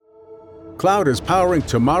cloud is powering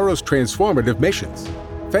tomorrow's transformative missions.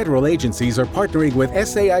 Federal agencies are partnering with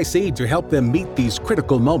SAIC to help them meet these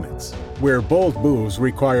critical moments, where bold moves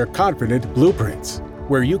require confident blueprints,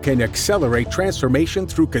 where you can accelerate transformation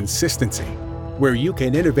through consistency, where you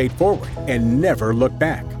can innovate forward and never look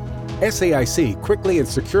back. SAIC quickly and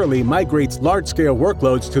securely migrates large-scale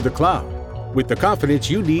workloads to the cloud with the confidence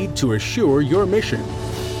you need to assure your mission.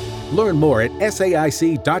 Learn more at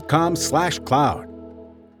SAIC.com/cloud.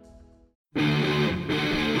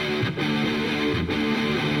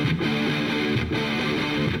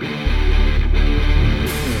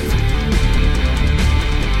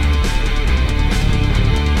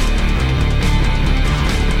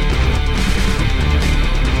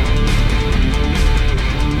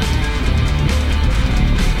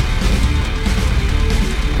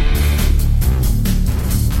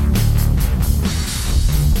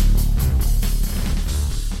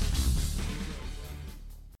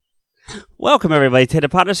 Welcome, everybody, to the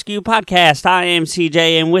Potter Skew Podcast. I am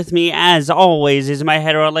CJ, and with me, as always, is my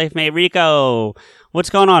hetero life mate, Rico. What's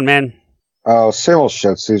going on, man? Oh, same old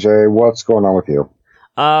shit, CJ. What's going on with you?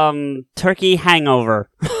 Turkey hangover.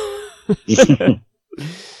 That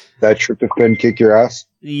tryptophan kick your ass?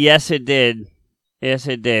 Yes, it did. It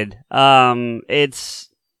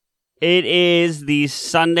is the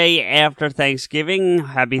Sunday after Thanksgiving.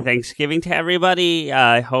 Happy Thanksgiving to everybody.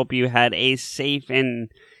 I hope you had a safe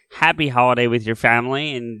and happy holiday with your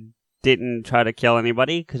family and didn't try to kill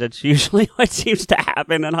anybody, because that's usually what seems to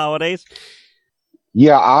happen in holidays.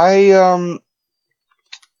 Yeah,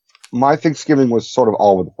 my Thanksgiving was sort of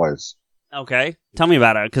all over the place. Okay, tell me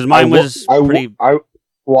about it, because mine was pretty... I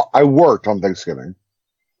worked on Thanksgiving.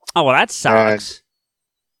 Oh, well, that sucks.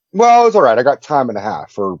 Well, it was alright. I got time and a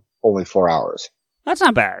half for only 4 hours. That's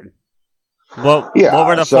not bad. Well, yeah, what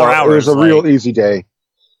were the 4 hours? It was a real easy day.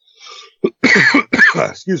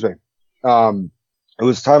 Excuse me. It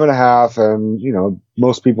was time and a half, and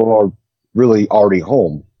most people are really already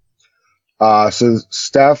home. So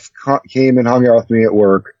Steph came and hung out with me at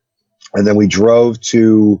work, and then we drove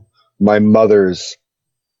to my mother's,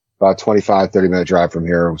 about 25, 30-minute drive from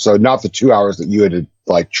here. So not the 2 hours that you had to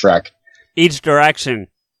trek each direction.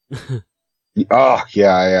 Oh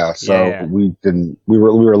yeah. So we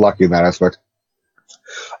were lucky in that aspect.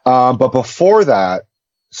 But before that,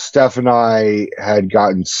 Steph and I had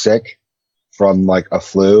gotten sick from a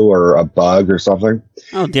flu or a bug or something.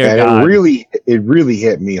 Oh dear and God. It really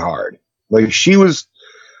hit me hard. She was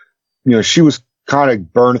kind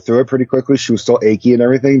of burned through it pretty quickly. She was still achy and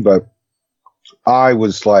everything, but I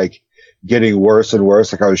was getting worse and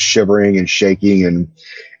worse. I was shivering and shaking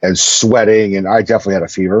and sweating, and I definitely had a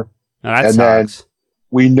fever. Oh, that and sucks. Then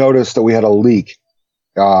we noticed that we had a leak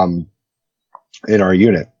in our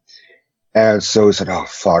unit. And so we said, oh,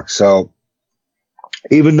 fuck. So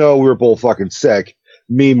even though we were both fucking sick,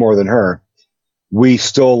 me more than her, we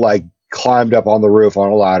still climbed up on the roof on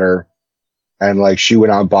a ladder, and she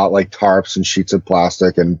went out and bought tarps and sheets of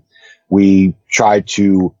plastic, and we tried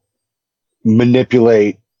to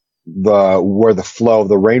manipulate where the flow of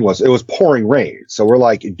the rain was. It was pouring rain. So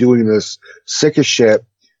we're doing this sick as shit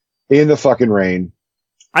in the fucking rain.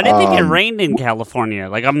 I didn't think it rained in California.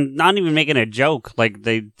 I'm not even making a joke.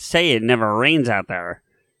 They say it never rains out there.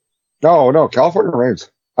 No, California rains.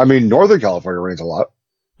 I mean, Northern California rains a lot.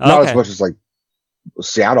 Okay. Not as much as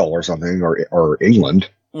Seattle or something, or England.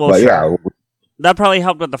 Well, but sure. Yeah. That probably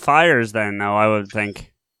helped with the fires then, though, I would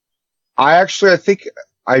think. I think,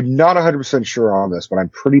 I'm not 100% sure on this, but I'm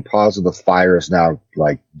pretty positive the fire is now,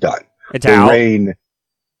 done. It's out? The rain,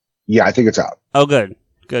 yeah, I think it's out. Oh, good.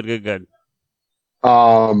 Good.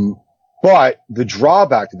 But the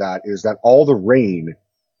drawback to that is that all the rain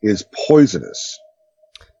is poisonous.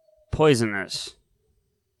 Poisonous?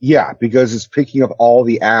 Yeah, because it's picking up all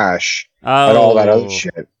the ash and all that other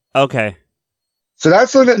shit. Okay. So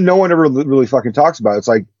that's something that no one ever really fucking talks about. It's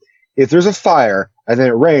if there's a fire and then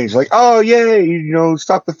it rains, oh, yay,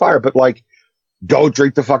 stop the fire. But, don't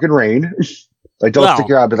drink the fucking rain. Don't stick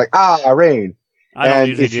your eye, but rain. I don't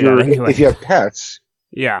usually do that anyway. If you have pets.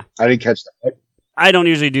 Yeah. I didn't catch that. I don't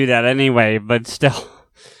usually do that anyway, but still.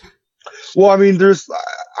 Well, I mean,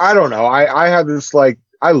 I don't know. I have this, I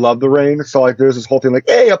love the rain. So, there's this whole thing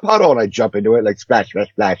hey, a puddle. And I jump into it, splash, splash,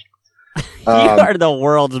 splash. You are the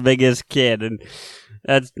world's biggest kid, and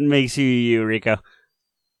that makes you, Rico.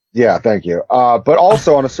 Yeah, thank you. But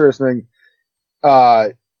also on a serious thing,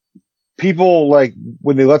 people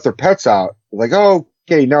when they let their pets out, oh,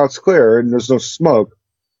 okay, now it's clear and there's no smoke.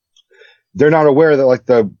 They're not aware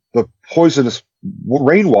that the poisonous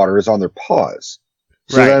rainwater is on their paws.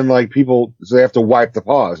 So then people, so they have to wipe the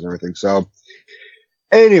paws and everything. So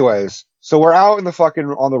anyways, So we're out in the fucking,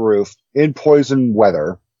 on the roof in poison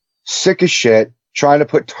weather, sick as shit, trying to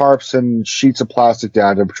put tarps and sheets of plastic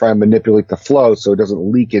down to try and manipulate the flow so it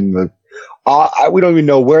doesn't leak in the, we don't even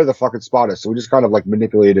know where the fucking spot is. So we just kind of like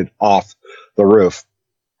manipulated off the roof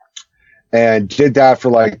and did that for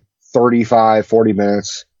like 35, 40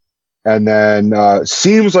 minutes. And then,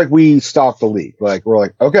 seems like we stopped the leak. Like, we're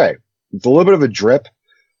like, okay, it's a little bit of a drip,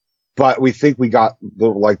 but we think we got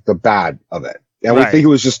the bad of it. And we think it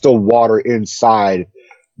was just still water inside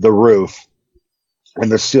the roof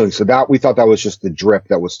and the ceiling. So that, we thought that was just the drip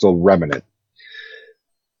that was still remnant.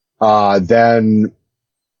 Then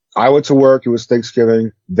I went to work. It was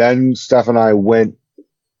Thanksgiving. Then Steph and I went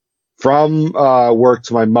from, work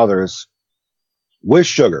to my mother's with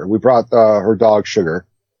Sugar. We brought, her dog Sugar.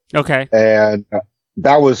 Okay. And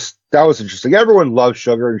that was interesting. Everyone loved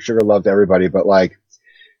Sugar and Sugar loved everybody, but like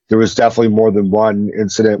there was definitely more than one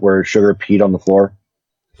incident where Sugar peed on the floor.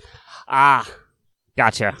 Ah,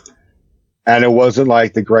 gotcha. And it wasn't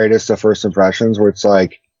like the greatest of first impressions where it's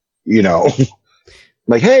like, you know,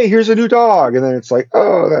 like, hey, here's a new dog. And then it's like,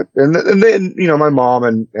 oh, that, and then, you know, my mom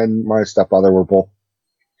and my stepfather were both,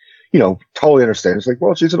 you know, totally understand. It's like,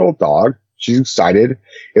 well, she's an old dog. She's excited.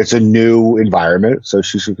 It's a new environment, so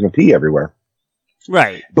she's going to pee everywhere.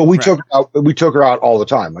 Right. But we took her out all the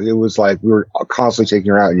time. Like, it was like we were constantly taking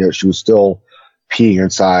her out, and yet she was still peeing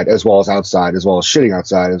inside as well as outside, as well as shitting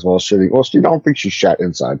outside, as well as shitting. Well, I don't think she shat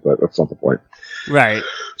inside, but that's not the point. Right.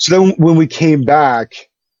 So then when we came back,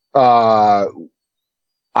 I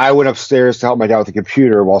went upstairs to help my dad with the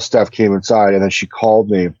computer while Steph came inside, and then she called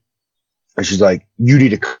me, and she's like, "You need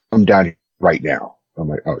to come down here right now." I'm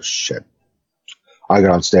like, "Oh shit." I got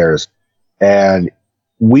downstairs, and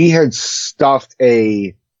we had stuffed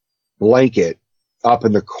a blanket up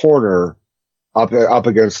in the corner, up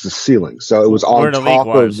against the ceiling. So it was on top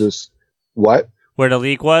of this. What? Where the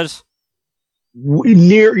leak was?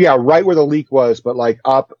 Right where the leak was, but like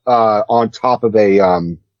up on top of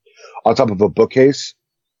a bookcase.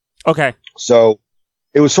 Okay. So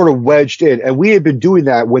it was sort of wedged in, and we had been doing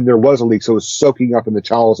that when there was a leak, so it was soaking up in the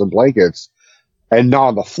towels and blankets. And not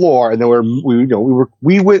on the floor. And then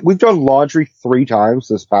we've done laundry 3 times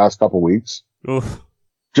this past couple weeks. Oof.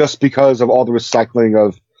 Just because of all the recycling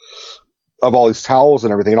of all these towels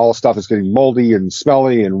and everything. And all the stuff is getting moldy and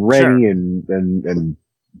smelly and rainy and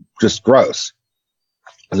just gross.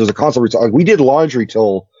 And there's a constant recycling. Like, we did laundry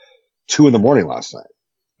till 2 a.m. last night.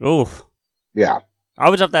 Oof. Yeah. I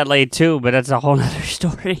was up that late too, but that's a whole other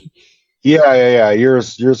story. Yeah.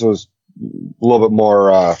 Yours was a little bit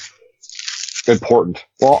more, important.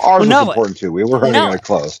 Well, ours was important too. We were running out of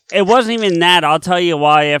clothes. It wasn't even that. I'll tell you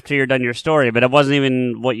why after you're done your story, but it wasn't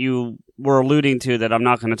even what you were alluding to that I'm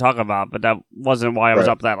not going to talk about, but that wasn't why I was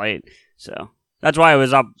up that late. So that's why I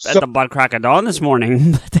was up at the butt crack of dawn this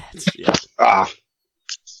morning.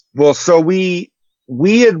 Well, so we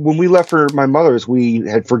had, when we left for my mother's, we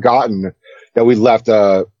had forgotten that we left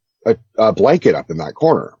a blanket up in that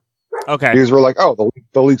corner. Okay. Because we're like, oh,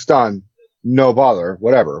 the leak's done. No bother,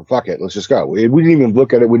 whatever. Fuck it. Let's just go. We didn't even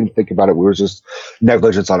look at it. We didn't think about it. We were just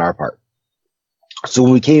negligence on our part. So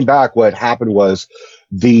when we came back, what happened was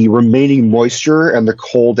the remaining moisture and the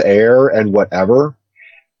cold air and whatever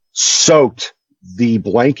soaked the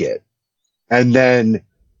blanket. And then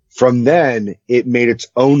from then it made its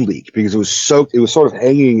own leak because it was soaked. It was sort of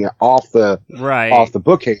hanging off the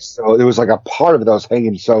bookcase. So it was like a part of it that was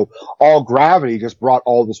hanging. So all gravity just brought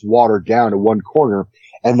all this water down to one corner.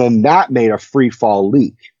 And then that made a free fall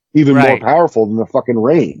leak, even more powerful than the fucking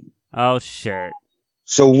rain. Oh, shit.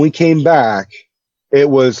 So when we came back, it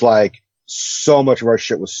was like so much of our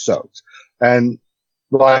shit was soaked. And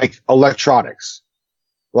like electronics.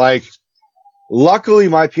 Like, luckily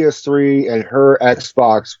my PS3 and her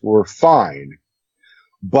Xbox were fine,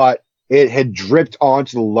 but it had dripped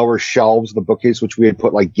onto the lower shelves of the bookcase, which we had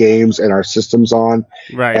put like games and our systems on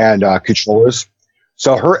and controllers.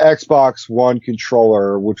 So her Xbox One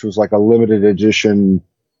controller, which was like a limited edition,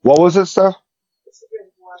 what was it, Steph?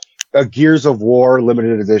 A Gears of War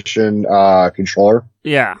limited edition controller.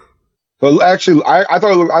 Yeah. But actually, I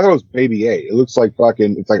thought it was Baby 8. It looks like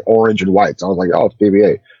fucking, it's like orange and white. So I was like, oh, it's Baby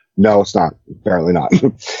 8. No, it's not. Apparently not.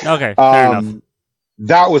 Okay, fair enough.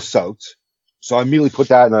 That was soaked. So I immediately put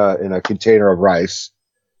that in a container of rice.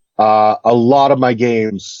 A lot of my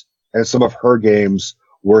games and some of her games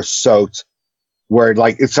were soaked, where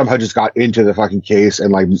like it somehow just got into the fucking case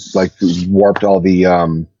and like warped all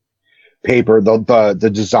the paper, the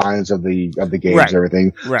designs of the games and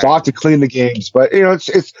everything. Right. So I'll have to clean the games, but you know,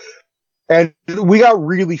 it's and we got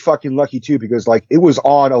really fucking lucky too, because like it was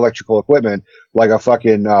on electrical equipment, like a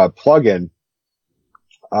fucking plug-in,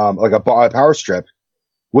 like a power strip.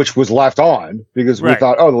 which was left on because we Right.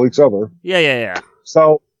 thought, oh, the leak's over. Yeah.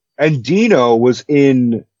 So, and Dino was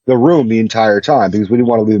in the room the entire time because we didn't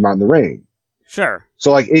want to leave him out in the rain. Sure.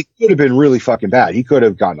 So, like, it could have been really fucking bad. He could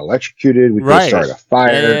have gotten electrocuted. We could have started a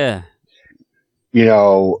fire. Yeah. You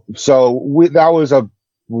know, so that was a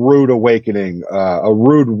rude awakening, a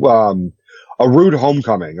rude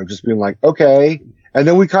homecoming of just being like, okay. And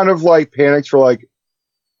then we kind of like panicked for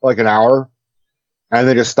like an hour. And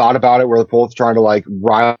they just thought about it. We're both trying to like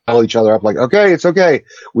rile each other up. Like, okay, it's okay.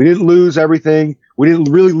 We didn't lose everything. We didn't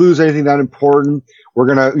really lose anything that important. We're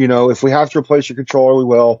going to, you know, if we have to replace your controller, we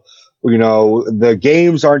will. You know, the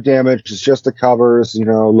games aren't damaged. It's just the covers. You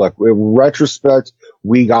know, look, in retrospect,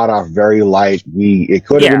 we got off very light. It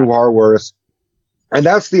could have been far worse. And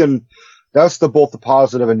that's the both the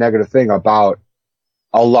positive and negative thing about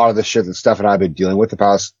a lot of the shit that Steph and I have been dealing with the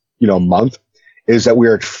past, you know, month is that we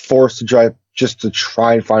are forced to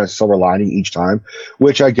try and find a silver lining each time,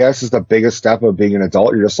 which I guess is the biggest step of being an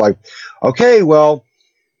adult. You're just like, okay, well,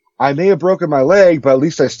 I may have broken my leg, but at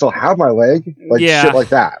least I still have my leg. Like shit like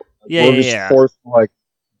that. We're just forced to like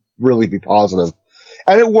really be positive.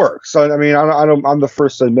 And it works. So, I mean, I'm the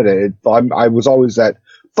first to admit it. I was always that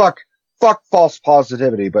fuck false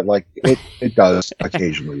positivity, but like it does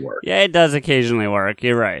occasionally work. Yeah, it does occasionally work.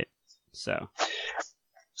 You're right. So,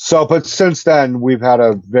 but since then we've had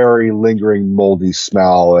a very lingering moldy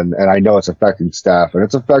smell, and I know it's affecting Steph, and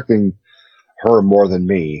it's affecting her more than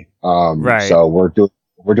me. Right. So we're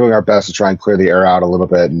doing our best to try and clear the air out a little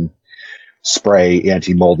bit and spray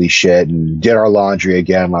anti-moldy shit, and did our laundry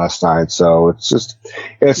again last night. So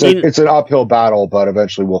it's an uphill battle, but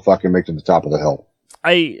eventually we'll fucking make it to the top of the hill.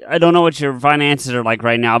 I don't know what your finances are like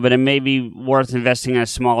right now, but it may be worth investing in a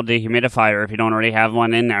small dehumidifier if you don't already have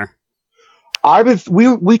one in there.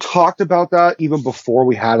 We talked about that even before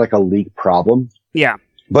we had like a leak problem. Yeah.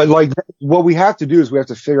 But like what we have to do is we have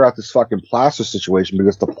to figure out this fucking plaster situation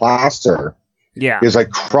because the plaster is like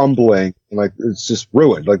crumbling and like it's just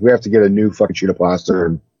ruined. Like we have to get a new fucking sheet of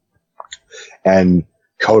plaster and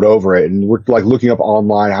coat over it. And we're like looking up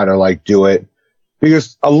online how to like do it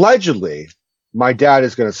because allegedly my dad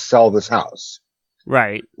is going to sell this house.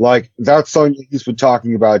 Right. Like that's something he's been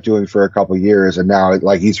talking about doing for a couple of years, and now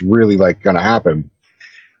like he's really like going to happen.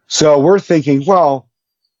 So we're thinking, well,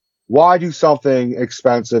 why do something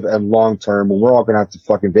expensive and long term when we're all going to have to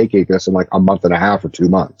fucking vacate this in like a month and a half or 2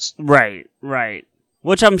 months? Right.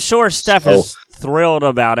 Which I'm sure Steph is thrilled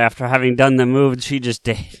about after having done the move she just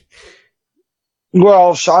did.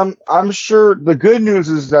 Well, I'm sure the good news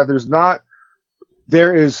is that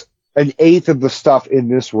there is an eighth of the stuff in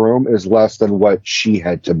this room is less than what she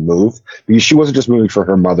had to move because she wasn't just moving for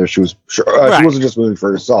her mother. She wasn't just moving for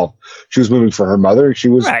herself. She was moving for her mother. She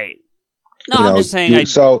was right. No, I'm just saying.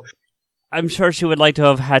 I'm sure she would like to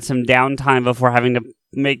have had some downtime before having to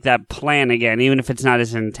make that plan again, even if it's not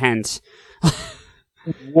as intense.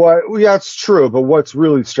 Yeah, it's true. But what's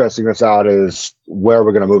really stressing us out is where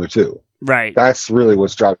we're going to move it to. Right. That's really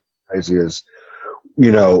what's driving me crazy is,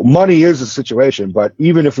 you know, money is a situation, but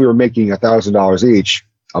even if we were making $1,000 each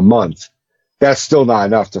a month, that's still not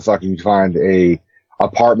enough to fucking find a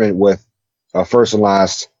apartment with a first and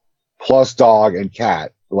last plus dog and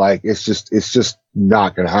cat. Like it's just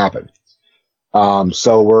not going to happen.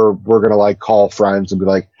 So we're going to like call friends and be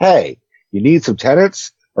like, hey, you need some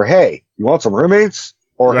tenants, or hey, you want some roommates,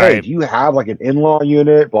 or hey, do you have like an in-law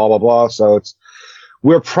unit, blah, blah, blah. So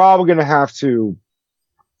we're probably going to have to,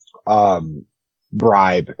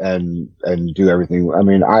 bribe and do everything. I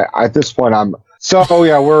mean, at this point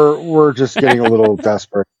we're just getting a little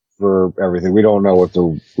desperate for everything. We don't know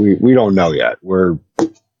we don't know yet.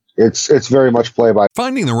 It's very much play by.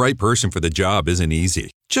 Finding the right person for the job isn't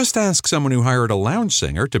easy. Just ask someone who hired a lounge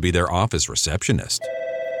singer to be their office receptionist.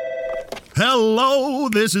 Hello,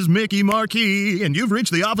 this is Mickey Marquis, and you've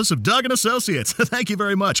reached the office of Doug & Associates. Thank you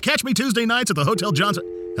very much. Catch me Tuesday nights at the Hotel Johnson.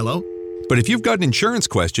 Hello? But if you've got an insurance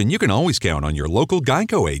question, you can always count on your local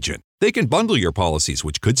Geico agent. They can bundle your policies,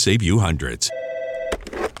 which could save you hundreds.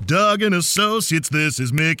 Doug & Associates, this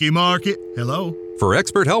is Mickey Marquis. Hello? For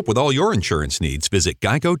expert help with all your insurance needs, visit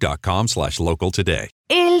geico.com/local today.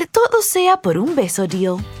 El todo sea por un beso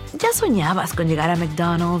deal. Ya soñabas con llegar a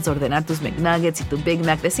McDonald's, ordenar tus McNuggets y tu Big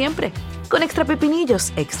Mac de siempre. Con extra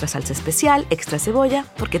pepinillos, extra salsa especial, extra cebolla,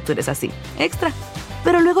 porque tú eres así, extra.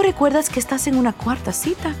 Pero luego recuerdas que estás en una cuarta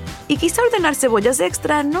cita y quizá ordenar cebollas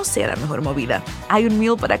extra no sea la mejor movida. Hay un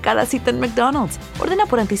meal para cada cita en McDonald's. Ordena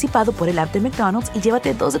por anticipado por el app de McDonald's y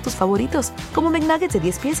llévate 2 de tus favoritos, como McNuggets de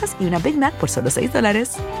 10 piezas y una Big Mac por solo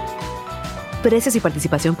 $6. Precios y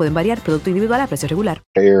participación pueden variar. Producto individual a precio regular.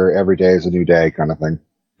 Every day is a new day kind of thing.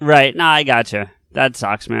 Right. No, I gotcha. That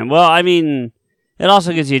sucks, man. Well, I mean, It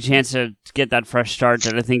also gives you a chance to get that fresh start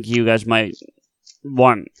that I think you guys might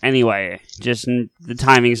want anyway. Just the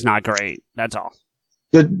timing's not great. That's all.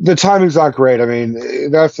 The timing's not great. I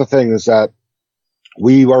mean, that's the thing, is that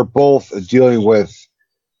we are both dealing with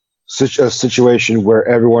such a situation where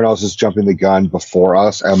everyone else is jumping the gun before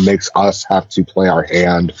us and makes us have to play our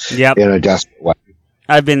hand in a desperate way.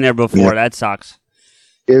 I've been there before. That sucks.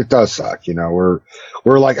 It does suck. We're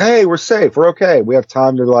like, hey, we're safe. We're okay. We have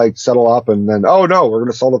time to like settle up, and then, oh no, we're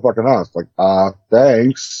going to sell the fucking house. Like,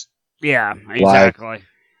 thanks. Yeah, exactly.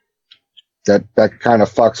 Like, that kind of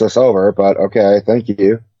fucks us over, but okay, thank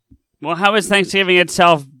you. Well, how is Thanksgiving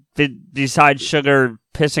itself besides sugar,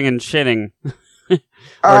 pissing, and shitting?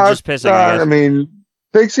 Or just pissing, I guess? I mean,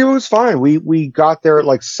 Thanksgiving was fine. We got there at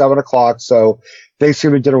like 7 o'clock, so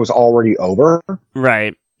Thanksgiving dinner was already over.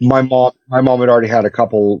 Right. My mom had already had a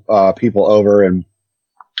couple people over,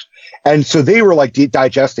 and so they were like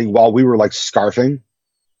digesting while we were like scarfing.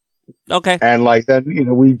 Okay. And like then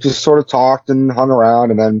we just sort of talked and hung around,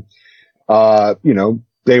 and then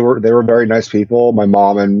they were very nice people. My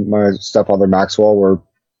mom and my stepfather Maxwell were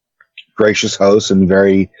gracious hosts and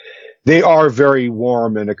they are very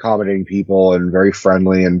warm and accommodating people and very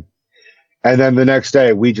friendly, and then the next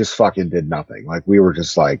day we just fucking did nothing. Like we were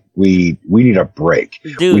just like, we need a break.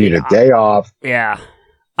 Dude, we need a day off. Yeah.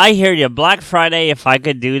 I hear you. Black Friday, if I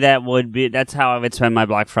could do that, that's how I would spend my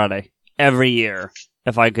Black Friday every year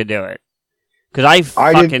if I could do it. Because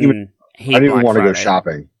I didn't even want to go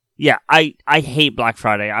shopping. Yeah, I hate Black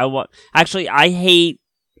Friday. I hate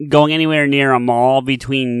going anywhere near a mall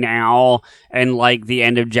between now and like the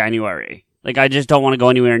end of January. Like, I just don't want to go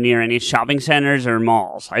anywhere near any shopping centers or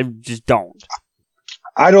malls. I just don't.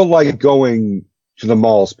 I don't like going to the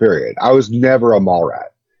malls, period. I was never a mall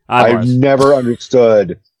rat. I've never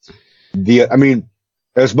understood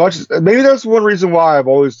as much as, maybe that's one reason why I've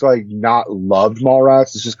always like not loved mall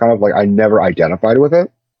rats. It's just kind of like I never identified with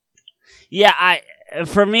it. Yeah,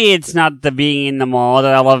 for me, it's not the being in the mall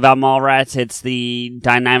that I love about mall rats. It's the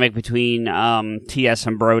dynamic between TS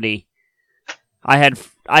and Brody. I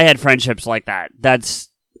had friendships like that. That's,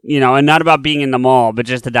 and not about being in the mall, but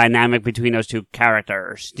just the dynamic between those two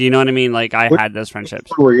characters. Do you know what I mean? Like, I had those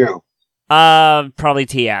friendships. Who were you? Probably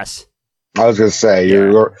TS. I was gonna say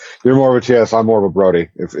you're more of a TS. I'm more of a Brody.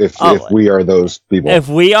 If we are those people, if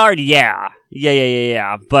we are, yeah.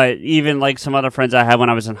 But even like some other friends I had when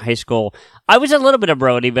I was in high school, I was a little bit of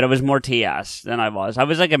Brody, but it was more TS than I was. I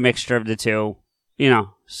was like a mixture of the two,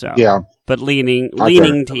 So yeah, but leaning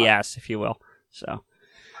TS, if you will. So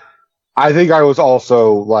I think I was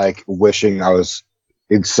also like wishing I was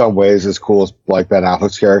in some ways as cool as like Ben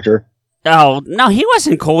Affleck's character. Oh no, he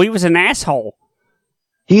wasn't cool. He was an asshole.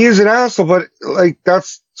 He is an asshole, but like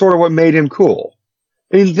that's sort of what made him cool.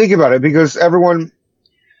 I mean, think about it, because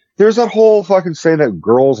there's that whole fucking saying that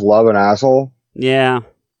girls love an asshole. Yeah.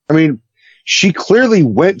 I mean, she clearly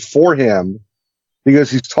went for him because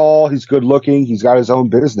he's tall, he's good looking, he's got his own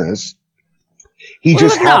business. He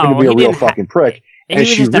just happened to be a real fucking prick, and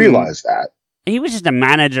she realized that. He was just a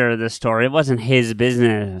manager of the store. It wasn't his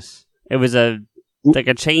business. It was like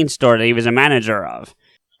a chain store that he was a manager of.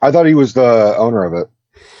 I thought he was the owner of it.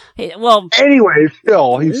 Well, anyway, he's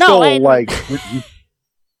still like.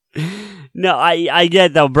 No, I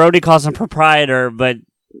get though. Brody calls him proprietor, but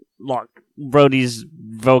look, Brody's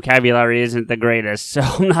vocabulary isn't the greatest, so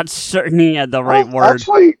I'm not certain he had the right word.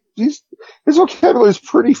 Actually, his vocabulary is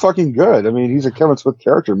pretty fucking good. I mean, he's a Kevin Smith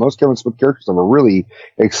character. Most Kevin Smith characters have a really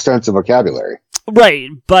extensive vocabulary. Right,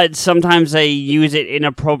 but sometimes they use it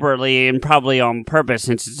inappropriately and probably on purpose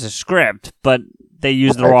since it's a script, but they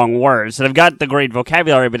use the wrong words. So they've got the great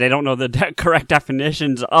vocabulary, but they don't know the correct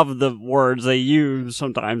definitions of the words they use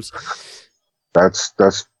sometimes. That's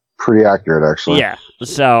pretty accurate, actually. Yeah,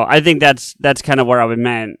 so I think that's kind of where I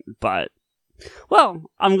meant, but... Well,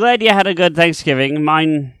 I'm glad you had a good Thanksgiving.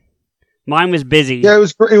 Mine was busy. Yeah,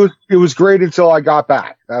 it was great until I got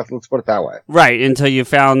back. Let's put it that way. Right, until you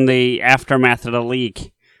found the aftermath of the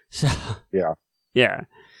leak. So yeah.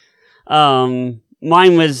 Mine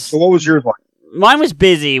was. So what was yours like? Mine was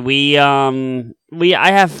busy.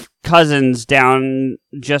 I have cousins down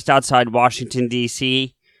just outside Washington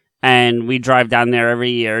D.C., and we drive down there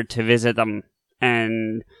every year to visit them.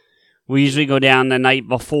 And we usually go down the night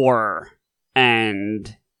before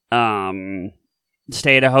and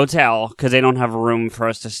stay at a hotel because they don't have room for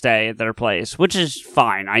us to stay at their place, which is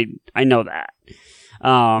fine. I know that.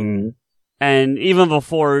 And even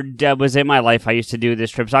before Deb was in my life, I used to do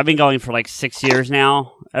this trip. So I've been going for like 6 years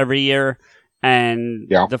now, every year. And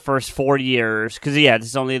the first 4 years, because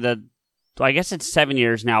it's only I guess it's 7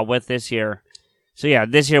 years now with this year. So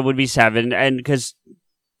this year would be 7. And because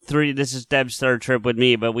This is Deb's third trip with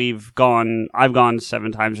me, but I've gone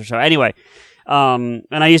 7 times or so. Anyway, and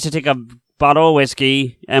I used to take a bottle of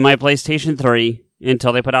whiskey and my PlayStation 3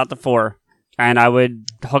 until they put out the 4. And I would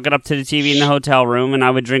hook it up to the TV in the hotel room, and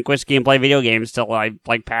I would drink whiskey and play video games till I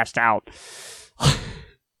passed out.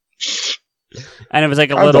 And it was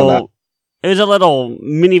like it was a little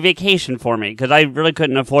mini vacation for me because I really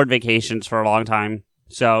couldn't afford vacations for a long time.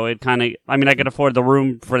 So it kind of, I could afford the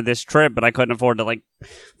room for this trip, but I couldn't afford to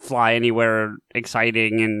fly anywhere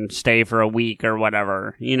exciting and stay for a week or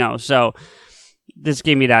whatever, So this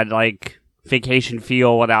gave me that vacation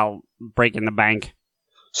feel without breaking the bank.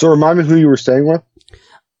 So remind me who you were staying with?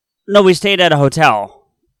 No, we stayed at a hotel.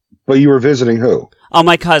 But you were visiting who? Oh,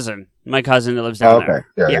 my cousin. My cousin that lives down there.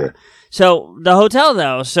 Yeah. So the hotel,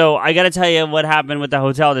 though, I got to tell you what happened with the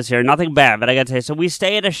hotel this year. Nothing bad, but I got to tell you. So we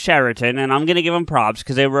stay at a Sheraton, and I'm going to give them props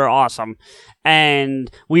because they were awesome. And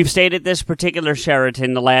we've stayed at this particular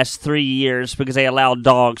Sheraton the last 3 years because they allow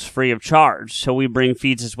dogs free of charge. So we bring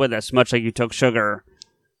Feetses with us, much like you took Sugar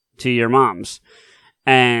to your mom's.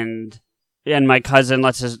 And my cousin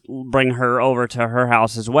lets us bring her over to her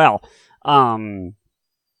house as well.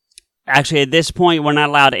 Actually, at this point, we're not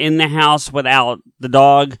allowed in the house without the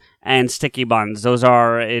dog and sticky buns. Those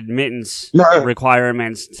are admittance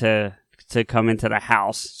requirements to come into the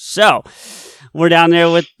house. So we're down there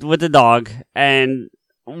with the dog, and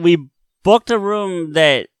we booked a room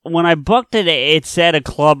that when I booked it, it said a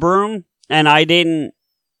club room, and I didn't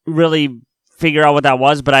really figure out what that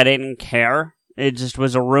was, but I didn't care. It just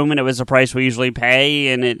was a room, and it was the price we usually pay,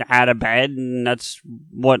 and it had a bed, and that's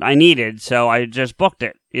what I needed. So I just booked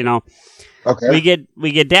it, Okay.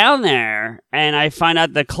 We get down there, and I find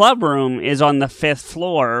out the club room is on the 5th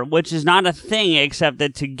floor, which is not a thing, except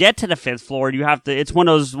that to get to the 5th floor, it's one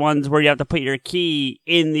of those ones where you have to put your key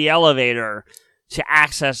in the elevator to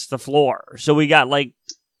access the floor. So we got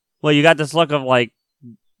you got this look of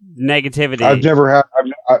negativity. I've never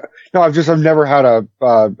had a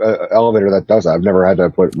elevator that does that. I've never had to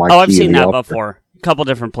put my key I've seen in the that elevator. before. A couple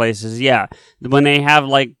different places, yeah. When they have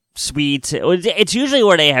suites, it's usually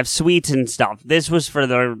where they have suites and stuff. This was for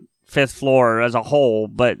the 5th floor as a whole,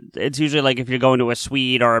 but it's usually if you're going to a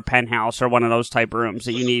suite or a penthouse or one of those type of rooms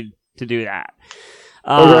that you need to do that.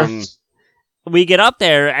 Okay. We get up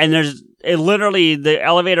there, and literally the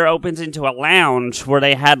elevator opens into a lounge where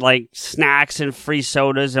they had snacks and free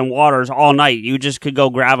sodas and waters all night. You just could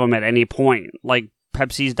go grab them at any point,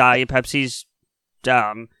 Pepsi's Diet Pepsi's.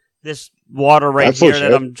 This water right here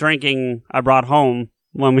that I'm drinking, I brought home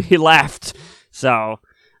when we left. So,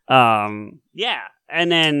 yeah.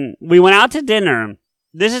 And then we went out to dinner.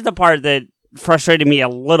 This is the part that frustrated me a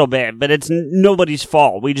little bit, but it's nobody's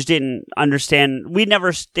fault. We just didn't understand. We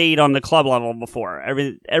never stayed on the club level before.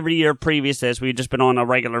 Every year previous to this, we'd just been on a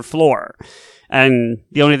regular floor. And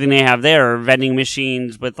the only thing they have there are vending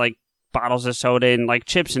machines with bottles of soda and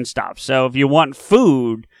chips and stuff. So if you want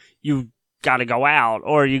food, you got to go out,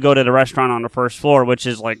 or you go to the restaurant on the 1st floor, which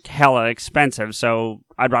is hella expensive. So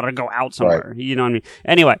I'd rather go out somewhere. Right. You know what I mean?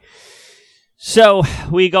 Anyway. So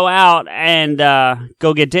we go out and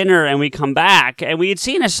go get dinner, and we come back, and we had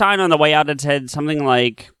seen a sign on the way out that said something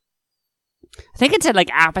I think it said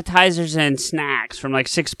appetizers and snacks from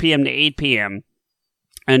 6 p.m. to 8 p.m.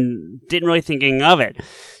 and didn't really thinking of it.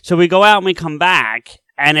 So we go out and we come back,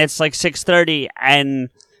 and it's 6:30, and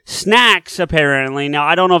snacks apparently, now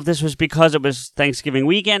I don't know if this was because it was Thanksgiving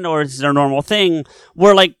weekend or it's their normal thing,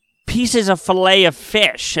 were pieces of fillet of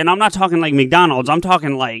fish, and I'm not talking McDonald's, I'm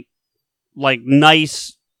talking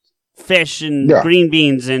nice fish and green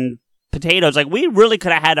beans and potatoes. We really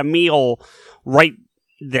could have had a meal right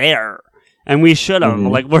there, and we should have.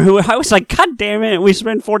 I was God damn it, we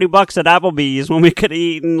spent $40 at Applebee's when we could have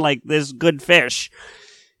eaten this good fish,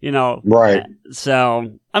 Right.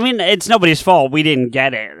 So it's nobody's fault. We didn't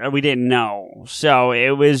get it, or we didn't know. So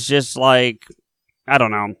it was just I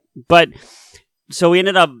don't know. But so we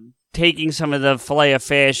ended up taking some of the fillet of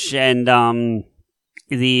fish and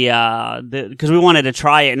because we wanted to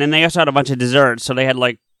try it, and then they also had a bunch of desserts. So they had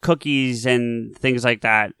cookies and things like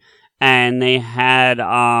that, and they had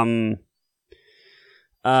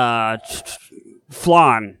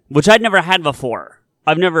flan, which I'd never had before.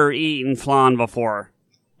 I've never eaten flan before,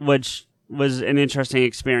 which was an interesting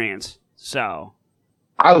experience. So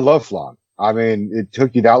I love flan. It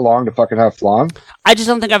took you that long to fucking have flan? I just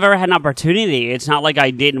don't think I've ever had an opportunity. It's not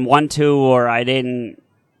I didn't want to, or I didn't,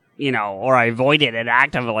 or I avoided it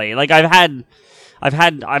actively. I've had,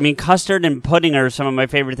 custard and pudding are some of my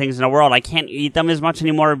favorite things in the world. I can't eat them as much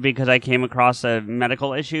anymore because I came across a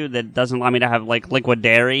medical issue that doesn't allow me to have liquid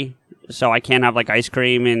dairy. So I can't have ice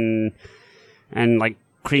cream and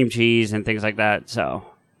cream cheese and things like that. So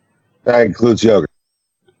That includes yogurt.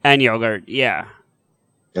 And yogurt, yeah.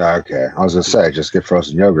 Yeah, okay. I was gonna say just get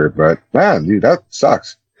frozen yogurt, but man, dude, that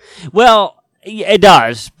sucks. Well, it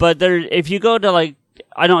does, but if you go to like,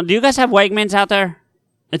 do you guys have Wegmans out there?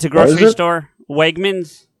 It's a grocery store.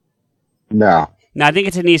 Wegmans? No. No, I think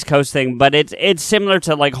it's an East Coast thing, but it's similar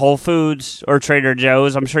to like Whole Foods or Trader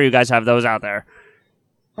Joe's. I'm sure you guys have those out there.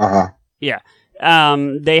 Uh-huh. Yeah.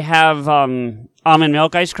 They have almond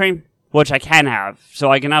milk ice cream, which I can have.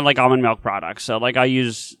 So I can have like almond milk products. So like I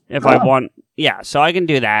use if I want, yeah, so I can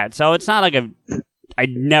do that. So it's not like I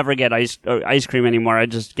never get ice cream anymore. I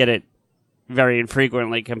just get it very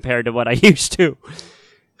infrequently compared to what I used to.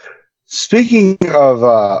 Speaking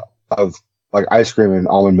of like ice cream and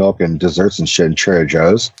almond milk and desserts and shit in Trader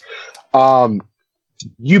Joe's,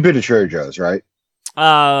 you've been to Trader Joe's, right?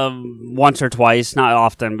 Once or twice, not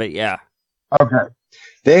often, but yeah. Okay.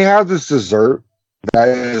 They have this dessert that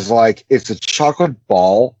is like, it's a chocolate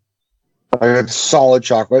ball, like it's solid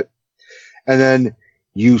chocolate, and then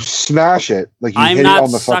you smash it, like you hit it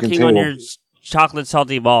on the fucking table. I'm not sucking on your chocolate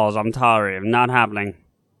salty balls. I'm sorry, not happening.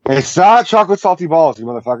 It's not chocolate salty balls, you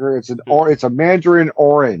motherfucker. It's a mandarin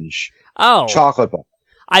orange chocolate ball.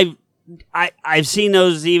 I've seen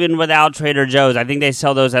those even without Trader Joe's. I think they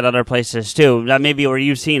sell those at other places too. That may be where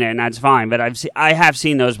you've seen it, and that's fine. But I have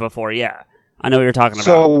seen those before. Yeah, I know what you're talking about.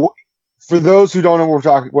 So, for those who don't know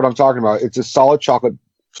what I'm talking about, it's a solid chocolate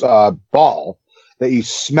ball that you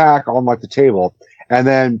smack on like the table, and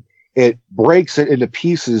then it breaks it into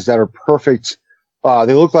pieces that are perfect.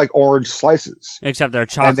 They look like orange slices, except they're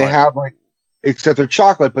chocolate. And they have except they're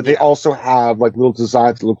chocolate, but they also have like little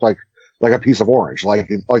designs that look like a piece of orange, like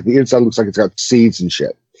the inside looks like it's got seeds and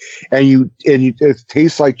shit, and it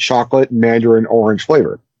tastes like chocolate mandarin orange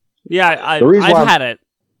flavor. Yeah, I've had it.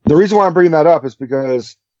 The reason why I'm bringing that up is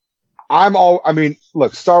because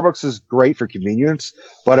look, Starbucks is great for convenience,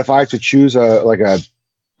 but if I have to choose a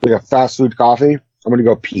fast food coffee, I'm gonna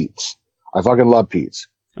go Peet's. I fucking love Peet's.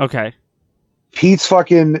 Okay. Peet's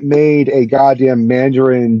fucking made a goddamn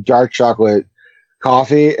mandarin dark chocolate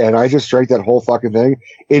coffee, and I just drank that whole fucking thing.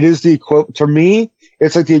 It is the equivalent to me.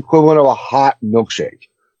 It's like the equivalent of a hot milkshake.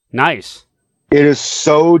 Nice. It is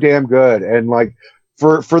so damn good, and like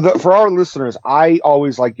for our listeners, I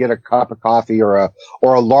always like get a cup of coffee or a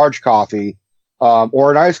large coffee,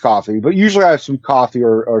 or an iced coffee. But usually I have some coffee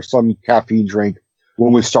or some caffeine drink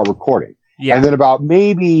when we start recording. Yeah. And then about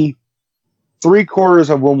maybe 3/4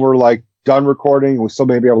 of when we're like done recording, and we still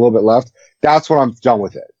maybe have a little bit left. That's when I'm done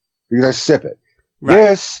with it because I sip it. Right.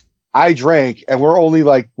 This I drank, and we're only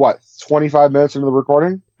like 25 minutes into the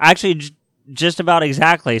recording. Actually, just about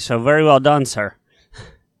exactly. So very well done, sir.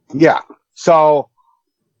 Yeah. So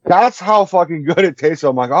that's how fucking good it tastes. So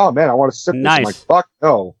I'm like, oh man, I want to sip this. I'm like, fuck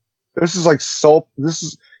no, this is like soap.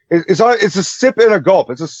 It's a sip and a gulp.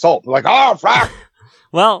 It's a soap. Like, oh fuck.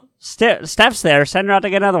 Well, Steph's there. Send her out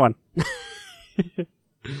to get another one.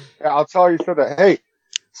 Yeah, I'll tell her you said that. Hey,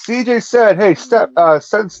 CJ said, hey,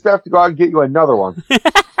 send Steph to go out and get you another one.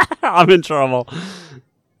 I'm in trouble.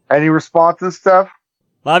 Any responses, Steph?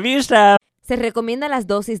 Love you, Steph. Se recomiendan las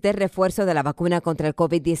dosis de refuerzo de la vacuna contra el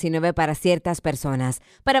COVID-19 para ciertas personas.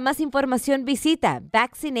 Para más información, visita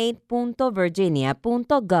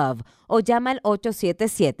vaccinate.virginia.gov o llama al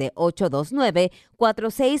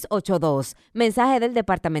 877-829-4682. Mensaje del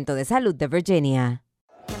Departamento de Salud de Virginia.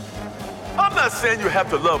 I'm not saying you have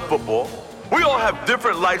to love football. We all have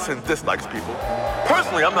different likes and dislikes, people.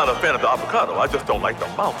 Personally, I'm not a fan of the avocado. I just don't like the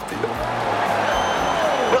mouthfeel.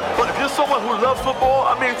 But if you're someone who loves football,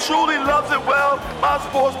 truly loves it well, my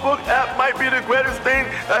Sportsbook app might be the greatest thing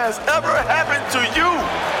that has ever happened to you.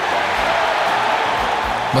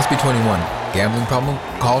 Must be 21. Gambling problem?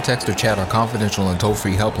 Call, text, or chat our confidential and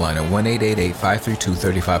toll-free helpline at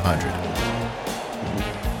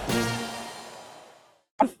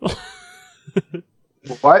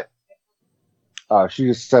 1-888-532-3500. What? She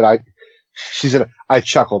just said I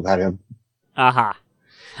chuckled at him. Uh-huh.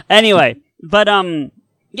 Anyway, but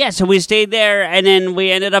yeah, so we stayed there, and then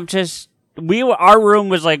we ended up our room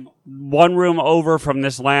was like one room over from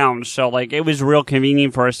this lounge, so like it was real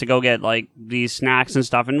convenient for us to go get like these snacks and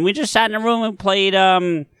stuff, and we just sat in a room and played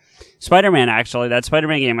Spider-Man, actually, that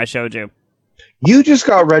Spider-Man game I showed you. You just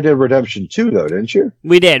got Red Dead Redemption 2 though, didn't you?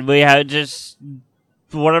 We did. We had just,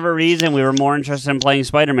 for whatever reason, we were more interested in playing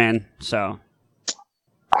Spider-Man, so.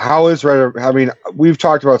 How is we've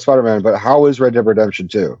talked about Spider-Man, but how is Red Dead Redemption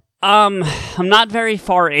 2? I'm not very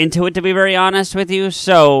far into it, to be very honest with you.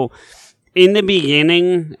 So, in the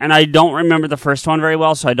beginning, and I don't remember the first one very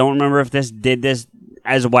well, so I don't remember if this did this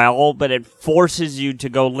as well, but it forces you to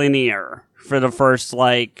go linear for the first,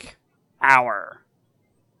 hour.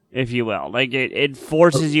 if you will. Like, it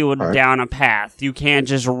forces you down a path. You can't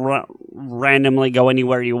just randomly go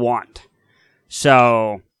anywhere you want.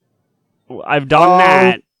 So, I've done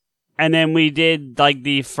that, and then we did, like,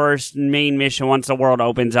 the first main mission once the world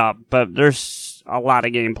opens up, but there's a lot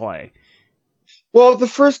of gameplay. Well, the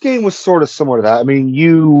first game was sort of similar to that. I mean,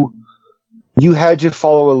 you had to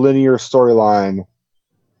follow a linear storyline,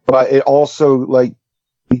 but it also, like,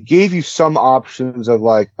 it gave you some options of,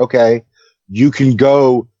 like, okay, you can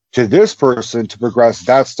go to this person to progress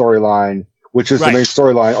that storyline, which is the main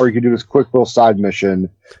storyline, or you can do this quick little side mission.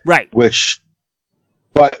 Right.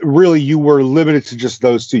 But really, you were limited to just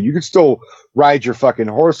those two. You could still ride your fucking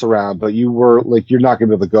horse around, but you were, like, you're not going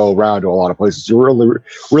to be able to go around to a lot of places. You're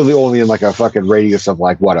really only in, like, a fucking radius of,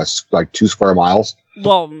 like, what, like 2 square miles?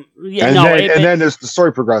 Well, yeah, and then as the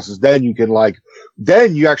story progresses, then you can, like,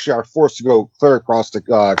 then you actually are forced to go clear across the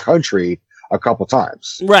country a couple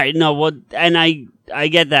times. Right. No, well, and I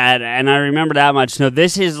get that, and I remember that much. No,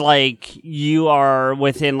 this is like you are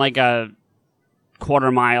within like a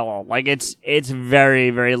quarter mile. Like it's very,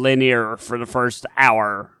 very linear for the first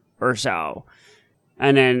hour or so.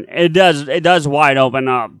 And then it does wide open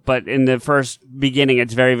up, but in the first beginning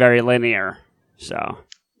it's very, very linear. So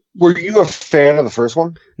were you a fan of the first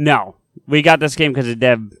one? No. We got this game because of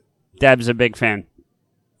Deb. Deb's a big fan.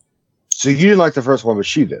 So you didn't like the first one, but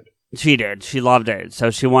she did. She did. She loved it.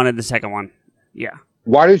 So she wanted the second one. Yeah.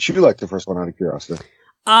 Why did you like the first one, out of curiosity?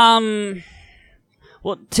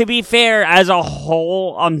 Well, to be fair, as a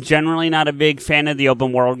whole, I'm generally not a big fan of the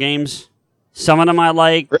open world games. Some of them I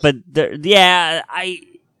like, but what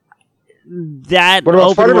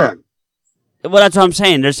about Spider-Man? Well, that's what I'm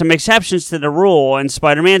saying. There's some exceptions to the rule, and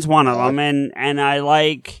Spider-Man's one of them, and I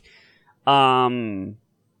like Tomb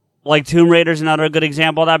Raider's another good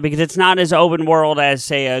example of that, because it's not as open world as,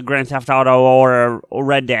 say, a Grand Theft Auto or a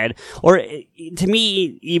Red Dead. Or, to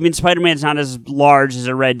me, even Spider-Man's not as large as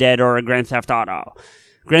a Red Dead or a Grand Theft Auto.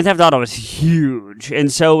 Grand Theft Auto is huge,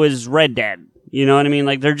 and so is Red Dead. You know what I mean?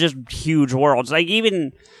 Like, they're just huge worlds. Like,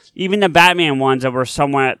 even the Batman ones that were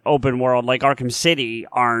somewhat open world, like Arkham City,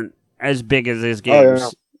 aren't as big as these games. Oh,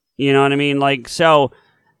 yeah. You know what I mean? Like, so,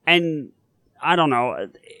 and I don't know.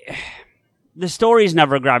 The stories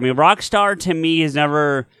never grabbed me. Rockstar, to me, is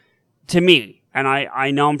never, to me, and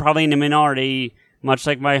I know I'm probably in the minority, much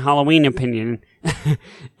like my Halloween opinion,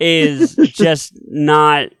 is just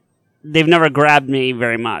not, they've never grabbed me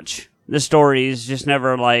very much. The stories just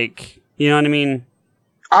never, like, you know what I mean?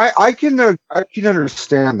 I can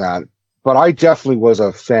understand that, but I definitely was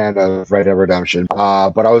a fan of Red Dead Redemption.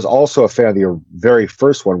 But I was also a fan of the very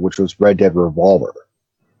first one, which was Red Dead Revolver.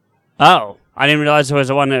 Oh, I didn't realize there was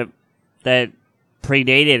the one that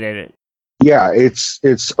predated it. Yeah,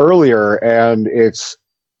 it's earlier, and it's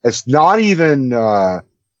not even. Oh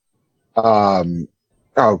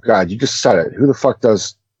God, you just said it. Who the fuck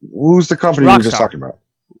does? Who's the company you were just talking about?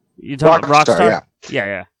 You talking Rockstar?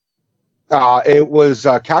 Yeah. It was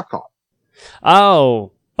Capcom.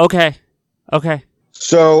 Oh, okay.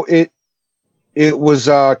 So it was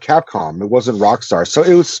Capcom. It wasn't Rockstar. So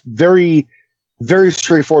it was very, very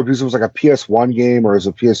straightforward, because it was like a PS1 game or it was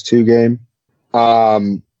a PS2 game.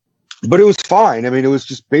 But it was fine. I mean, it was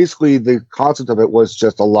just basically the concept of it was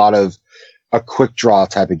just a quick draw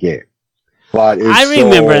type of game. But I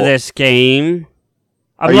remember this game.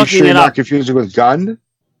 Are you sure you're not confusing with Gun?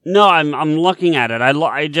 No, I'm looking at it.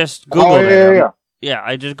 I just Googled it. Yeah. Yeah,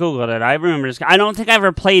 I just Googled it. I remember this. I don't think I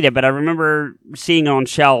ever played it, but I remember seeing it on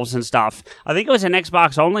shelves and stuff. I think it was an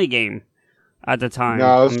Xbox-only game at the time.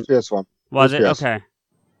 No, it was PS1. Was it? Okay.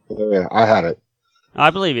 Yeah, I had it. I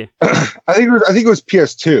believe you. I think it was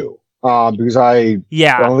PS2. Because I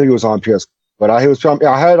don't think it was on PS, but I had it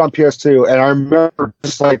on PS2, and I remember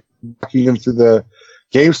just like walking in through the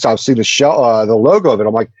GameStop, seeing the logo of it.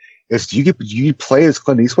 I'm like, do you play as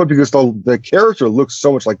Clint Eastwood? Because the character looks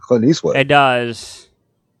so much like Clint Eastwood. It does.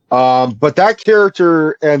 But that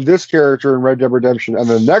character and this character in Red Dead Redemption and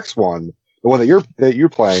the next one, the one that you're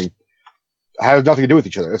playing, has nothing to do with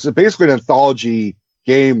each other. It's basically an anthology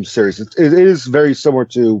game series. It is very similar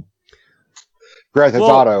to Grand Theft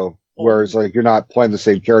Auto, where it's like you're not playing the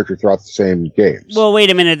same character throughout the same games. Well, wait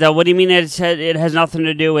a minute though. What do you mean it has nothing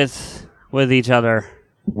to do with each other?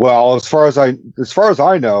 Well, as far as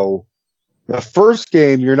I know, the first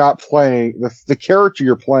game you're not playing the character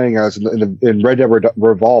you're playing as in Red Dead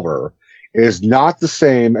Revolver is not the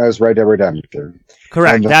same as Red Dead Redemption.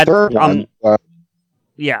 Correct. And the third one,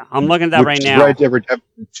 I'm looking at that right now. Red Dead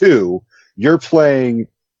Redemption 2. You're playing.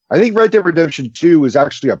 I think Red Dead Redemption 2 is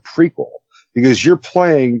actually a prequel, because you're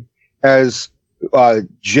playing as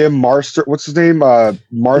Jim Marster. What's his name?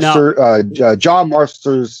 John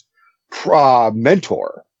Marster's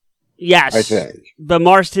mentor. Yes. I think. But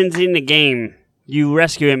Marston's in the game. You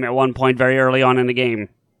rescue him at one point very early on in the game.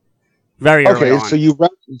 Very early on.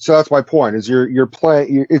 So that's my point. Is you're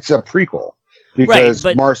playing? It's a prequel because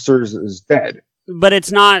Marston is dead. But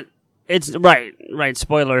it's not. It's right.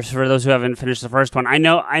 Spoilers for those who haven't finished the first one. I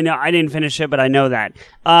know. I didn't finish it, but I know that.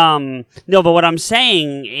 No, but what I'm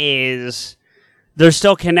saying is they're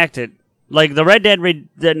still connected. Like the Red Dead,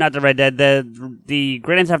 not the Red Dead, the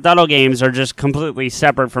Grand Theft Auto games are just completely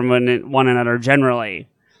separate from one another generally.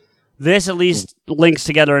 This at least links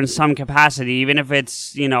together in some capacity, even if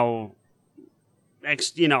it's,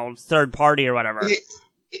 third party or whatever.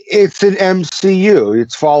 It's an MCU.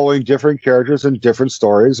 It's following different characters and different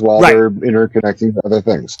stories while they're interconnecting other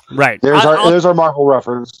things. Right. There's our Marvel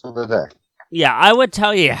reference for the day. Yeah, I would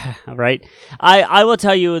tell you, right? I will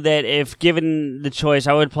tell you that if given the choice,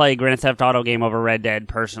 I would play a Grand Theft Auto game over Red Dead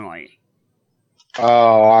personally.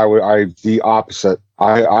 Oh, the opposite.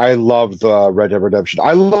 I love the Red Dead Redemption.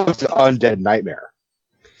 I love the Undead Nightmare.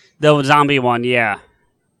 The zombie one, yeah.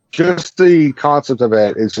 Just the concept of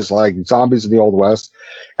it is just like zombies in the Old West.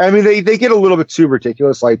 I mean, they get a little bit too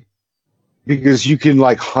ridiculous, like, because you can,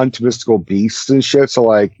 like, hunt mystical beasts and shit, so,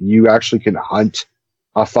 like, you actually can hunt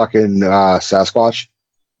a fucking Sasquatch.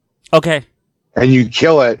 Okay. And you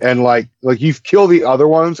kill it, and, like you kill the other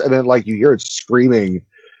ones, and then, like, you hear it screaming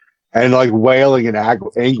and, like, wailing in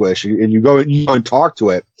anguish, and you go and talk to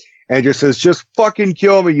it, and it just says, just fucking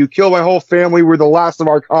kill me. You kill my whole family. We're the last of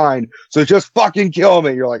our kind. So just fucking kill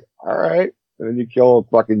me. You're like, all right. And then you kill a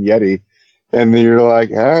fucking Yeti. And then you're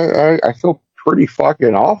like, I feel pretty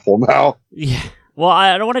fucking awful now. Yeah. Well,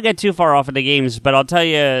 I don't want to get too far off of the games, but I'll tell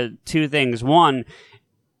you two things. One,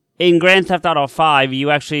 in Grand Theft Auto 5, you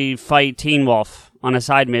actually fight Teen Wolf on a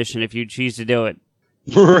side mission if you choose to do it.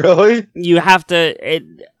 Really? You have to...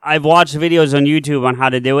 I've watched videos on YouTube on how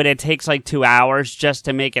to do it. It takes like 2 hours just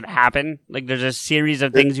to make it happen. Like, there's a series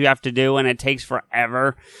of things you have to do, and it takes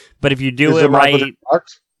forever. But if you do it right...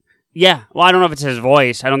 Yeah. Well, I don't know if it's his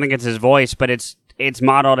voice. I don't think it's his voice, but it's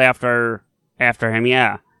modeled after him,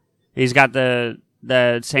 yeah. He's got the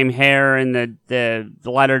same hair and the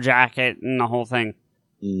leather jacket and the whole thing.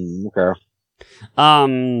 Okay.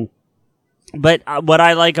 But what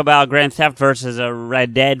I like about Grand Theft versus a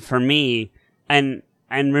Red Dead for me, and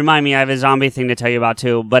remind me, I have a zombie thing to tell you about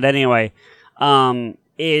too. But anyway,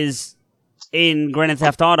 is in Grand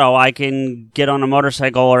Theft Auto, I can get on a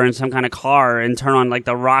motorcycle or in some kind of car and turn on like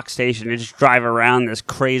the rock station and just drive around this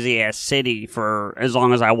crazy ass city for as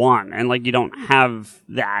long as I want. And like you don't have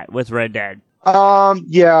that with Red Dead.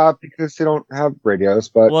 Yeah, because they don't have radios.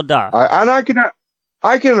 But well, duh.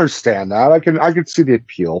 I can understand that. I can see the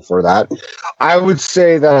appeal for that. I would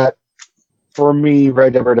say that for me,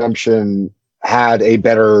 Red Dead Redemption had a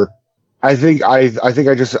better. I'm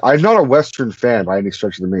not a Western fan by any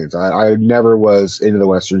stretch of the means. I never was into the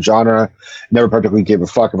Western genre. Never particularly gave a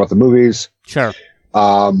fuck about the movies. Sure.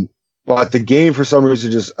 But the game for some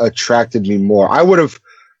reason just attracted me more. I would have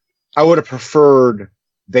preferred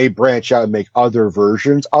they branch out and make other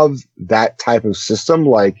versions of that type of system,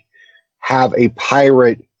 like have a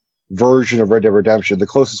pirate version of Red Dead Redemption. The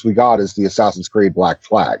closest we got is the Assassin's Creed Black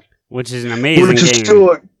Flag, which is an amazing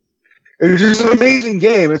game. It's just an amazing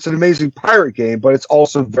game. It's an amazing pirate game, but it's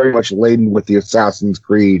also very much laden with the Assassin's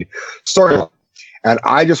Creed storyline. And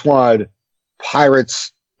I just wanted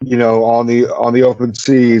pirates, on the open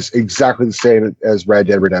seas, exactly the same as Red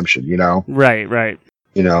Dead Redemption. Right.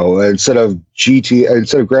 Instead of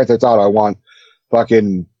Grand Theft Auto, I want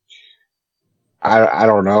fucking. I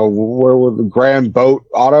don't know. Where would the Grand Boat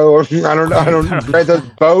Auto? I don't know. Grand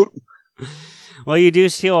Theft Boat. Well, you do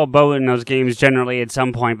steal a boat in those games generally at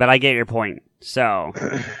some point, but I get your point. So,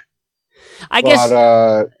 I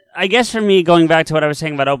guess for me, going back to what I was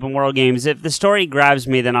saying about open world games, if the story grabs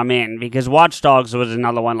me, then I'm in, because Watch Dogs was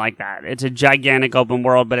another one like that. It's a gigantic open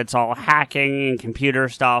world, but it's all hacking and computer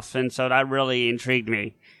stuff, and so that really intrigued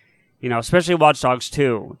me. Especially Watch Dogs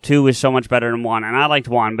 2. 2 is so much better than 1, and I liked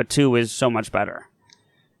 1, but 2 is so much better.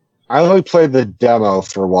 I only played the demo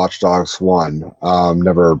for Watch Dogs 1.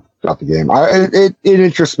 Never got the game. It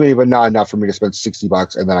interests me, but not enough for me to spend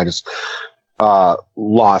 $60, and then I just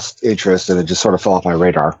lost interest, and it just sort of fell off my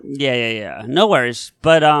radar. Yeah. No worries.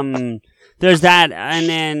 But there's that, and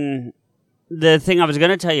then the thing I was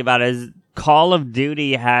going to tell you about is Call of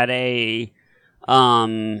Duty had a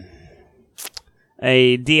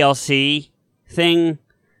DLC thing,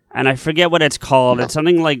 and I forget what it's called. It's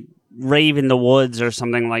something like Rave in the Woods or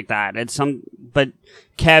something like that. But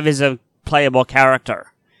Kev is a playable character.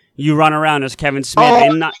 You run around as Kevin Smith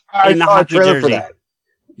in the hockey jersey.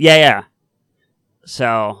 Yeah.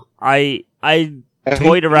 So I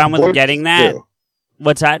toyed around with getting that.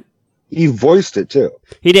 What's that? He voiced it too.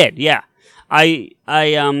 He did, yeah. I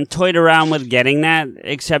toyed around with getting that,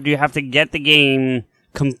 except you have to get the game.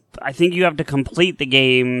 I think you have to complete the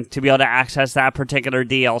game to be able to access that particular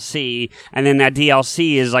DLC, and then that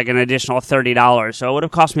DLC is like an additional $30. So it would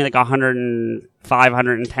have cost me like $105,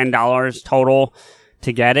 $110 total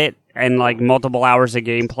to get it, and like multiple hours of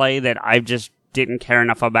gameplay that I just didn't care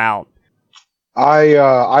enough about. I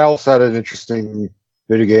also had an interesting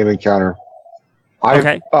video game encounter.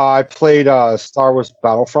 I played Star Wars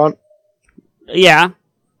Battlefront. Yeah.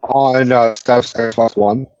 On Xbox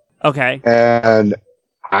One. Okay. And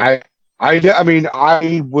I mean,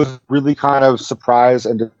 I was really kind of surprised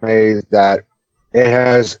and amazed that it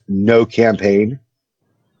has no campaign.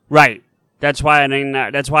 Right. That's why I didn't.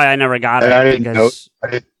 That's why I never got it. I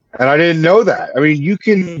didn't know that. I mean, you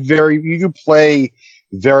can play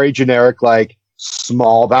very generic, like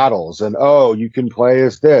small battles, and you can play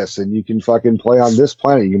as this, and you can fucking play on this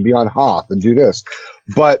planet. You can be on Hoth and do this,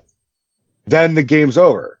 but then the game's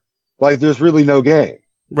over. Like, there's really no game.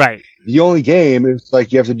 Right. The only game is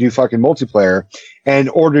like you have to do fucking multiplayer, and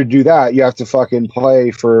in order to do that, you have to fucking play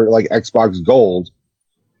for like Xbox Gold,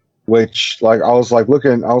 which like I was like,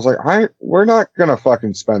 we're not gonna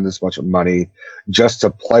fucking spend this much money just to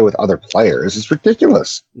play with other players. It's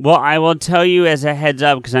ridiculous. Well, I will tell you as a heads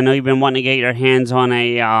up, because I know you've been wanting to get your hands on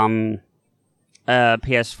a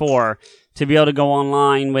PS4, to be able to go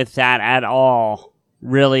online with that at all.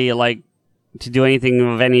 Really, like, to do anything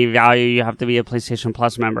of any value, you have to be a PlayStation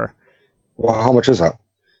Plus member. Well, how much is that?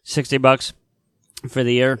 $60 for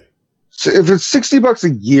the year. So if it's $60 a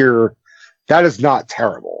year, that is not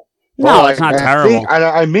terrible. No, it's not terrible.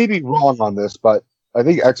 I may be wrong on this, but I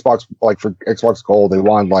think Xbox, like for Xbox Gold, they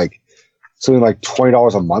want like something like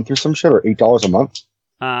 $20 a month or some shit, or $8 a month.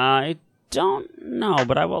 I don't know,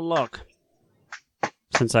 but I will look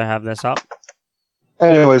since I have this up.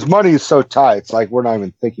 Anyways, money is so tight. It's like we're not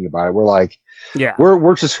even thinking about it. We're like, yeah,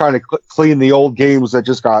 we're just trying to clean the old games that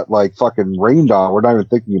just got like fucking rained on. We're not even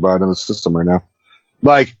thinking about it in the system right now.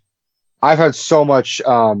 Like, I've had so much,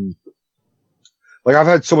 I've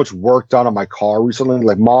had so much work done on my car recently.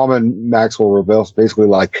 Like, Mom and Maxwell were basically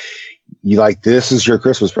like, this is your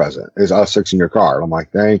Christmas present, is us fixing your car. And I'm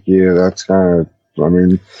like, thank you. That's kind of, I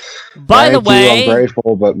mean, by the way, I'm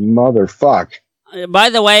grateful, but motherfuck. By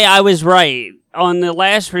the way, I was right. On the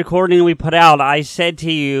last recording we put out, I said to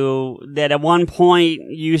you that at one point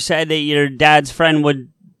you said that your dad's friend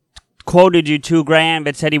quoted you $2,000,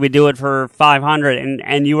 but said he would do it for $500,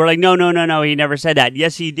 and you were like, no, he never said that.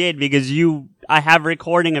 Yes, he did, because I have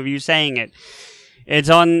recording of you saying it. It's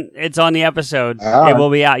on the episode. It will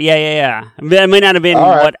be out. Yeah. It might not have been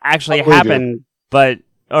what actually happened,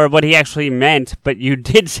 or what he actually meant, but you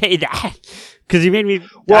did say that because you made me.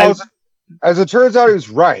 Well, as it turns out, he was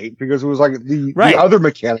right, because it was like the other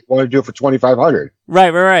mechanic wanted to do it for $2,500.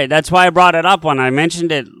 Right. That's why I brought it up when I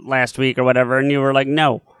mentioned it last week or whatever, and you were like,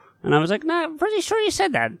 no. And I was like, nah, I'm pretty sure you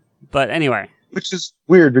said that. But anyway. Which is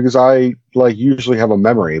weird, because I usually have a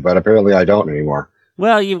memory, but apparently I don't anymore.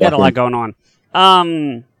 Well, you've got a lot going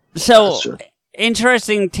on. So,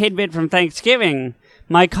 interesting tidbit from Thanksgiving.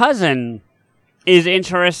 My cousin is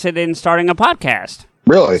interested in starting a podcast.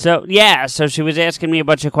 Really? So she was asking me a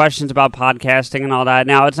bunch of questions about podcasting and all that.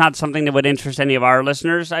 Now, it's not something that would interest any of our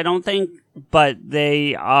listeners, I don't think, but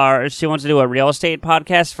she wants to do a real estate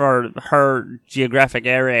podcast for her geographic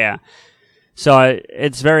area. So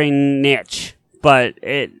it's very niche, but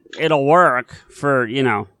it'll work for,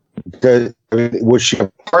 Would she have a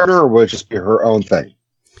partner, or would it just be her own thing?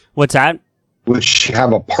 What's that? Would she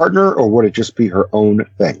have a partner, or would it just be her own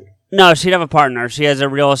thing? No, she'd have a partner. She has a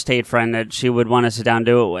real estate friend that she would want to sit down and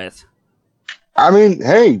do it with. I mean,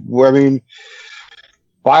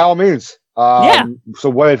 by all means. Yeah. So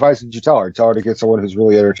what advice did you tell her? Tell her to get someone who's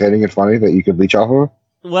really entertaining and funny that you could leech off of?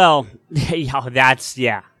 Well,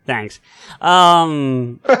 thanks.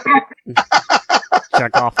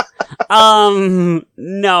 Check off.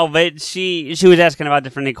 No, but she was asking about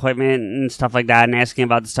different equipment and stuff like that, and asking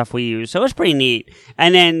about the stuff we use. So it was pretty neat.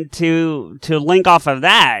 And then to link off of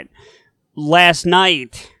that, last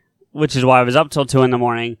night, which is why I was up till 2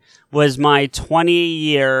 a.m, was my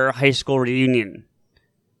 20-year high school reunion.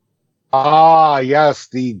 Ah, yes,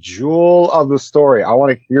 the jewel of the story. I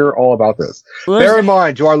want to hear all about this. Bear in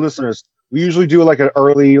mind, to our listeners, we usually do like an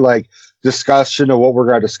early discussion of what we're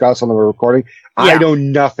going to discuss on the recording. Yeah. I know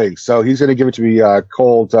nothing, so he's going to give it to me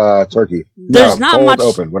cold turkey. There's not cold, much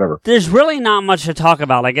open, whatever. There's really not much to talk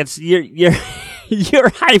about. Like, it's you're you're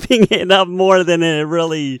hyping it up more than it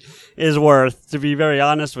really is worth, to be very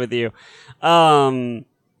honest with you.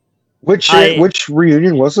 Which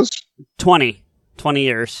reunion was this? 20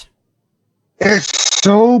 years. It's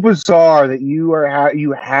so bizarre that you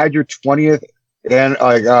had your 20th and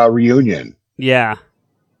reunion. Yeah.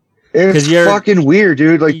 It's fucking weird,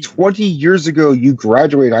 dude. Like 20 years ago, you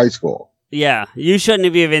graduated high school. Yeah, you shouldn't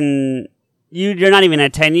have even. You're not even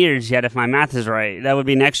at 10 years yet, if my math is right. That would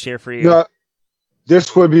be next year for you. No,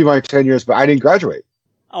 this would be my 10 years, but I didn't graduate.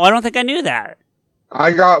 Oh, I don't think I knew that.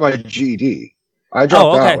 I got my GED. I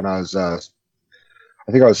dropped out when I was, I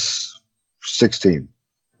think I was 16.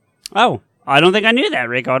 Oh, I don't think I knew that,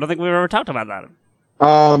 Rico. I don't think we've ever talked about that.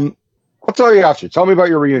 I'll tell you after. Tell me about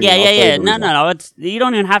your reunion. Yeah. No. You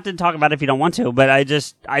don't even have to talk about it if you don't want to, but I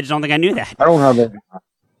just don't think I knew that. I don't have anything.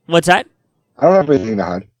 What's that? I don't have anything to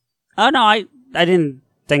hide. Oh, no, I didn't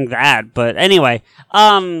think that, but anyway.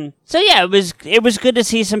 So yeah, it was good to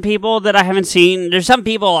see some people that I haven't seen. There's some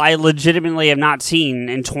people I legitimately have not seen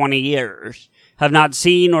in 20 years. Have not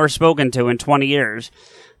seen or spoken to in 20 years.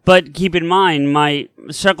 But keep in mind, my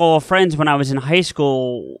circle of friends when I was in high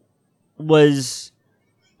school wasn't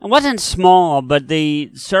small, but the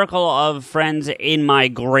circle of friends in my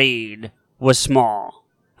grade was small.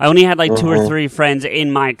 I only had like 2 or 3 friends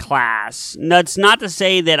in my class. That's not to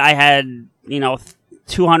say that I had,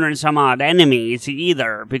 200 and some odd enemies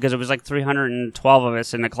either, because it was like 312 of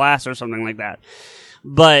us in the class or something like that.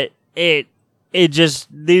 But it just,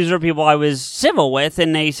 these were people I was civil with,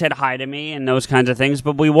 and they said hi to me and those kinds of things,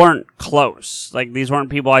 but we weren't close. Like, these weren't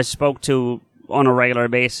people I spoke to on a regular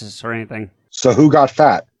basis or anything. So who got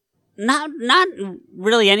fat? Not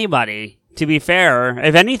really anybody, to be fair.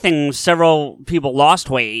 If anything, several people lost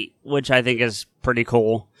weight, which I think is pretty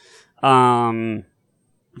cool. Because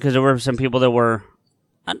there were some people that were,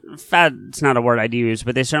 fat, it's not a word I'd use,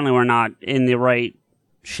 but they certainly were not in the right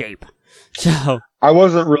shape. So I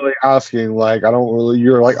wasn't really asking,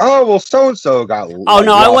 you're like, oh, well, so-and-so got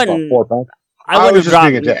I wouldn't. I was just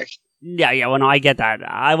being a dick. Yeah, well, no, I get that.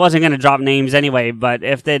 I wasn't going to drop names anyway, but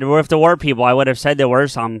if there were people, I would have said there were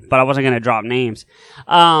some, but I wasn't going to drop names.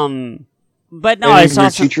 But no, I saw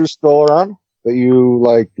some teachers still around that you,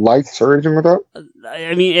 liked or anything like that?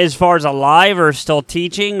 I mean, as far as alive or still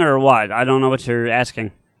teaching or what? I don't know what you're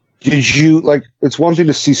asking. Did you, it's one thing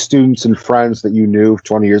to see students and friends that you knew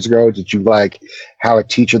 20 years ago. Did you, have a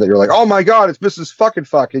teacher that you're like, oh my God, it's Mrs. Fuck,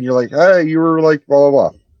 and you're like, hey, you were blah, blah,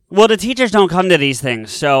 blah. Well, the teachers don't come to these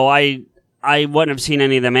things, so I wouldn't have seen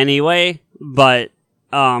any of them anyway, but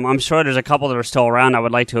I'm sure there's a couple that are still around I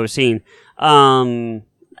would like to have seen.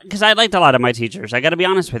 Because I liked a lot of my teachers. I got to be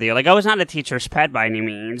honest with you. I was not a teacher's pet by any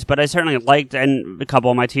means, but I certainly liked a couple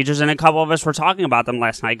of my teachers, and a couple of us were talking about them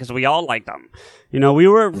last night because we all liked them. We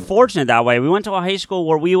were fortunate that way. We went to a high school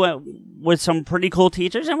where we went with some pretty cool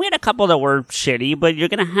teachers, and we had a couple that were shitty, but you're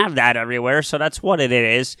going to have that everywhere, so that's what it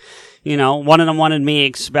is. One of them wanted me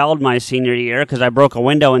expelled my senior year because I broke a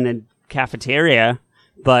window in the cafeteria,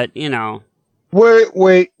 but,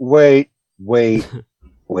 Wait.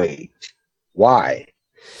 Why?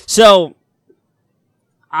 So,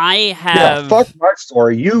 I have... Yeah, fuck my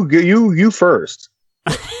story. You first.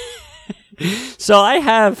 So, I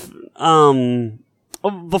have...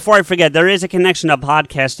 before I forget, there is a connection to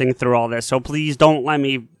podcasting through all this, so please don't let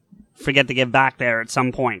me forget to get back there at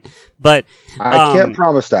some point. But I can't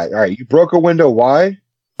promise that. All right, you broke a window. Why?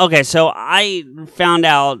 Okay, so I found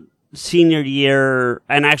out senior year,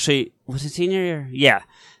 and actually, was it senior year? Yeah,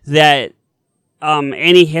 that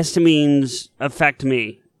antihistamines affect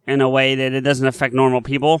me in a way that it doesn't affect normal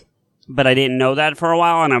people, but I didn't know that for a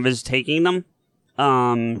while, and I was taking them.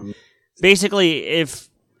 Basically, if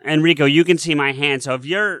Enrico, you can see my hand, so if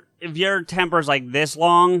your temper's like this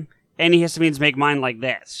long, antihistamines make mine like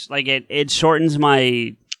this. It shortens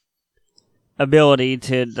my ability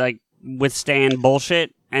to withstand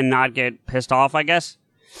bullshit and not get pissed off, I guess.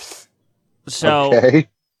 So okay.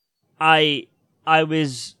 I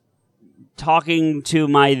was talking to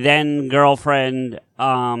my then girlfriend,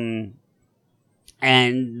 and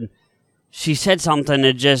she said something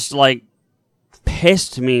that just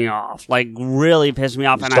pissed me off, really pissed me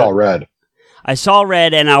off. You saw red. I saw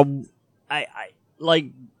red, and I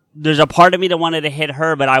there's a part of me that wanted to hit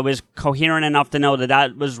her, but I was coherent enough to know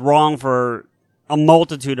that was wrong for a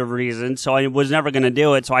multitude of reasons, so I was never going to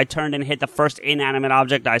do it. So I turned and hit the first inanimate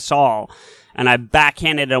object I saw, and I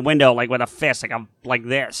backhanded a window with a fist, like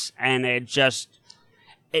this, and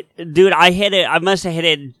dude, I hit it. I must have hit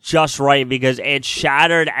it just right because it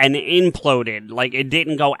shattered and imploded. It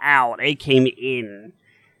didn't go out; it came in.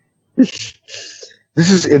 This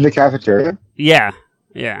is in the cafeteria? Yeah.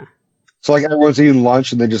 So everyone's eating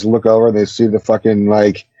lunch and they just look over and they see the fucking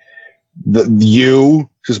you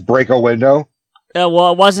just break a window.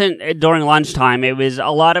 Well, it wasn't during lunchtime. It was a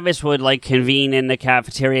lot of us would convene in the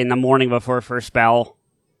cafeteria in the morning before first bell.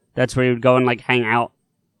 That's where he would go and like hang out.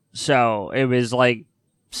 So it was like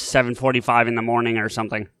 7:45 in the morning or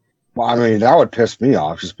something. Well, I mean, that would piss me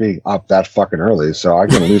off, just being up that fucking early. So I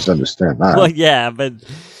can at least understand that. Well, yeah, but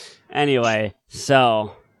anyway,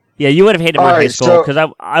 so yeah, you would have hated my high school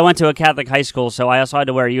because I went to a Catholic high school, so I also had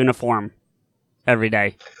to wear a uniform every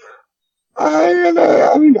day. I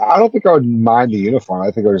mean, I don't think I would mind the uniform.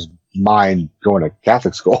 I think I would just mind going to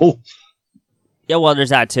Catholic school. Yeah, well, there's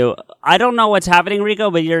that too. I don't know what's happening, Rico,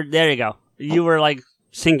 but there you go. You were like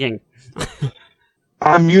sinking.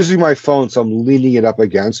 I'm using my phone, so I'm leaning it up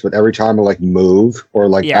against, but every time I like move or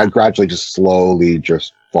like I gradually just slowly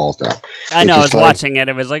just falls down. I know, I was watching it.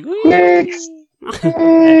 It was like,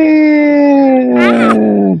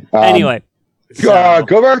 anyway.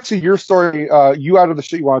 Go back to your story. You out of the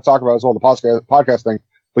shit you want to talk about as well, the podcast thing.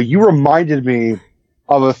 But you reminded me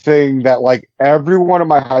of a thing that like everyone in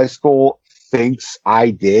my high school thinks I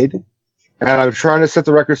did. And I'm trying to set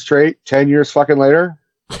the record straight 10 years fucking later.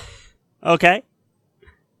 Okay.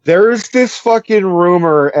 There's this fucking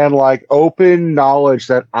rumor and like open knowledge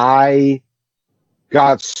that I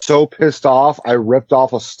got so pissed off I ripped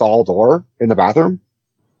off a stall door in the bathroom.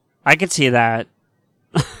 I could see that.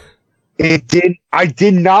 I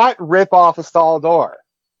did not rip off a stall door.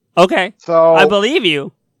 Okay. So I believe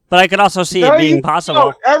you, but I could also see it being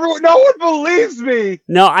possible. No one believes me.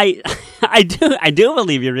 No, I do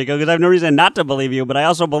believe you, Rico, because I have no reason not to believe you, but I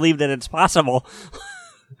also believe that it's possible.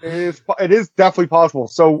 It is definitely possible.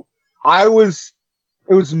 So it was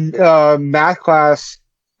math class.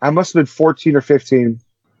 I must have been 14 or 15,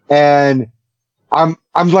 and I'm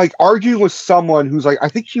like arguing with someone who's like, I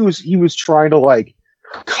think he was trying to like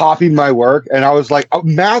copy my work, and I was like,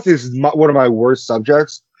 math is one of my worst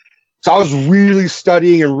subjects. So I was really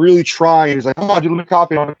studying and really trying. He's like, come on, dude, let me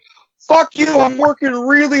copy. I'm like, fuck you, I'm working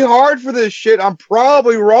really hard for this shit. I'm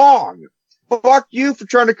probably wrong. Fuck you for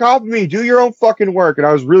trying to copy me. Do your own fucking work. And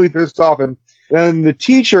I was really pissed off. And then the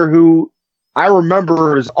teacher, who I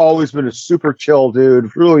remember has always been a super chill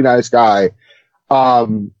dude, really nice guy.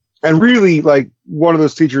 And really like one of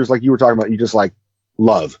those teachers like you were talking about, you just like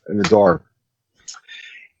love and adore.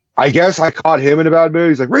 I guess I caught him in a bad mood.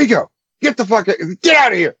 He's like, Rico, get out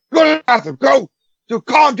of here. Go to the bathroom. Go. Dude,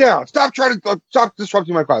 calm down. Stop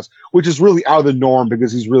disrupting my class, which is really out of the norm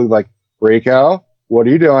because he's really like, Rico, what are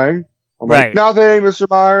you doing? I'm like, nothing, Mr.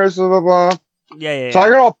 Myers, blah, blah, blah. Yeah. So I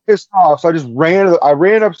got all pissed off. So I just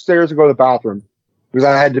ran upstairs to go to the bathroom because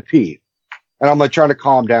I had to pee. And I'm like trying to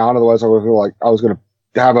calm down. Otherwise I was going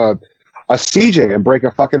to have a CJ and break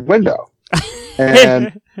a fucking window.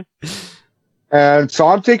 And, and so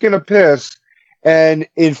I'm taking a piss, and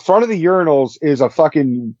in front of the urinals is a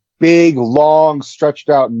fucking big, long, stretched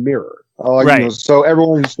out mirror. So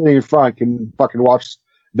everyone who's sitting in front can fucking watch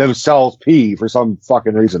themselves pee for some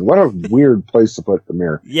fucking reason. What a weird place to put the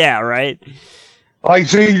mirror. Yeah, right. Like,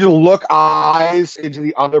 so you just look eyes into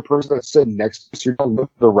the other person that's sitting next to you. So you don't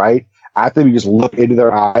look to the right at them. You just look into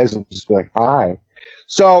their eyes and just be like, hi.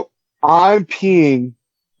 So I'm peeing,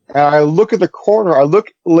 and I look at the corner. I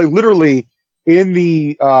look like literally in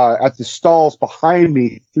the at the stalls behind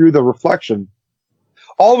me through the reflection.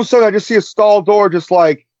 All of a sudden, I just see a stall door just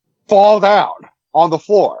like fall down on the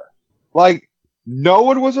floor. Like, no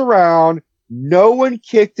one was around. No one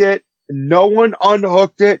kicked it. No one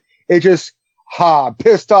unhooked it. It just,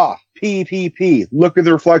 pissed off. P. Look at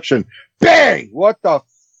the reflection. Bang! What the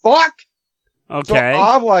fuck? Okay. So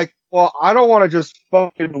I'm like, well, I don't want to just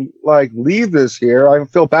fucking like leave this here. I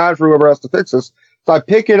feel bad for whoever has to fix this. So I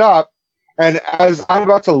pick it up, and as I'm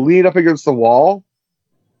about to lean up against the wall,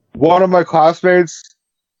 one of my classmates,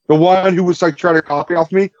 the one who was like trying to copy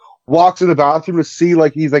off me, walks in the bathroom to see,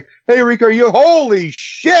 like, he's like, hey, Rico, holy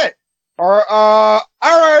shit! Or, all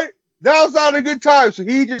right, now's not a good time. So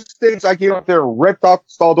he just thinks I came up there and ripped off the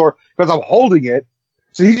stall door because I'm holding it.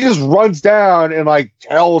 So he just runs down and, like,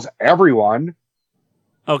 tells everyone.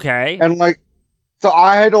 Okay. And, like, so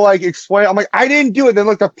I had to, like, explain. I'm like, I didn't do it. Then,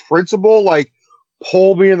 like, the principal, like,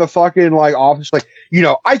 pulled me in the fucking, like, office. Like,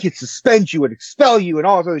 I could suspend you and expel you and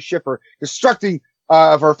all this other shit for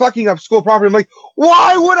for fucking up school property. I'm like,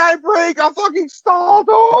 why would I break a fucking stall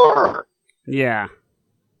door? Yeah.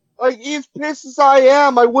 Like, as pissed as I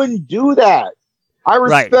am, I wouldn't do that. I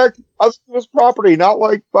respect other people's property, not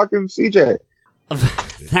like fucking CJ.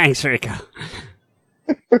 Thanks, Rico.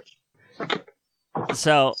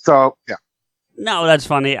 So yeah. No, that's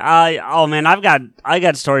funny. I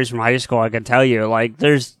got stories from high school I could tell you. Like,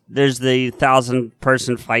 there's the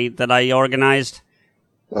 1,000-person fight that I organized.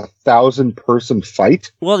 1,000-person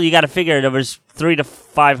fight? Well, you got to figure there was 300 to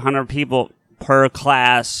 500 people per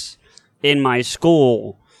class in my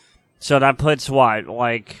school, so that puts what,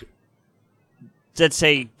 like let's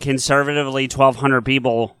say conservatively 1,200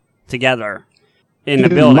 people together in the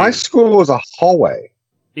building. My school was a hallway.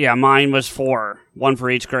 Yeah, mine was 4, one for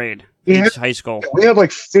each grade, each high school. We had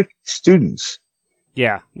like 50 students.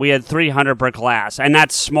 Yeah, we had 300 per class, and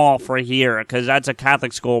that's small for here because that's a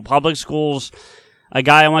Catholic school. Public schools, a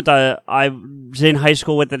guy I was in high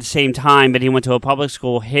school with at the same time, but he went to a public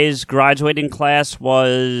school. His graduating class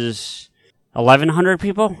was 1,100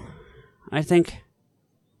 people, I think.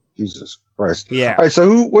 Jesus Christ! Yeah. All right,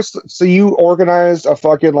 so you organized a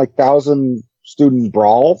fucking like 1,000 student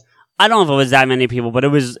brawl? I don't know if it was that many people, but it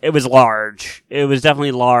was large. It was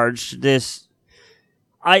definitely large.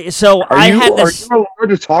 Are you allowed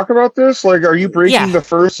to talk about this? Like, are you breaking the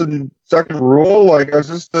first and second rule? Like, is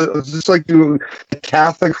this like the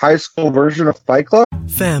Catholic high school version of Fight Club?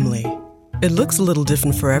 Family. It looks a little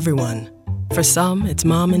different for everyone. For some, it's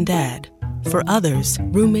mom and dad. For others,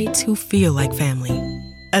 roommates who feel like family.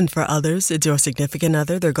 And for others, it's your significant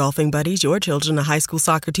other, their golfing buddies, your children, a high school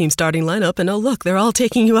soccer team starting lineup, and oh look, they're all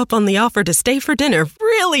taking you up on the offer to stay for dinner,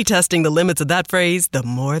 really testing the limits of that phrase, the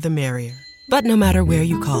more the merrier. But no matter where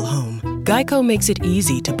you call home, Geico makes it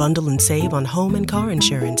easy to bundle and save on home and car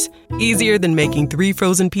insurance. Easier than making 3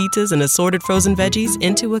 frozen pizzas and assorted frozen veggies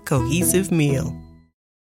into a cohesive meal.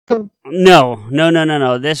 No.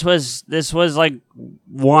 This was like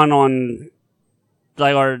one on,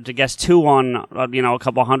 like, or to guess 2 on, a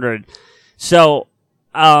couple hundred. So,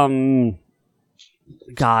 God,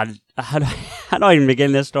 how do I even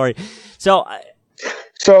begin this story? So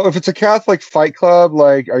if it's a Catholic fight club,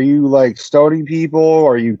 like, are you like stoning people?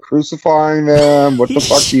 Are you crucifying them? What the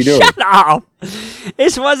fuck are you doing? Shut up!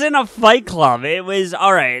 This wasn't a fight club. It was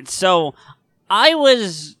alright. So I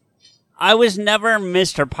was never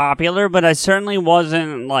Mr. Popular, but I certainly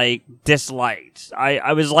wasn't like disliked.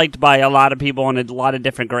 I was liked by a lot of people in a lot of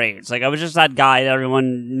different grades. Like, I was just that guy that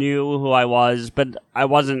everyone knew who I was, but I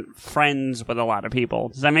wasn't friends with a lot of people.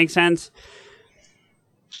 Does that make sense?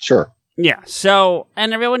 Sure. Yeah, so,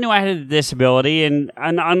 and everyone knew I had a disability, and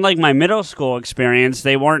unlike my middle school experience,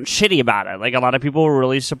 they weren't shitty about it. Like, a lot of people were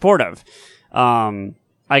really supportive. I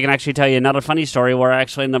can actually tell you another funny story where I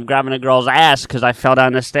actually ended up grabbing a girl's ass because I fell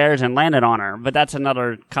down the stairs and landed on her, but that's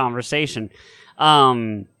another conversation.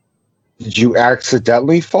 Did you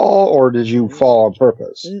accidentally fall, or did you fall on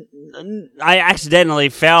purpose? I accidentally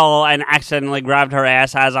fell and accidentally grabbed her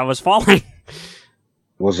ass as I was falling.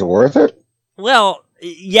 Was it worth it? Well,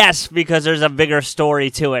 yes, because there's a bigger story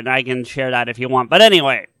to it, and I can share that if you want. But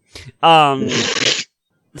anyway, so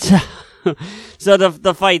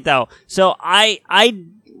the fight though. So by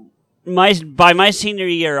my senior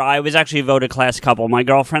year, I was actually voted class couple. My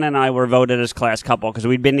girlfriend and I were voted as class couple because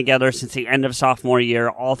we'd been together since the end of sophomore year,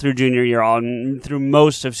 all through junior year, all through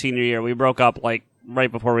most of senior year. We broke up like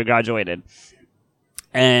right before we graduated,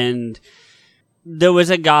 and there was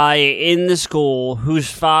a guy in the school whose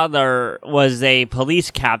father was a police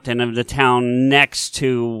captain of the town next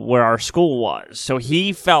to where our school was. So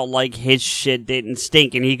he felt like his shit didn't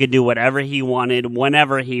stink and he could do whatever he wanted,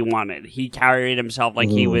 whenever he wanted. He carried himself like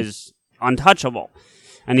he was untouchable.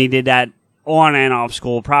 And he did that on and off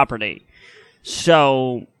school property.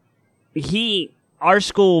 So our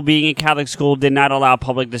school, being a Catholic school, did not allow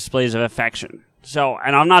public displays of affection. So,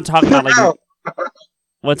 and I'm not talking about like...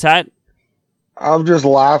 What's that? I'm just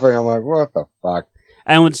laughing. I'm like, what the fuck?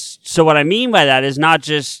 And so what I mean by that is not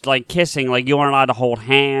just like kissing, like you weren't allowed to hold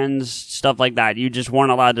hands, stuff like that. You just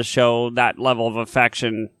weren't allowed to show that level of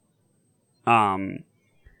affection in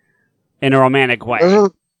a romantic way.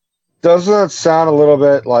 Doesn't that sound a little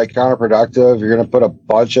bit like counterproductive? You're going to put a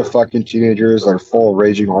bunch of fucking teenagers that are full of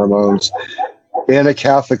raging hormones in a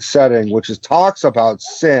Catholic setting, which talks about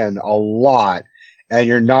sin a lot. And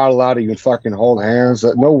you're not allowed to even fucking hold hands.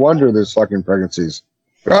 No wonder there's fucking pregnancies.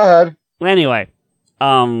 Go ahead. Anyway,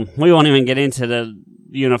 we won't even get into the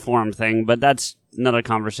uniform thing, but that's another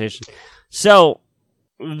conversation. So,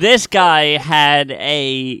 this guy had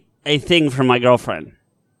a thing for my girlfriend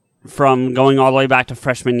from going all the way back to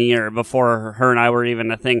freshman year before her and I were even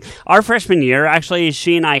a thing. Our freshman year, actually,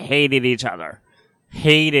 she and I hated each other.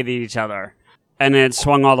 And then it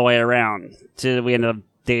swung all the way around to we ended up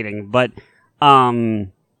dating. But...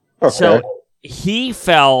 So he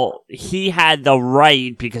felt he had the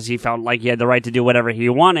right, because he felt like he had the right to do whatever he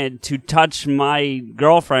wanted, to touch my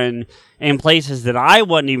girlfriend in places that I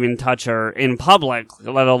wouldn't even touch her in public,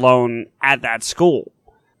 let alone at that school.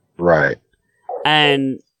 Right.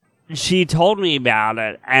 And she told me about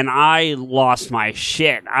it, and I lost my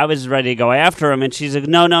shit. I was ready to go after him, and she's like,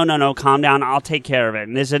 no, calm down, I'll take care of it.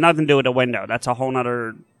 And this had nothing to do with the window. That's a whole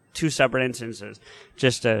nother... 2 separate instances,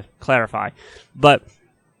 just to clarify. But,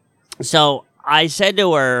 so, I said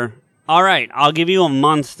to her, all right, I'll give you a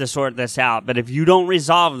month to sort this out, but if you don't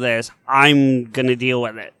resolve this, I'm going to deal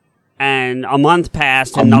with it. And a month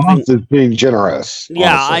passed and nothing. A month is being generous.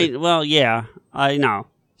 Yeah, honestly. I know.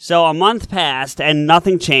 So a month passed and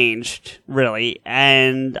nothing changed, really.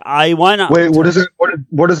 And I went up. Wait, what does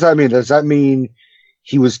that mean? Does that mean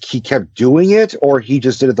he kept doing it, or he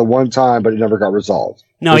just did it the one time but it never got resolved?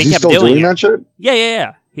 No, he kept doing it. That shit?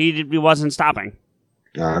 Yeah. He wasn't stopping.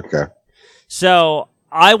 Okay. So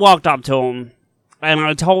I walked up to him and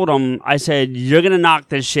I told him, I said, you're going to knock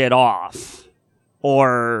this shit off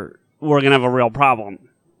or we're going to have a real problem.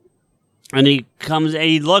 And he comes and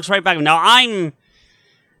he looks right back. Now I'm,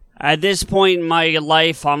 at this point in my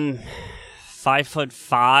life, I'm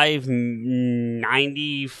 5'5",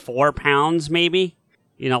 94 pounds maybe.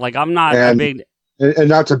 You know, like I'm not a big. And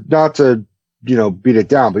not to beat it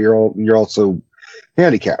down, but you're also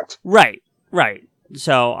handicapped. Right.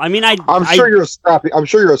 So I mean, I'm sure you're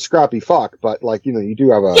a scrappy fuck, but like you do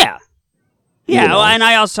have a and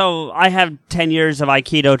I have 10 years of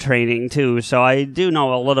Aikido training too, so I do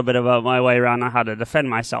know a little bit about my way around on how to defend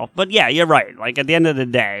myself. But yeah, you're right. Like at the end of the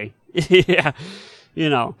day, yeah,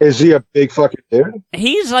 Is he a big fucking dude?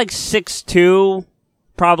 He's like 6'2",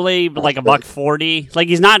 probably like a $140. Like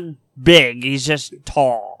he's not big, he's just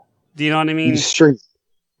tall. Do you know what I mean? He's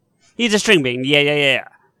a string bean. Yeah.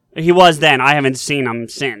 He was then. I haven't seen him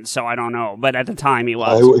since, so I don't know. But at the time, he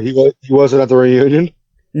was. He wasn't at the reunion?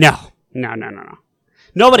 No.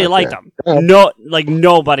 Nobody liked him.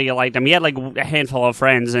 Nobody liked him. He had like a handful of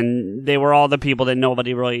friends, and they were all the people that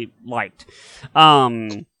nobody really liked. So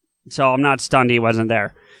I'm not stunned he wasn't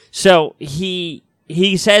there. So he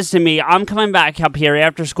says to me, I'm coming back up here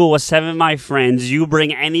after school with 7 of my friends. You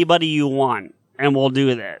bring anybody you want, and we'll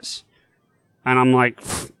do this. And I'm like,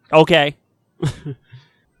 okay.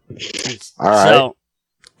 All right. So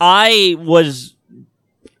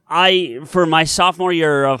for my sophomore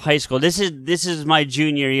year of high school, this is my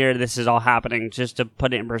junior year. This is all happening, just to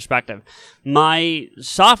put it in perspective. My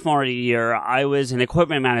sophomore year, I was an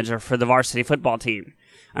equipment manager for the varsity football team.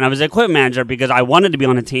 And I was an equipment manager because I wanted to be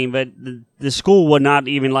on the team, but the school would not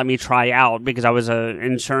even let me try out because I was an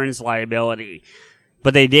insurance liability.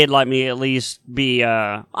 But they did let me at least be,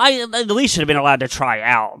 I at least should have been allowed to try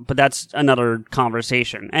out, but that's another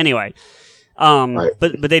conversation. Anyway, right.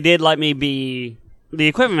 but they did let me be the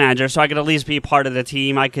equipment manager, so I could at least be part of the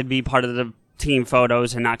team. I could be part of the team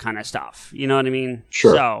photos and that kind of stuff. You know what I mean?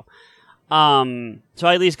 Sure. So I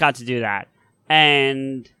at least got to do that.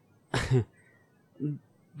 And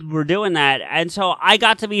we're doing that. And so I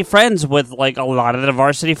got to be friends with like a lot of the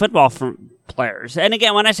varsity football players. And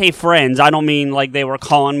again, when I say friends, I don't mean like they were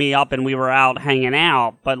calling me up and we were out hanging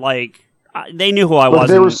out, but like they knew who I was.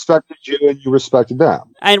 They respected you and you respected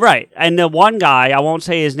them. And right. And the one guy, I won't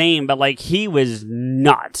say his name, but like he was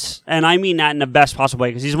nuts. And I mean that in the best possible way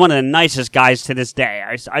because he's one of the nicest guys to this day.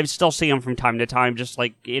 I still see him from time to time, just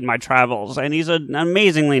like in my travels. And he's an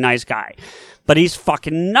amazingly nice guy. But he's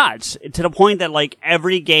fucking nuts to the point that like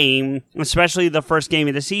every game, especially the first game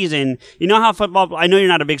of the season, you know how football, I know you're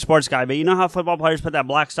not a big sports guy, but you know how football players put that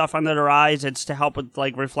black stuff under their eyes? It's to help with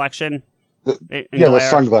like reflection. The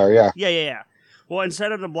sun glare, yeah. Yeah. Well,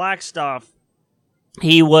 instead of the black stuff,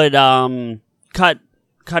 he would cut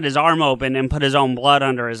his arm open and put his own blood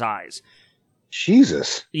under his eyes.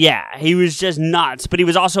 Jesus. Yeah, he was just nuts, but he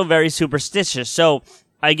was also very superstitious. So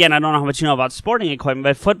again, I don't know how much you know about sporting equipment,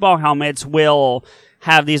 but football helmets will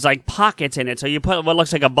have these like pockets in it. So you put what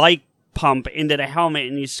looks like a bike pump into the helmet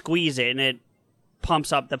and you squeeze it and it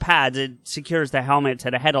pumps up the pads. It secures the helmet to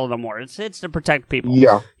the head a little more. It's to protect people.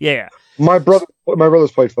 Yeah. My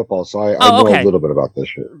brothers played football, so I know a little bit about this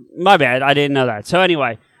shit. My bad. I didn't know that. So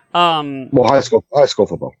anyway. Well, high school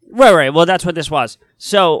football. Right. Well, that's what this was.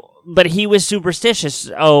 So, but he was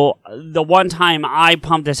superstitious. Oh, the one time I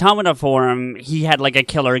pumped his helmet up for him, he had like a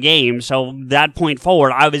killer game. So that point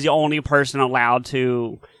forward, I was the only person allowed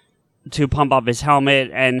to pump up his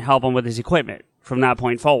helmet and help him with his equipment from that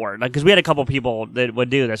point forward. Like, because we had a couple people that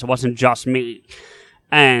would do this. It wasn't just me.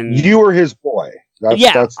 And you were his boy.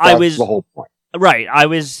 That's I was the whole point. Right. I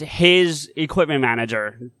was his equipment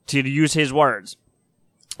manager, to use his words.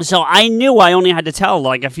 So I knew I only had to tell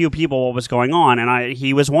like a few people what was going on, and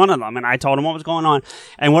he was one of them, and I told him what was going on.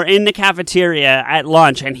 And we're in the cafeteria at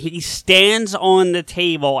lunch, and he stands on the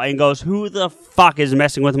table and goes, "Who the fuck is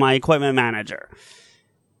messing with my equipment manager?"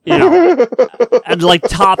 You know, at like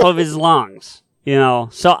top of his lungs, you know.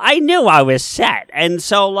 So I knew I was set, and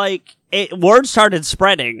so like word started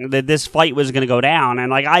spreading that this fight was going to go down, and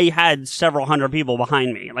like I had several hundred people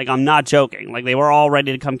behind me. Like I'm not joking. Like they were all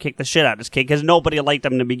ready to come kick the shit out of this kid because nobody liked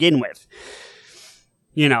him to begin with,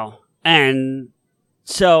 you know. And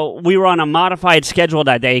So we were on a modified schedule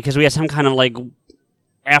that day because we had some kind of like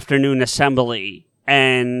afternoon assembly.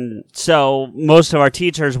 And so most of our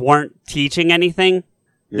teachers weren't teaching anything.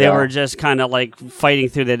 They were just kind of like fighting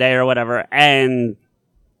through the day or whatever. And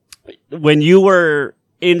when you were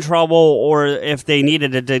in trouble or if they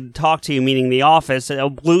needed to talk to you, meaning the office, a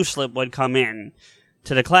blue slip would come in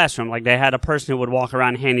to the classroom. Like they had a person who would walk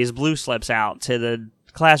around and hand these blue slips out to the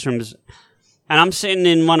classrooms. And I'm sitting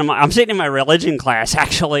in my religion class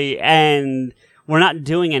actually, and we're not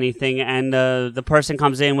doing anything. And the person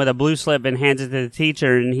comes in with a blue slip and hands it to the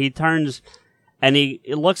teacher, and he turns and he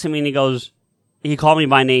looks at me and he goes, he called me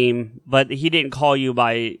by name, but he didn't call you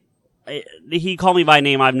by, he called me by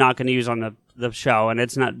name I'm not going to use on the show, and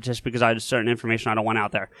it's not just because I have certain information I don't want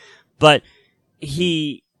out there. But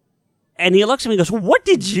he looks at me and goes, well, what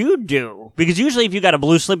did you do? Because usually if you got a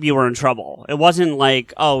blue slip, you were in trouble. It wasn't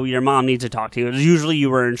like, oh, your mom needs to talk to you. It was usually you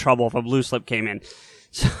were in trouble if a blue slip came in.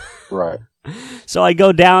 So, right. So I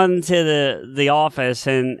go down to the office,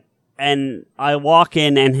 and I walk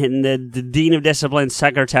in, and the Dean of Discipline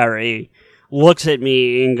secretary looks at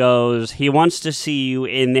me and goes, he wants to see you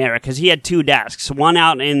in there, because he had 2 desks, one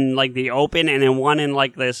out in like the open and then one in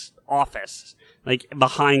like this office, like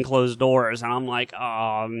behind closed doors. And I'm like,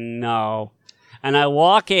 oh no. And I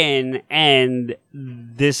walk in, and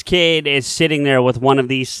this kid is sitting there with one of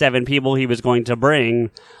these 7 people he was going to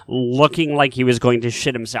bring, looking like he was going to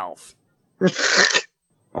shit himself.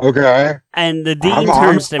 Okay. And the dean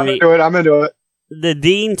turns to me. I'm into it. The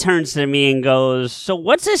dean turns to me and goes, so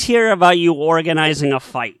what's this here about you organizing a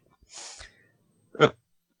fight?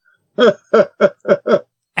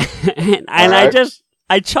 and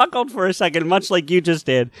I chuckled for a second, much like you just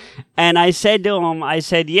did. And I said to him,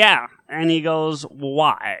 yeah. And he goes,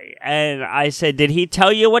 why? And I said, did he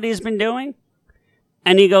tell you what he's been doing?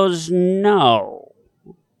 And he goes, no.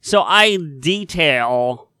 So I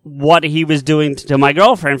detail what he was doing to my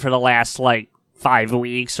girlfriend for the last, 5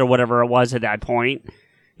 weeks or whatever it was at that point,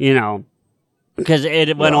 because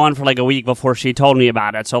it went on for a week before she told me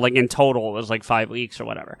about it. So in total it was 5 weeks or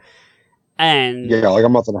whatever. And a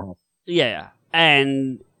month and a half. Yeah.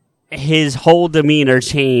 And his whole demeanor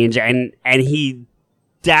changed, and he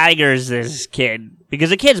daggers this kid because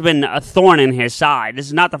the kid's been a thorn in his side. This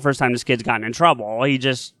is not the first time this kid's gotten in trouble. He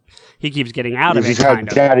keeps getting out of it. He's had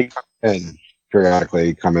daddy come in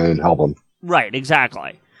periodically, come in and help him. Right.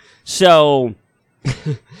 Exactly. So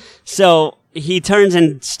he turns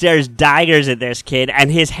and stares daggers at this kid,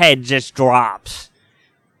 and his head just drops.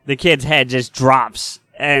 The kid's head just drops,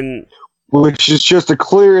 and which is just a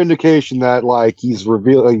clear indication that he's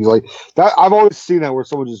revealing that. I've always seen that where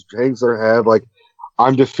someone just hangs their head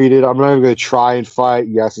I'm defeated. I'm not even going to try and fight.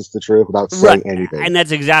 Yes, it's the truth without saying anything. And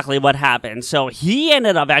that's exactly what happened. So he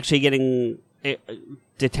ended up actually getting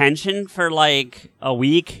detention for a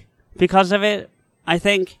week because of it, I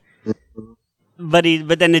think. But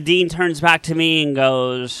then the dean turns back to me and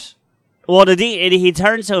goes, well, the dean, he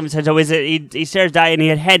turns to him and says, oh, is it, he stares down and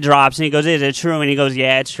his head drops and he goes, is it true? And he goes,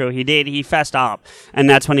 yeah, it's true. He did. He fessed up. And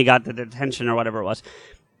that's when he got the detention or whatever it was.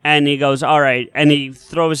 And he goes, all right. And he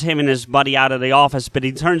throws him and his buddy out of the office, but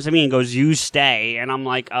he turns to me and goes, you stay. And I'm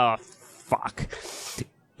like, oh, fuck.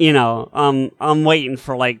 I'm waiting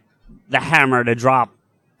for the hammer to drop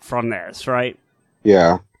from this, right?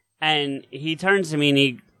 Yeah. And he turns to me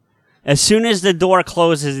and as soon as the door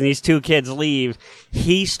closes and these 2 kids leave,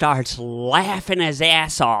 he starts laughing his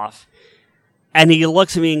ass off. And he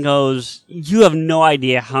looks at me and goes, you have no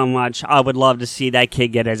idea how much I would love to see that kid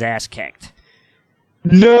get his ass kicked.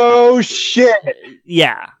 No shit.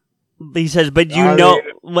 Yeah. He says, but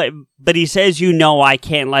he says, I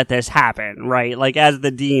can't let this happen, right? As the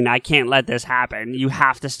dean, I can't let this happen. You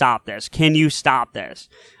have to stop this. Can you stop this?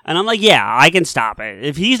 And I'm like, yeah, I can stop it.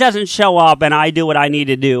 If he doesn't show up and I do what I need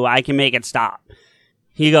to do, I can make it stop.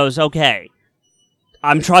 He goes, okay,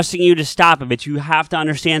 I'm trusting you to stop it, but you have to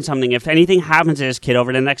understand something. If anything happens to this kid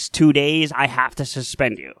over the next 2 days, I have to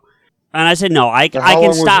suspend you. And I said, no, I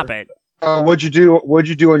can stop it. What'd you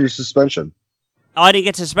do on your suspension? Oh, I didn't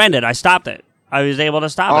get suspended. I stopped it. I was able to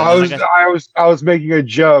stop it. I was making a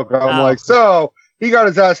joke. I'm so he got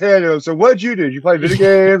his ass handed to him. So what'd you do? Did you play video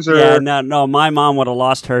games? Or? Yeah, no. My mom would have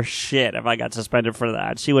lost her shit if I got suspended for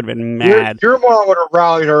that. She would have been mad. Your mom would have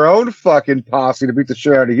rallied her own fucking posse to beat the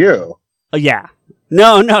shit out of you. Yeah.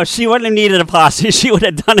 No, she wouldn't have needed a posse. She would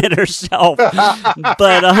have done it herself.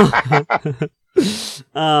 But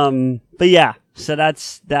yeah. So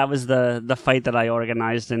that was the fight that I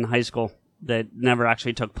organized in high school that never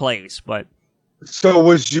actually took place. But so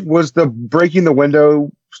was the breaking the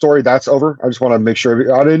window story that's over? I just want to make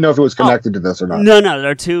sure. I didn't know if it was connected to this or not. No,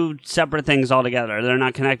 they're 2 separate things altogether. They're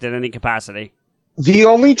not connected in any capacity. The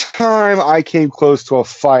only time I came close to a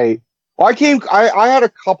fight, I had a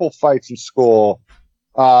couple fights in school,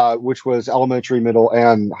 which was elementary, middle,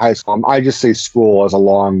 and high school. I just say school as a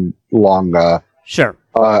long, sure,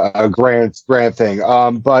 a grand thing.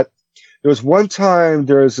 But there was one time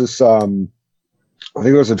there was this, I think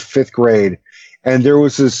it was in 5th grade, and there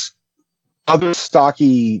was this other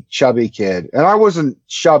stocky, chubby kid, and I wasn't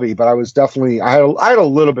chubby, but I was definitely, I had a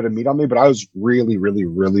little bit of meat on me, but I was really, really,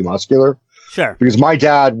 really muscular. Sure. Because my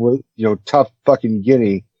dad was, tough fucking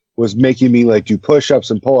guinea, was making me like do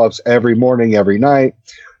push-ups and pull-ups every morning, every night.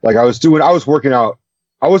 Like I was working out.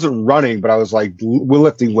 I wasn't running, but I was like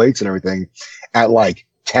lifting weights and everything at like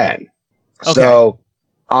 10. Okay. So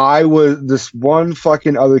this one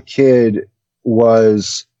fucking other kid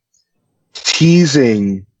was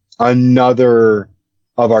teasing another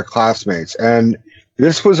of our classmates. And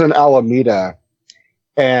this was in Alameda,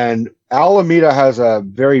 and Alameda has a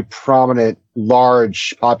very prominent,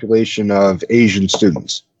 large population of Asian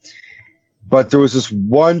students. But there was this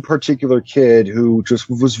one particular kid who just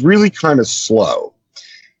was really kind of slow.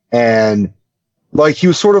 And like, he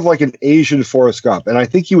was sort of like an Asian Forrest Gump. And I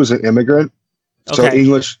think he was an immigrant. Okay. So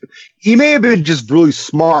English, he may have been just really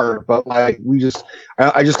smart, but like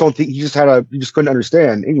I just don't think he just couldn't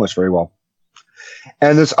understand English very well.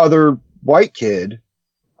 And this other white kid,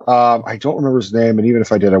 I don't remember his name, and even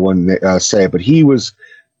if I did, I wouldn't say it, but he was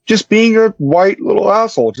just being a white little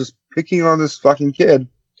asshole, just picking on this fucking kid.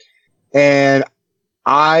 And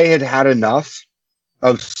I had enough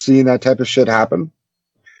of seeing that type of shit happen,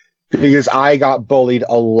 because I got bullied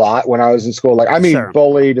a lot when I was in school. Like, I mean, sure.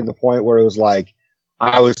 Bullied to the point where it was like,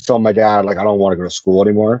 I was telling my dad, like, I don't want to go to school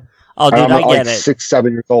anymore. Oh, dude, I get it. 6,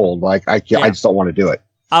 7 years old. Like, I can't, I just don't want to do it.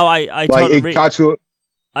 Oh, I like, totally. It got to.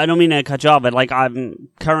 I don't mean to cut you off, but like, I'm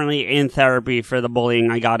currently in therapy for the bullying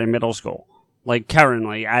I got in middle school. Like,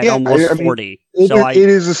 currently at almost 40. It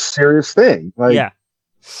is a serious thing. Like, yeah.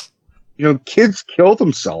 Kids kill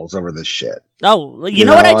themselves over this shit. Oh, you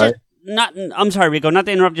know what? I'm sorry, Rico, not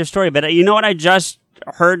to interrupt your story, but you know what I just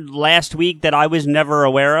heard last week that I was never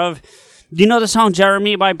aware of? Do you know the song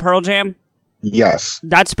Jeremy by Pearl Jam? Yes.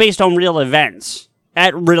 That's based on real events.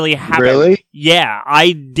 That really happened. Really? Yeah,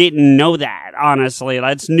 I didn't know that, honestly.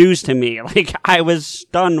 That's news to me. Like, I was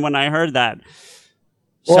stunned when I heard that.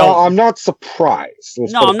 Well, I'm not surprised.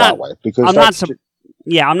 I'm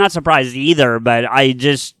not surprised either, but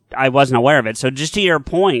I wasn't aware of it. So just to your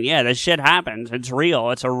point, yeah, this shit happens. It's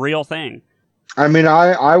real. It's a real thing. I mean,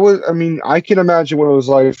 I can imagine what it was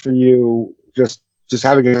like for you just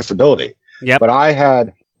having a disability. Yeah. But I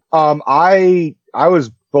had, I was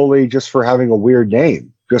bullied just for having a weird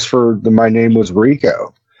name, my name was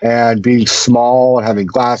Rico, and being small and having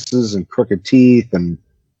glasses and crooked teeth, and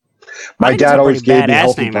my dad always gave me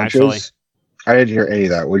healthy punches. Actually. I didn't hear any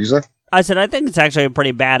of that. What'd you say? I said, I think it's actually a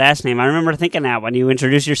pretty badass name. I remember thinking that when you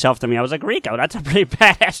introduced yourself to me. I was like, Rico, that's a pretty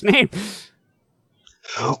badass name.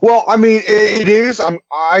 Well, I mean, it is.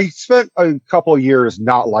 I spent a couple of years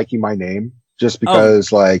not liking my name just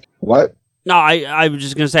because, like, what? No, I was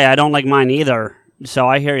just going to say, I don't like mine either. So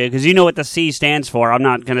I hear you, because you know what the C stands for. I'm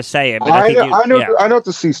not going to say it. But I know what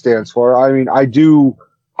the C stands for. I mean, I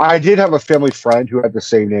did have a family friend who had the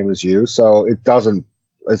same name as you, so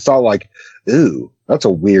it's not like, ooh, that's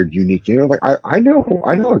a weird, unique name. Like, I know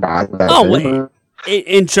a guy. Wait.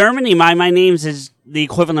 In Germany, my name's is the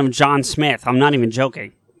equivalent of John Smith. I'm not even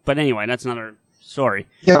joking. But anyway, that's another story.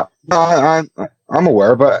 Yeah, I'm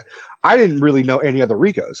aware, but I didn't really know any other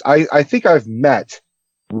Ricos. I think I've met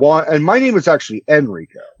one, and my name is actually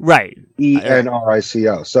Enrico. Right.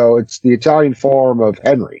 Enrico. So it's the Italian form of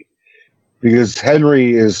Henry, because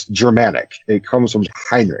Henry is Germanic. It comes from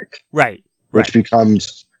Heinrich. Right. Which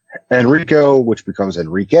becomes Enrico, which becomes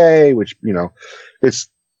Enrique, which, it's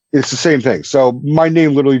the same thing. So my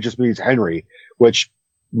name literally just means Henry, which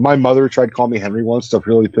my mother tried to call me Henry once to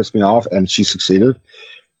really piss me off, and she succeed.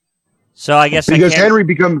 So I guess because Henry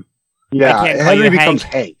becomes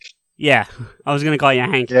Hank. Yeah, I was going to call you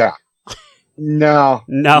Hank. Yeah. No.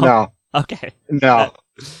 Okay. No.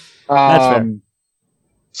 That's fair.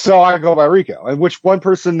 So I go by Rico, and which one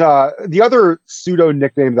person, the other pseudo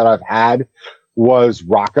nickname that I've had was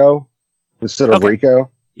Rocco instead of Rico.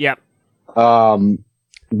 Yep.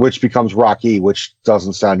 Which becomes Rocky, which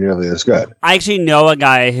doesn't sound nearly as good. I actually know a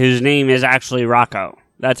guy whose name is actually Rocco.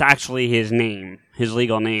 That's actually his name, his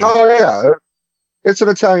legal name. Oh, yeah. It's an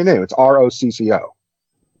Italian name. It's Rocco.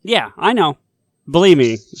 Yeah, I know. Believe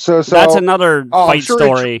me. So that's another fight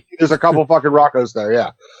story. There's a couple fucking Roccos there,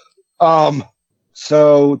 yeah.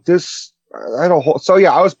 So this, I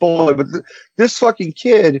was bullied, but this fucking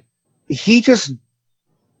kid, he just,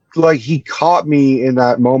 he caught me in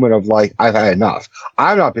that moment of like, I've had enough.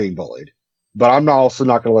 I'm not being bullied, but I'm also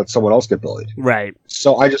not going to let someone else get bullied. Right.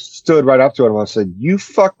 So I just stood right up to him and I said, you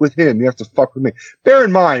fuck with him. You have to fuck with me. Bear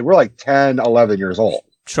in mind, we're like 10, 11 years old.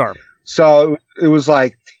 Sure. So it was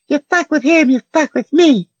like, you fuck with him, you fuck with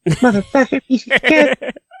me,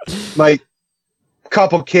 motherfucker. Like,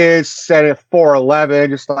 couple kids said at 4'11",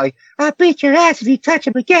 just like, I'll beat your ass if you touch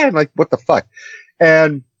him again. Like, what the fuck?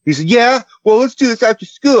 And he said, yeah, well, let's do this after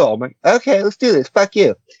school. I'm like, okay, let's do this. Fuck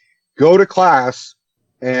you. Go to class,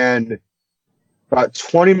 and about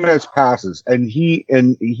 20 minutes passes, and we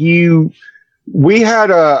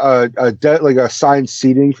had a assigned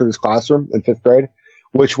seating for this classroom in 5th grade,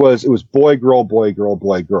 it was boy, girl, boy, girl,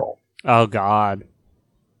 boy, girl. Oh, God.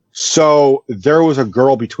 So there was a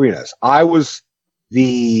girl between us. I was so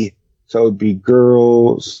it'd be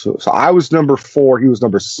girls. So I was number 4. He was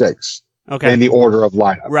number 6. Okay. In the order of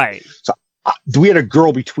lineup. Right. So we had a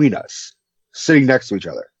girl between us sitting next to each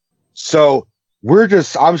other. So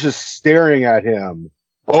I was just staring at him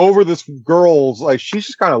over this girl's, like, she's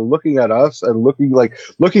just kind of looking at us and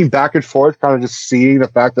looking back and forth, kind of just seeing the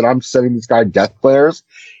fact that I'm sending this guy death glares.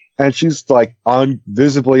 And she's like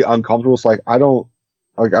visibly uncomfortable. It's like, I don't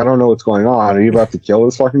know what's going on. Are you about to kill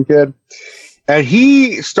this fucking kid? And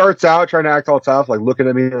he starts out trying to act all tough, like looking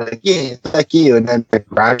at me like, yeah, fuck you. And then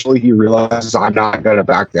gradually he realizes I'm not going to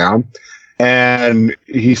back down. And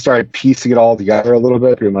he started piecing it all together a little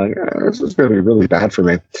bit. Being like, this is going to be really bad for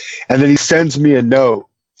me. And then he sends me a note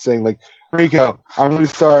saying like, Rico, I'm really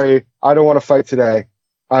sorry. I don't want to fight today.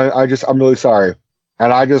 I'm really sorry.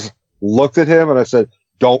 And I just looked at him and I said,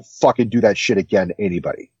 don't fucking do that shit again to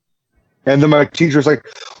anybody. And then my teacher's like,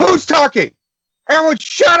 who's talking? Everyone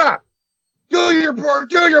shut up. Do your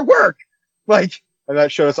work. Like, and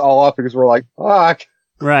that shut us all off because we're like, fuck.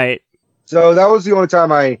 Right. So that was the only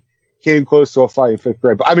time I came close to a fight in 5th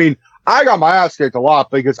grade. But I mean, I got my ass kicked a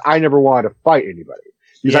lot because I never wanted to fight anybody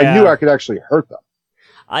because I knew I could actually hurt them.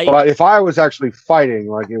 But if I was actually fighting,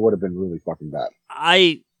 like, it would have been really fucking bad.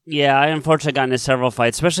 I unfortunately got into several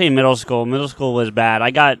fights, especially in middle school. Middle school was bad.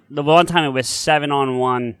 I got, the one time it was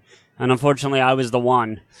 7-on-1, and unfortunately I was the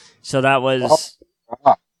one. So that was...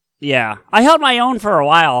 Yeah. I held my own for a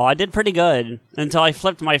while. I did pretty good until I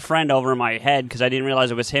flipped my friend over my head because I didn't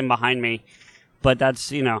realize it was him behind me. But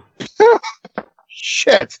that's,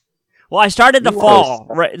 Shit. Well, I started to fall.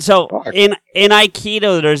 Right. So in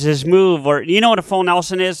Aikido, there's this move where, you know what a full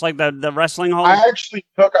Nelson is? Like the wrestling hold? I actually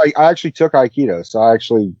took Aikido, so I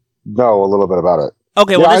actually know a little bit about it.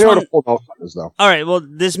 Okay, well, I know what a full Nelson is, though. All right, well,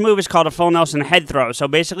 this move is called a full Nelson head throw. So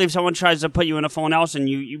basically, if someone tries to put you in a full Nelson,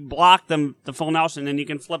 you block them, the full Nelson, and you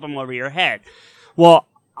can flip them over your head. Well,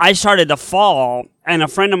 I started to fall, and a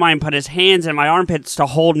friend of mine put his hands in my armpits to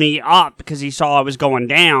hold me up because he saw I was going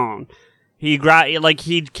down. He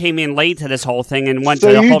came in late to this whole thing and went to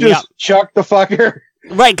hold me up. So you just chucked the fucker?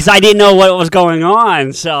 Right, because I didn't know what was going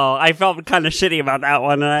on, so I felt kind of shitty about that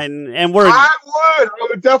one. And I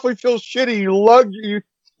would definitely feel shitty. You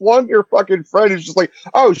flung your fucking friend. It's just like,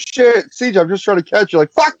 oh shit, CJ, I'm just trying to catch you.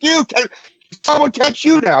 Like, fuck you, someone catch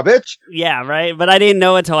you now, bitch. Yeah, right. But I didn't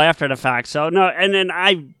know it until after the fact. So no, and then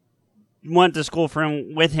I went to school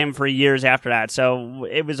with him for years after that, so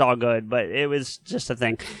it was all good. But it was just a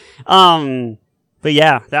thing. But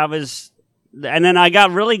yeah, that was, and then I got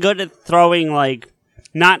really good at throwing, like,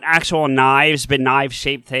 not actual knives, but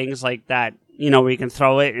knife-shaped things like that, where you can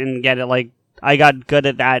throw it and get it, like, I got good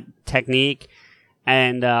at that technique,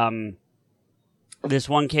 and this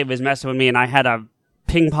one kid was messing with me, and I had a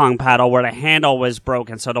ping-pong paddle where the handle was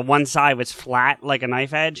broken, so the one side was flat, like a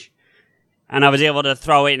knife edge, and I was able to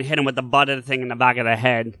throw it and hit him with the butt of the thing in the back of the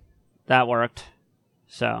head. That worked,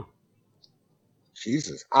 so...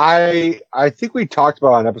 Jesus. I think we talked about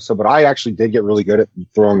it on an episode, but I actually did get really good at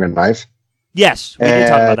throwing a knife. Yes, we did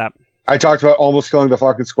talk about that. I talked about almost killing the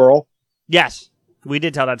fucking squirrel. Yes, we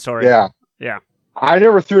did tell that story. Yeah. Yeah. I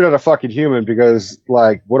never threw it at a fucking human because,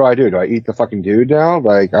 like, what do? Do I eat the fucking dude now?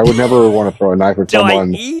 Like, I would never want to throw a knife at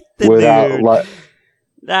someone without, dude? like...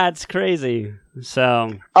 That's crazy.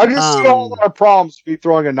 So... I just see a whole lot of problems to be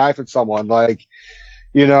throwing a knife at someone. Like,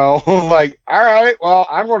 like, all right, well,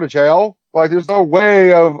 I'm going to jail. Like, there's no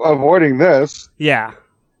way of avoiding this. Yeah.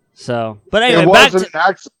 So, but anyway, it wasn't an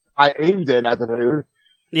accident. I aimed it at the dude.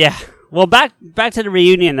 Yeah. Well, back to the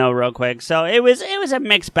reunion though, real quick. So it was a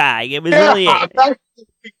mixed bag. It was really back to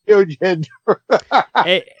the reunion.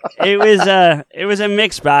 it was a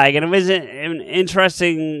mixed bag, and it was an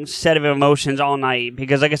interesting set of emotions all night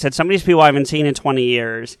because, like I said, some of these people I haven't seen in 20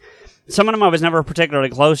 years, some of them I was never particularly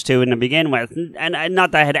close to to begin with. And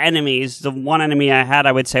not that I had enemies. The one enemy I had,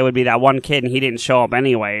 I would say, would be that one kid, and he didn't show up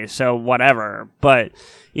anyway, so whatever. But,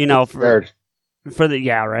 for the,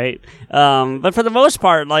 yeah, right. But for the most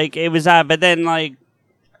part, like, it was that. But then, like,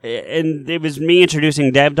 and it was me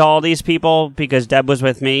introducing Deb to all these people because Deb was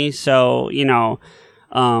with me. So,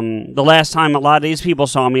 the last time a lot of these people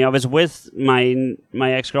saw me, I was with my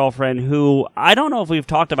ex-girlfriend, who I don't know if we've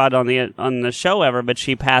talked about it on the show ever, but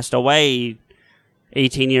she passed away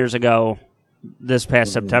 18 years ago this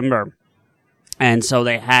past September. And so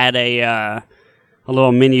they had a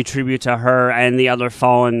little mini tribute to her and the other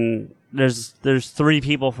fallen. There's 3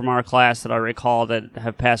 people from our class that I recall that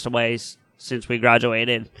have passed away since we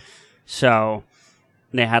graduated. So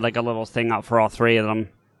they had like a little thing up for all 3 of them.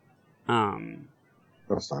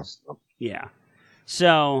 That's nice. Yeah.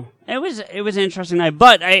 So it was an interesting night.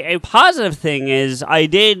 But a positive thing is I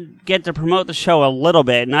did get to promote the show a little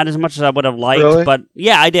bit, not as much as I would have liked, Really? but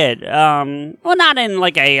yeah, I did. Well, not in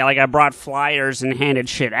like I brought flyers and handed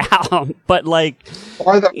shit out, but like,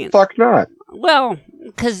 Why the fuck not? well,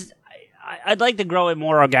 because I'd like to grow it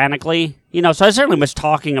more organically, So I certainly was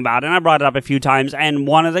talking about it, and I brought it up a few times. And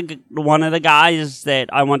one of the guys that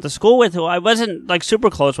I went to school with, who I wasn't like super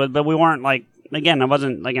close with, but we weren't like, again, I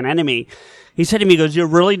wasn't like an enemy. He said to me, he goes, "You're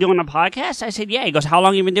really doing a podcast?" I said, "Yeah." He goes, "How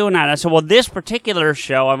long have you been doing that?" I said, "Well, this particular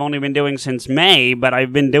show I've only been doing since May, but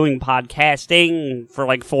I've been doing podcasting for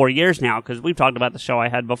like 4 years now, because we've talked about the show I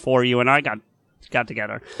had before you and I got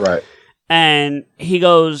together." Right. And he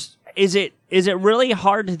goes, Is it really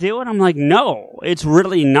hard to do? And I'm like, no, it's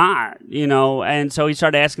really not, And so he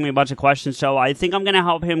started asking me a bunch of questions. So I think I'm going to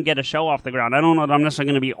help him get a show off the ground. I don't know that I'm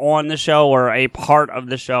necessarily going to be on the show or a part of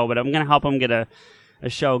the show, but I'm going to help him get a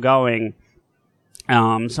show going.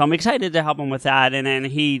 So I'm excited to help him with that. And then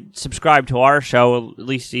he subscribed to our show. At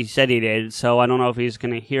least he said he did. So I don't know if he's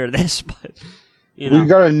going to hear this, but We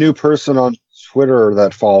got a new person on Twitter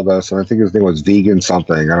that followed us, and I think his name was Vegan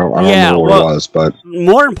something. I don't know what it was, but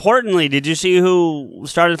more importantly, did you see who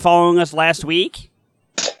started following us last week?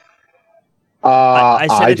 I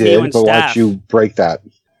sent it to you did, and but why Steph. don't you break that?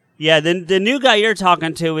 Yeah, the new guy you're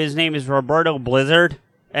talking to, his name is Roberto Blizzard,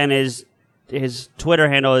 and his Twitter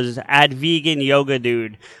handle is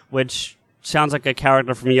 @VeganYogaDude, which sounds like a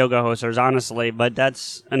character from Yoga Hosters, honestly, but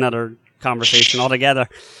that's another conversation altogether.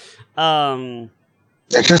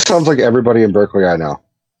 It just sounds like everybody in Berkeley I know.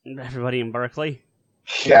 Everybody in Berkeley?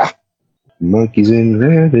 Yeah. Monkeys and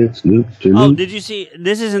rabbits, loop to loop. Oh, did you see?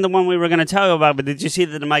 This isn't the one we were going to tell you about, but did you see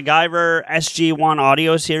that the MacGyver SG-1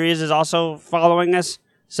 audio series is also following us?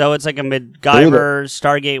 So it's like a MacGyver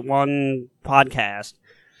Stargate 1 podcast.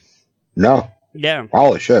 No. Yeah.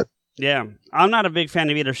 Holy shit. Yeah. I'm not a big fan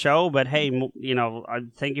of either show, but hey, I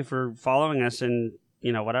thank you for following us and,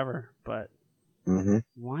 whatever. But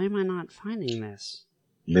why am I not finding this?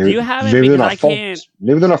 Maybe, do you have it? Maybe Because they're I not can't.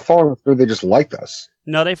 Maybe they're not following us through. They just liked us.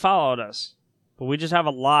 No, they followed us, but we just have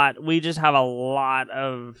a lot. We just have a lot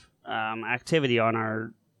of activity on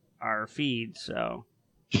our feed. So,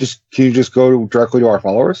 Can you just go directly to our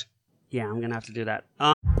followers? Yeah, I'm gonna have to do that.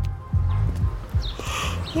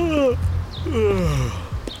 The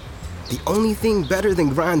only thing better than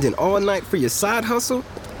grinding all night for your side hustle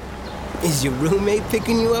is your roommate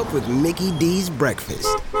picking you up with Mickey D's breakfast.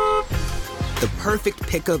 The perfect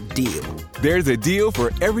pickup deal. There's a deal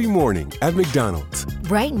for every morning at McDonald's.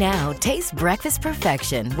 Right now, taste breakfast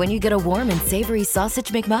perfection when you get a warm and savory sausage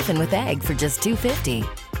McMuffin with egg for just $2.50.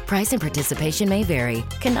 Price and participation may vary.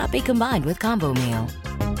 Cannot be combined with combo meal.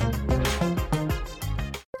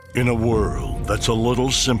 In a world that's a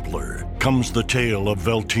little simpler, comes the tale of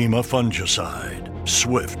Veltima fungicide.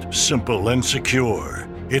 Swift, simple, and secure.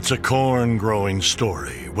 It's a corn-growing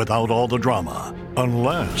story without all the drama.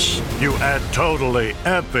 Unless you add totally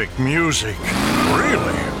epic music,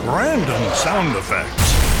 really random sound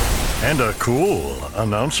effects, and a cool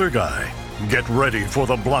announcer guy. Get ready for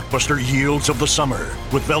the blockbuster yields of the summer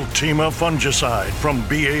with Veltima fungicide from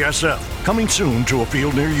BASF. Coming soon to a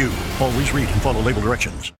field near you. Always read and follow label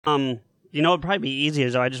directions. It'd probably be easier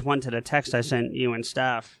though. I just went to the text I sent you and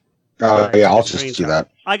Steph. Yeah, I'll just do that.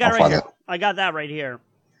 I got I'll it right find here. it. I got that right here.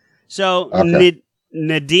 So Okay.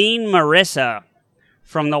 Nadine Marissa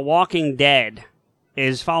from The Walking Dead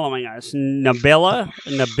is following us. Nabila,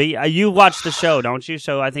 you watch the show, don't you?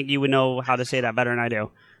 So I think you would know how to say that better than I do.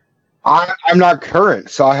 I'm not current,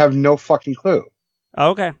 so I have no fucking clue.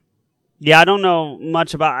 Okay. Yeah, I don't know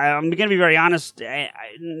much about. I'm going to be very honest,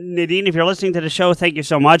 Nadine. If you're listening to the show, thank you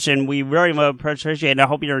so much, and we very much appreciate it. I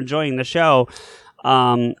hope you're enjoying the show.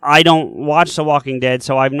 I don't watch The Walking Dead,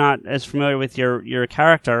 so I'm not as familiar with your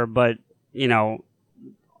character, but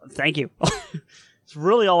thank you. It's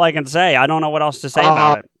really all I can say. I don't know what else to say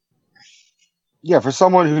about it. Yeah, for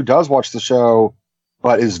someone who does watch the show,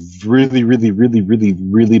 but is really, really, really, really,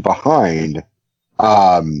 really behind,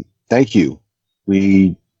 thank you.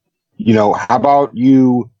 How about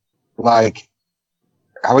you, how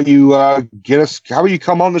about you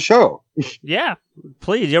come on the show? Yeah,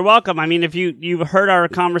 please. You're welcome. I mean, if you've heard our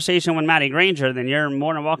conversation with Maddie Granger, then you're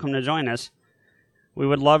more than welcome to join us. We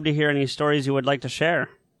would love to hear any stories you would like to share.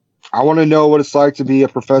 I want to know what it's like to be a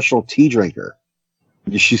professional tea drinker.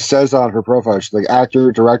 She says on her profile, she's like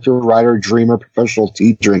actor, director, writer, dreamer, professional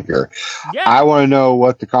tea drinker. Yeah. I want to know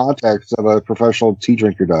what the context of a professional tea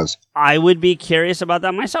drinker does. I would be curious about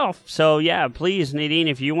that myself. So yeah, please, Nadine,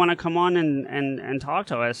 if you want to come on and talk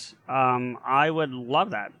to us, I would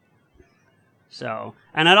love that. So,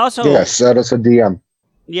 and I'd also... Yeah, send us a DM.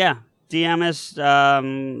 Yeah, DM us,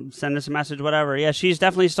 send us a message, whatever. Yeah, she's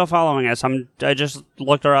definitely still following us. I just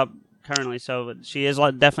looked her up currently, so she is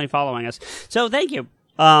definitely following us. So thank you.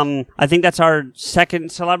 I think that's our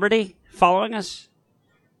second celebrity following us,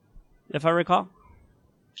 if I recall.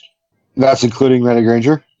 That's including Maddie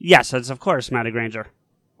Granger? Yes, that's of course Maddie Granger.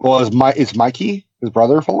 Well, is Mikey, his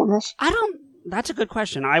brother, following us? That's a good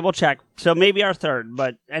question. I will check. So maybe our third,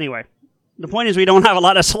 but anyway. The point is we don't have a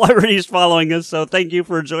lot of celebrities following us, so thank you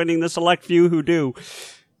for joining the select few who do.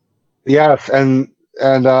 Yes, and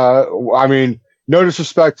I mean, no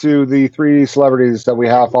disrespect to the 3 celebrities that we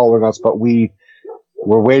have following us, but we're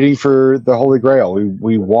waiting for the Holy Grail.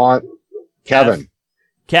 We want Kevin.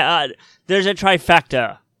 There's a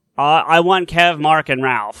trifecta. I want Kev, Mark, and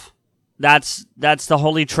Ralph. That's the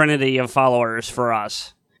holy trinity of followers for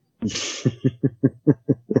us.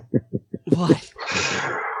 What?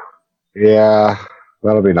 Yeah,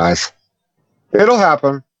 that'll be nice. It'll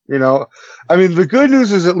happen, I mean, the good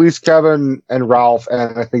news is at least Kevin and Ralph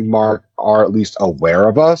and I think Mark are at least aware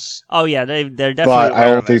of us. Oh yeah, they're definitely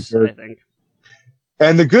aware of us, I think.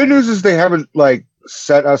 And the good news is they haven't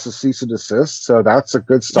sent us a cease and desist, so that's a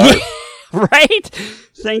good start. Right?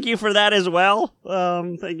 Thank you for that as well.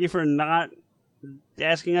 Thank you for not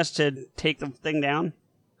asking us to take the thing down.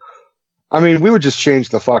 I mean, we would just change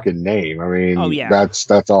the fucking name. I mean, oh, yeah.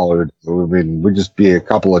 That's all. I mean, we'd just be a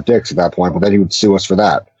couple of dicks at that point, but then he would sue us for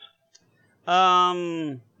that.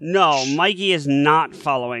 No, Mikey is not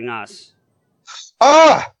following us.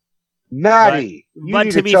 Maddie, you but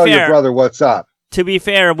need to be tell fair, your brother what's up. To be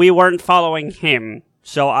fair, we weren't following him,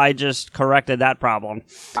 so I just corrected that problem.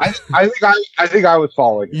 I think I was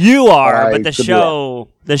following him. You are, but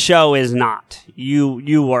the show is not.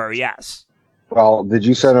 You were, yes. Well, did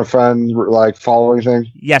you send a friend following thing?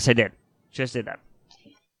 Yes, I did. Just did that.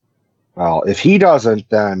 Well, if he doesn't,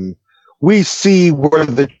 then we see where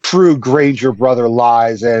the true Granger brother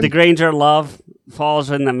lies. And the Granger love falls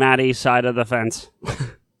in the Maddie side of the fence.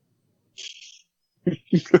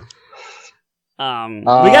 We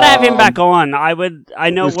gotta have him back on. I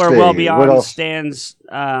know we're well beyond Stan's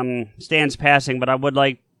passing, but I would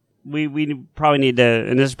we probably need to,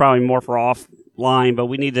 and this is probably more for offline, but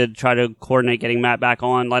we need to try to coordinate getting Matt back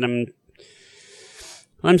on. Let him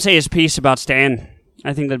say his piece about Stan.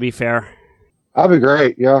 I think that'd be fair. That'd be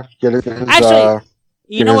great. Yeah, get it. Actually,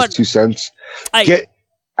 you know what? 2 cents.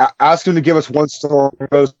 Ask him to give us one story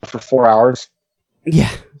for 4 hours.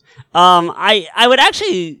 Yeah. I would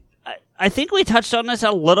actually. I think we touched on this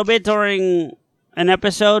a little bit during an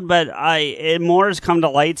episode, but more has come to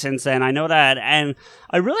light since then. I know that, and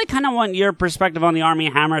I really kind of want your perspective on the Armie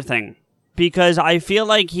Hammer thing, because I feel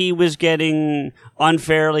like he was getting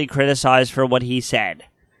unfairly criticized for what he said.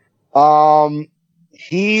 I'm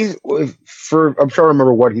trying to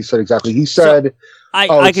remember what he said exactly. He said,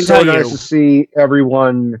 I can so tell nice you. to see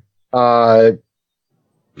everyone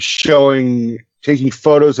taking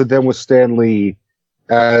photos of them with Stan Lee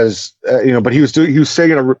as but he was saying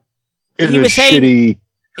shitty.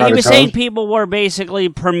 He was saying people were basically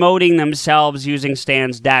promoting themselves using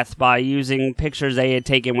Stan's death by using pictures they had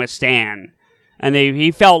taken with Stan. And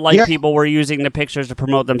he felt like people were using the pictures to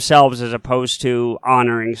promote themselves as opposed to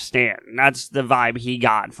honoring Stan. That's the vibe he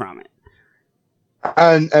got from it.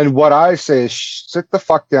 And what I say is, sit the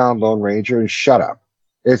fuck down, Lone Ranger, and shut up.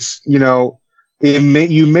 It's, you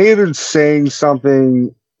may have been saying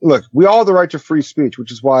something. Look, we all have the right to free speech,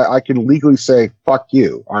 which is why I can legally say, fuck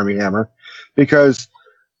you, Armie Hammer. Because,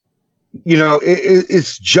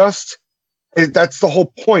 it's just... that's the whole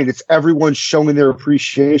point. It's everyone showing their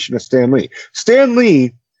appreciation of Stan Lee. Stan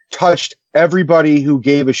Lee touched everybody who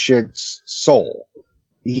gave a shit's soul.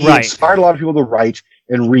 He inspired a lot of people to write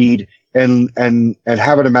and read and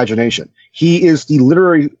have an imagination. He is the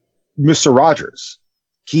literary Mr. Rogers.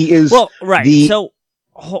 He is okay,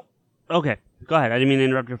 go ahead. I didn't mean to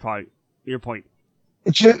interrupt your point.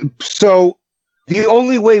 So the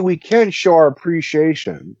only way we can show our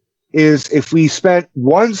appreciation is if we spent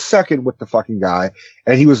 1 second with the fucking guy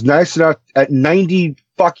and he was nice enough at 90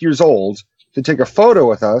 fuck years old to take a photo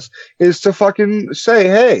with us, is to fucking say,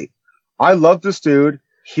 hey, I love this dude.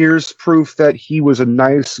 Here's proof that he was a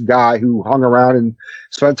nice guy who hung around and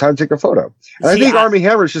spent time to take a photo. And I think Armie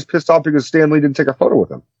Hammer is just pissed off because Stan Lee didn't take a photo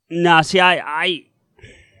with him. No, see,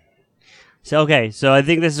 So I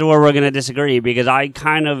think this is where we're going to disagree, because I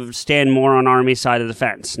kind of stand more on Armie's side of the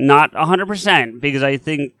fence. Not 100%, because I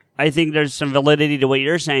think there's some validity to what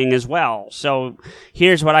you're saying as well. So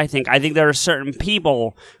here's what I think. I think there are certain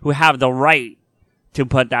people who have the right to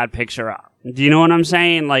put that picture up. Do you know what I'm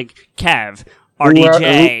saying? Like Kev,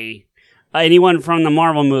 RDJ, anyone from the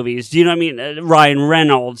Marvel movies. Do you know what I mean? Ryan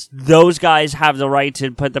Reynolds. Those guys have the right to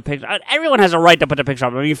put the picture. Everyone has a right to put the picture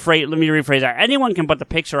up. Let me rephrase that. Anyone can put the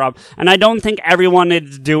picture up, and I don't think everyone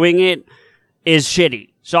that's doing it is shitty.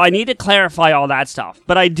 So I need to clarify all that stuff.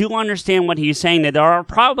 But I do understand what he's saying, that there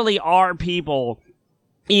probably are people,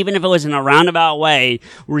 even if it was in a roundabout way,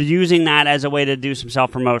 were using that as a way to do some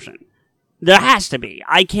self-promotion. There has to be.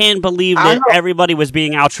 I can't believe that everybody was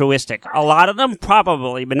being altruistic. A lot of them,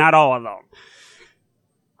 probably, but not all of them.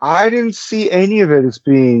 I didn't see any of it as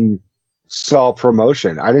being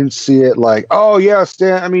self-promotion. I didn't see it like, oh, yeah,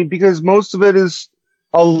 Stan. I mean, because most of it is,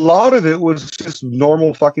 a lot of it was just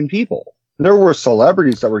normal fucking people. There were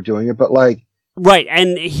celebrities that were doing it, but like... Right,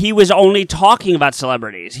 and he was only talking about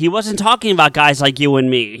celebrities. He wasn't talking about guys like you and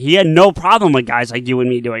me. He had no problem with guys like you and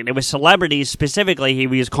me doing it. It was celebrities specifically he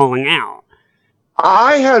was calling out.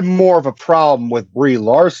 I had more of a problem with Brie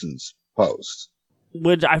Larson's post.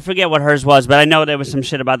 I forget what hers was, but I know there was some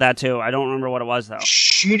shit about that too. I don't remember what it was, though.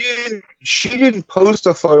 She didn't post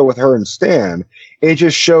a photo with her and Stan. It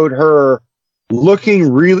just showed her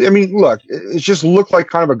looking really, I mean, look, it just looked like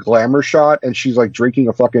kind of a glamour shot, and she's like drinking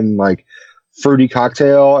a fucking like fruity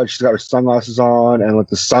cocktail, and she's got her sunglasses on, and like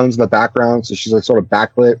the sun's in the background, so she's like sort of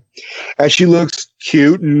backlit, and she looks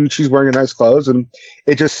cute, and she's wearing nice clothes, and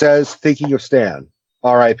it just says thinking of Stan,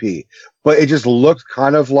 R.I.P. But it just looked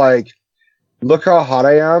kind of like, look how hot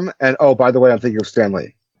I am, and oh, by the way, I'm thinking of Stan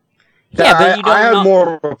Lee. Yeah, but you don't I had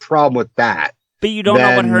more of a problem with that. But you don't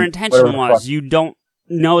know what her intention was. You don't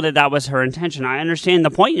know that was her intention. I understand the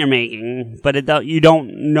point you're making, but you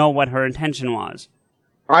don't know what her intention was.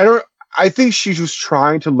 I think she was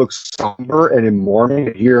trying to look somber and in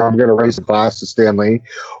mourning. Here, I'm going to raise a glass to Stan Lee,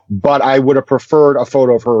 but I would have preferred a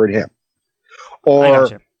photo of her and him, or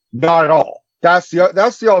not at all. That's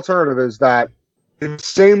the alternative. Is that in the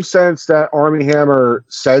same sense that Armie Hammer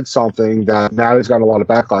said something that Natalie's got a lot of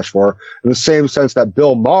backlash for, in the same sense that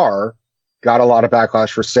Bill Maher got a lot of backlash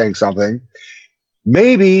for saying something.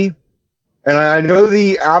 Maybe, and I know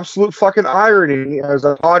the absolute fucking irony as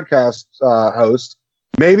a podcast host,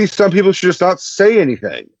 maybe some people should just not say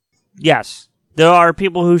anything. Yes, there are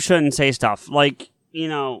people who shouldn't say stuff. Like, you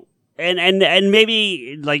know, and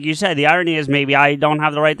maybe, like you said, the irony is maybe I don't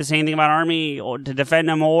have the right to say anything about Armie or to defend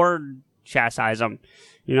him or chastise him.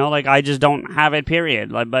 You know, like I just don't have it,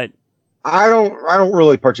 period. Like, but I don't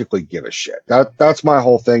really particularly give a shit. That's my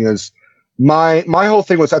whole thing is, My whole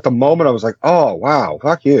thing was at the moment I was like, oh, wow,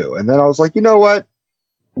 fuck you. And then I was like, you know what?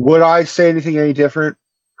 Would I say anything any different?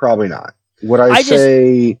 Probably not. Would I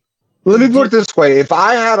say... Let me put it this way. If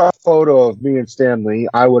I had a photo of me and Stan Lee,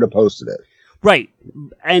 I would have posted it. Right.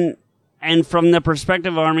 And from the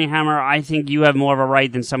perspective of Armie Hammer, I think you have more of a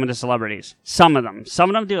right than some of the celebrities. Some of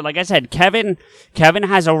them do. Like I said, Kevin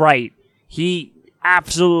has a right. He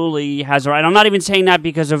absolutely has a right. I'm not even saying that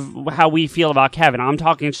because of how we feel about Kevin. I'm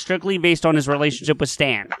talking strictly based on his relationship with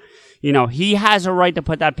Stan. You know, he has a right to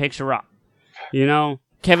put that picture up. You know,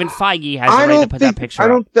 Kevin Feige has a right to put that picture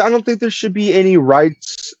up. I don't think there should be any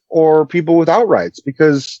rights or people without rights,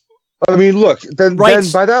 because, I mean, look, then by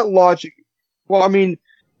that logic, well, I mean,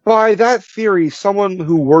 by that theory, someone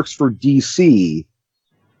who works for DC,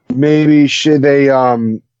 maybe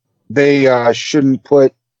they shouldn't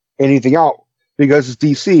put anything out because it's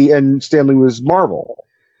DC and Stan Lee was Marvel.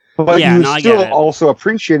 But you still also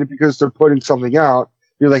appreciate it because they're putting something out.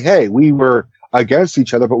 You're like, hey, we were against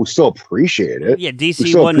each other, but we still appreciate it. Yeah,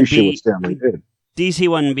 DC wouldn't be what Stan Lee did. DC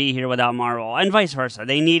wouldn't be here without Marvel, and vice versa.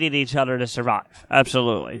 They needed each other to survive.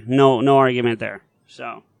 Absolutely. No argument there.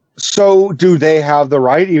 So do they have the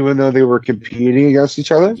right, even though they were competing against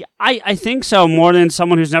each other? Yeah, I think so, more than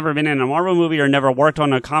someone who's never been in a Marvel movie or never worked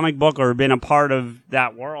on a comic book or been a part of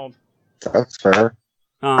that world. That's fair.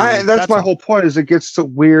 That's my whole point. Is it gets to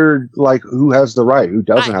weird, like who has the right, who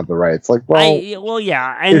doesn't have the right. It's like,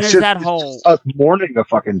 yeah, and there's that whole mourning a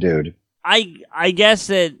fucking dude. I guess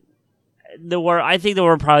that I think there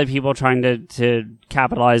were probably people trying to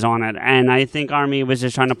capitalize on it, and I think Army was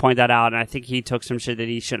just trying to point that out, and I think he took some shit that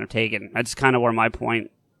he shouldn't have taken. That's kind of where my point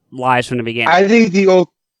lies from the beginning. I think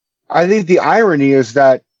the irony is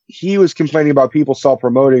that he was complaining about people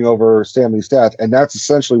self-promoting over Stanley's death, and that's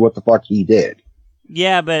essentially what the fuck he did.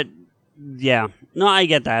 Yeah, but no, I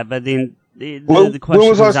get that, but the when question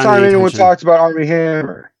was the last time anyone talked about Armie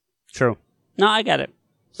Hammer? True. No, I get it.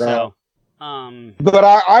 So but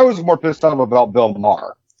I was more pissed off about Bill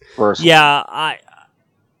Maher personally. Yeah,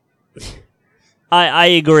 I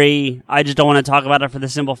agree. I just don't want to talk about it for the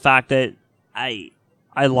simple fact that I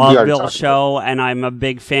love Bill's show and I'm a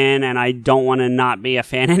big fan, and I don't want to not be a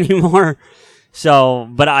fan anymore. So,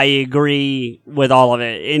 but I agree with all of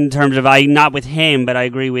it in terms of not with him, but I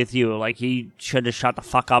agree with you. Like, he should have shut the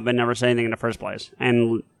fuck up and never said anything in the first place.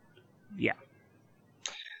 And yeah.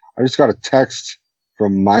 I just got a text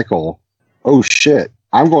from Michael. Oh shit.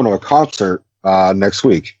 I'm going to a concert next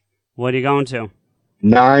week. What are you going to?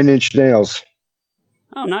 9 Inch Nails.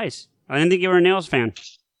 Oh, nice. I didn't think you were a Nails fan.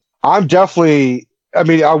 I'm definitely, I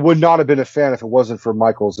mean, I would not have been a fan if it wasn't for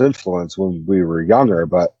Michael's influence when we were younger,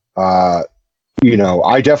 but, you know,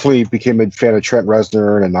 I definitely became a fan of Trent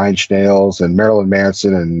Reznor and 9 Inch Nails and Marilyn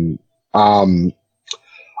Manson and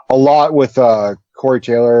a lot with Corey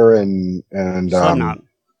Taylor and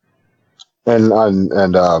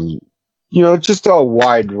you know, just a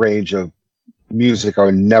wide range of music I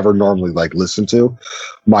would never normally like listen to.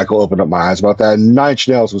 Michael opened up my eyes about that. And 9 Inch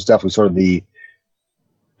Nails was definitely sort of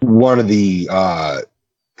one of the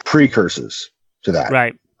precursors to that.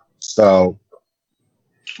 Right. So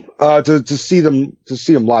to see them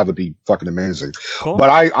live would be fucking amazing. Cool. But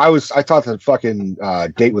I thought the fucking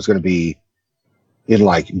date was going to be in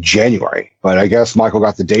like January, but I guess Michael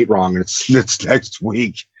got the date wrong, and it's next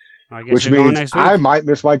week, which means next week. I might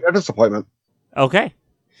miss my dentist appointment. Okay.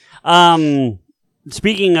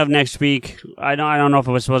 Speaking of next week, I don't know if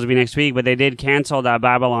it was supposed to be next week, but they did cancel that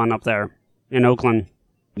Babylon up there in Oakland.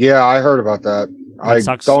 Yeah, I heard about that. I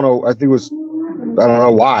don't know. I think it was. I don't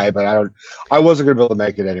know why, but I wasn't going to be able to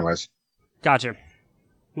make it anyways. Gotcha.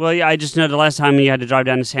 Well, yeah, I just know the last time you had to drive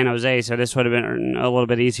down to San Jose, so this would have been a little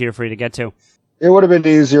bit easier for you to get to. It would have been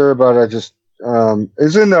easier, but I just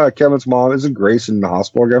isn't Kevin's mom? Isn't Grace in the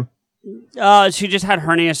hospital again? She just had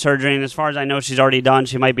hernia surgery, and as far as I know, she's already done.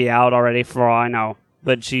 She might be out already, for all I know,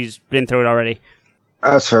 but she's been through it already.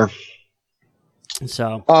 That's fair.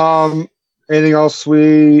 So, anything else?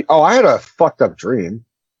 I had a fucked up dream,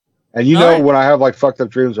 and when I have like fucked up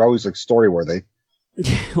dreams, they're always like story worthy.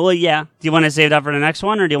 Well, yeah. Do you want to save that for the next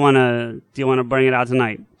one, or do you want to bring it out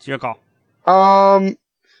tonight? It's your call.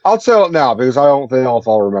 I'll tell it now because I don't know if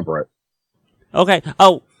I'll remember it. Okay.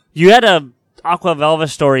 Oh, you had a Aqua Velva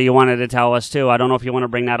story you wanted to tell us too. I don't know if you want to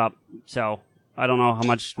bring that up. So I don't know how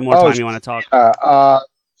much more time you want to talk.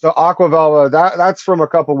 So Aqua Velva, that's from a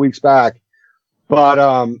couple weeks back, but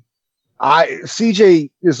CJ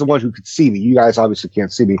is the one who could see me. You guys obviously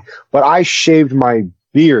can't see me, but I shaved my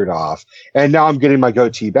beard off, and now I'm getting my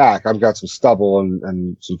goatee back. I've got some stubble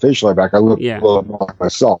and some facial hair back. I look a little more like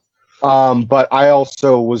myself. But I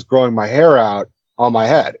also was growing my hair out on my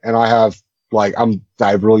head, and I have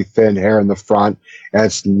really thin hair in the front,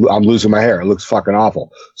 and I'm losing my hair. It looks fucking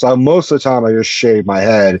awful. So most of the time, I just shave my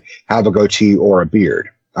head, have a goatee or a beard.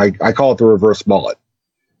 I call it the reverse mullet.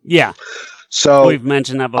 Yeah. So we've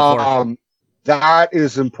mentioned that before. That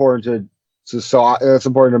is important it's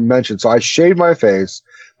important to mention. So I shaved my face,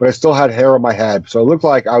 but I still had hair on my head, so it looked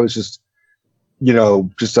like I was just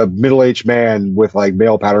a middle-aged man with like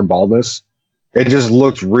male pattern baldness. It just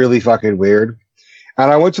looked really fucking weird.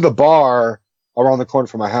 And I went to the bar around the corner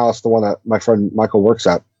from my house, the one that my friend Michael works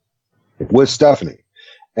at, with Stephanie.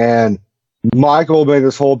 And Michael made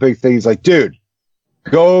this whole big thing. He's like, dude,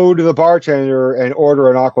 go to the bartender and order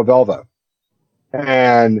an Aqua Velva.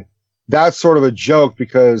 And that's sort of a joke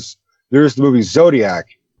because there's the movie Zodiac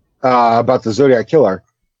about the Zodiac killer.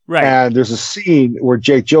 Right. And there's a scene where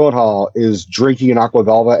Jake Gyllenhaal is drinking an Aqua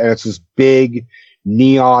Velva, and it's this big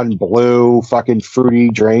neon blue fucking fruity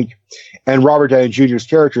drink. And Robert Downey Jr.'s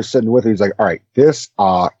character is sitting with him. He's like, all right, this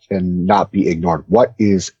cannot be ignored. What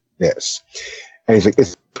is this? And he's like,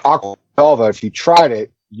 it's Aqua Velva. If you tried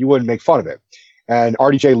it, you wouldn't make fun of it. And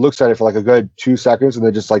RDJ looks at it for like a good 2 seconds and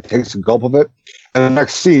then just like takes a gulp of it. And the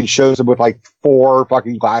next scene shows him with like 4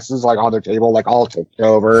 fucking glasses like on their table, like all tipped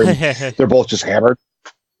over. And they're both just hammered.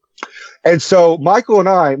 And so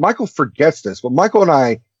Michael forgets this, but Michael and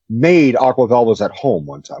I made Aqua Velvas at home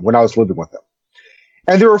one time when I was living with him.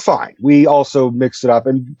 And they were fine. We also mixed it up.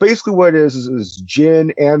 And basically what it is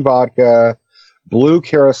gin and vodka, blue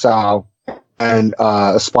curacao, and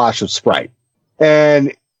a splash of Sprite.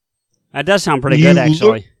 And That does sound pretty good,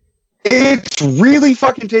 actually. It's really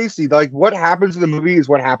fucking tasty. Like, what happens in the movie is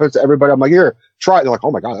what happens to everybody. I'm like, here, try it. They're like,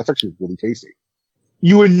 oh my God, that's actually really tasty.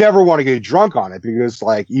 You would never want to get drunk on it because,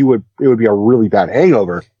 like, it would be a really bad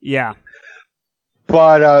hangover. Yeah.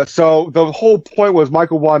 But, so the whole point was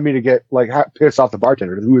Michael wanted me to get, like, pissed off the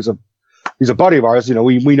bartender, who is he's a buddy of ours. You know,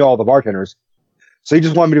 we know all the bartenders. So he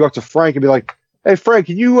just wanted me to go up to Frank and be like, hey, Frank,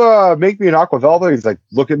 can you make me an Aqua Velva? He's like,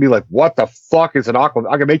 look at me like, what the fuck is an Aqua?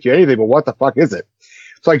 I can make you anything, but what the fuck is it?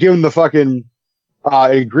 So I give him the fucking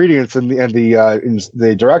ingredients and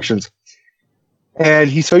the directions. And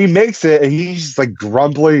he makes it, and he's like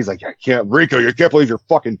grumbling. He's like, Rico, you can't believe you're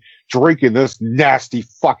fucking drinking this nasty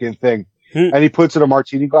fucking thing. And he puts it in a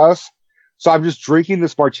martini glass. So I'm just drinking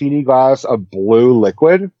this martini glass of blue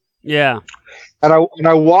liquid. Yeah. And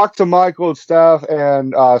I walked to Michael and Steph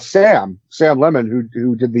and Sam Lemon,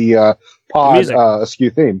 who did the Pod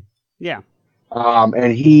Askew theme. Yeah.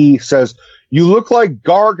 And he says, you look like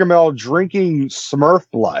Gargamel drinking Smurf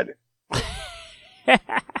blood.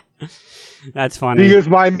 That's funny. Because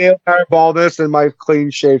my male baldness and my clean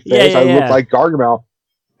shaved face, I look like Gargamel.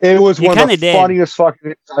 It was one of the funniest fucking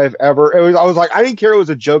things I've ever. I was like, I didn't care it was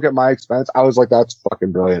a joke at my expense. I was like, that's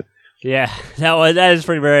fucking brilliant. Yeah, that is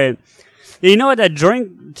pretty brilliant. You know what that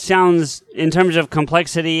drink sounds in terms of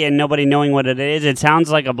complexity and nobody knowing what it is? It sounds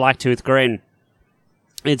like a Blacktooth Grin.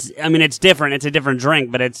 It's different. It's a different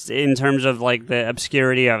drink, but it's in terms of like the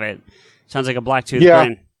obscurity of it. Sounds like a Blacktooth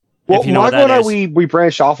Grin. Well, you know Michael and I, we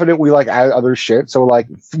branched off in it. We like add other shit. So like,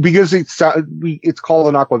 because it's called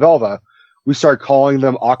an Aqua Velva, we started calling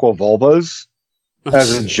them Aqua Vulvas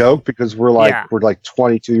as a joke because we're like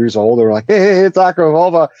 22 years old. And we're like, hey, it's Aqua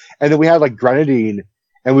Velva. And then we had like grenadine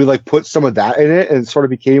and we like put some of that in it and it sort of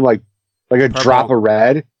became like a purple drop of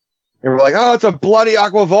red. And we're like, oh, it's a bloody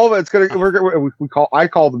Aqua Velva. It's gonna, I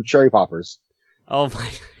call them cherry poppers. Oh my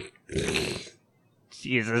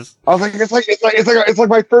Jesus! I was like, it's like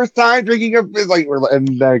my first time drinking and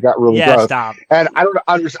then I got really gross. Stop. And I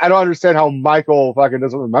don't understand how Michael fucking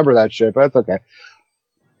doesn't remember that shit, but that's okay.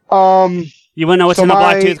 You want to know what's in a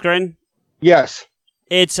Blacktooth Grin? Yes.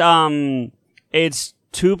 It's 2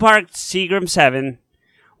 part Seagram 7,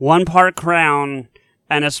 1 part Crown,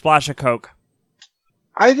 and a splash of Coke.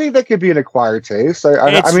 I think that could be an acquired taste.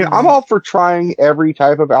 I mean, I'm all for trying every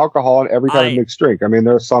type of alcohol and every type of mixed drink. I mean,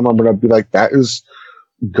 there's some I'm going to be like, that is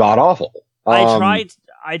god awful.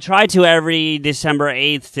 I try to every December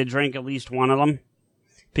 8th to drink at least one of them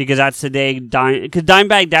because that's the day. Because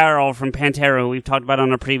Dimebag Darrell from Pantera, who we've talked about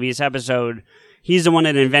on a previous episode, he's the one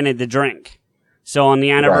that invented the drink. So on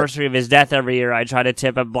the anniversary of his death every year, I try to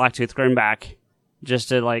tip a Blacktooth Grin back just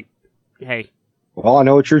to like, hey. Well, I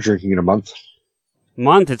know what you're drinking in a month.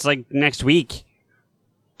 It's like next week.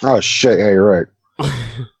 Oh shit! Yeah, you're right.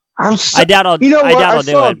 I doubt I'll do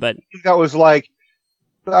it, but that was like,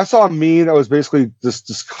 I saw a meme that was basically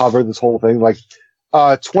just covered this whole thing. Like,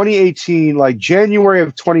 2018, like January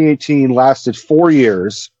of 2018 lasted 4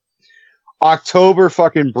 years. October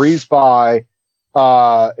fucking breezed by,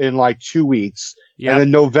 in like 2 weeks. Yep. And then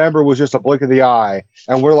November was just a blink of the eye.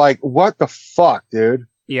 And we're like, what the fuck, dude?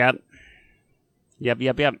 Yep.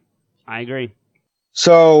 I agree.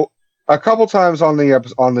 So a couple times on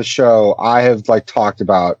the show, I have like talked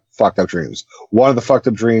about fucked up dreams. One of the fucked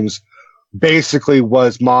up dreams basically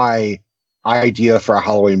was my idea for a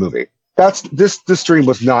Halloween movie. This dream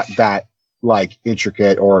was not that like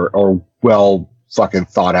intricate or well fucking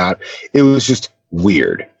thought out. It was just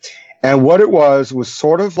weird. And what it was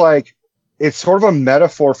sort of like, it's sort of a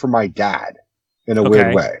metaphor for my dad in a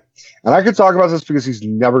weird way. And I could talk about this because he's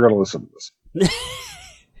never going to listen to this.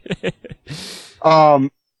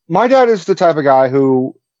 My dad is the type of guy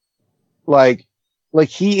who like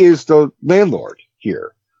he is the landlord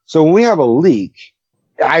here. So when we have a leak,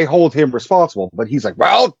 I hold him responsible, but he's like,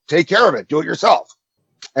 well, take care of it. Do it yourself.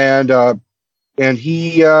 And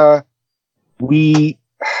he, how do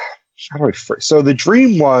I phrase? So the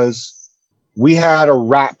dream was we had a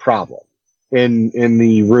rat problem in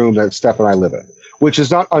the room that Steph and I live in, which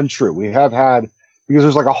is not untrue. We have had, because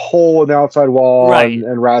there's like a hole in the outside wall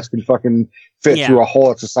and rats can fucking fit through a hole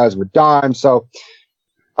that's the size of a dime. So,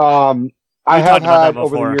 I have had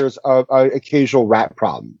over the years a occasional rat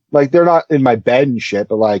problem. Like they're not in my bed and shit,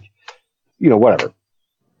 but like, you know, whatever.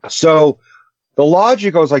 So the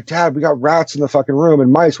logic, I was like, Dad, we got rats in the fucking room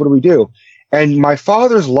and mice. What do we do? And my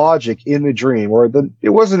father's logic in the dream, it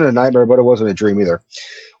wasn't a nightmare, but it wasn't a dream either,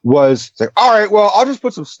 was like, all right, well, I'll just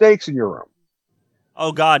put some snakes in your room.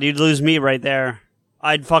 Oh God, you'd lose me right there.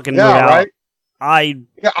 I'd fucking move out. Right?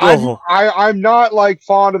 I'm not like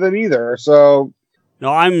fond of them either. So no,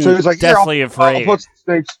 I'm deathly afraid. I'll put some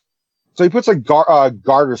snakes. So he puts like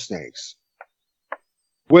garter snakes,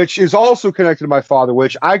 which is also connected to my father,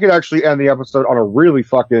 which I could actually end the episode on a really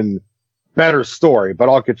fucking better story, but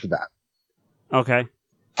I'll get to that. Okay.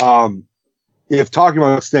 If talking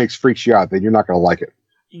about snakes freaks you out, then you're not going to like it.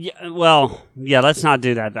 Yeah, well, yeah, let's not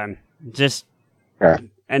do that then. Just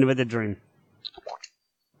end with the dream.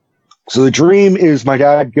 So the dream is my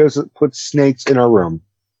dad goes and puts snakes in our room.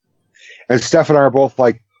 And Steph and I are both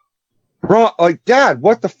like, bro, like, Dad,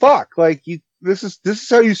 what the fuck? Like, this is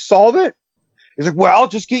how you solve it? He's like, well,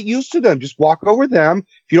 just get used to them. Just walk over them.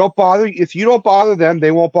 If you don't bother them,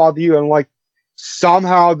 they won't bother you. And like,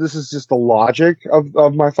 somehow this is just the logic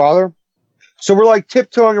of my father. So we're like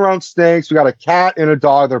tiptoeing around snakes. We got a cat and a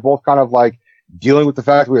dog. They're both kind of like dealing with the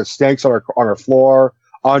fact that we have snakes on our floor,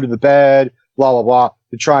 under the bed, blah, blah, blah,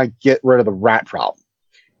 to try and get rid of the rat problem.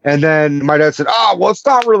 And then my dad said, well, it's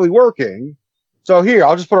not really working. So here,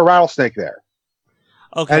 I'll just put a rattlesnake there.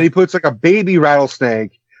 Okay. And he puts like a baby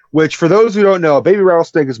rattlesnake, which for those who don't know, a baby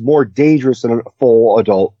rattlesnake is more dangerous than a full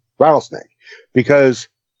adult rattlesnake because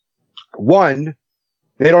 1,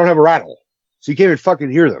 they don't have a rattle. So you can't even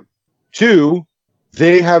fucking hear them. 2,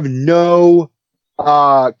 they have no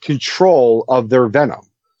control of their venom.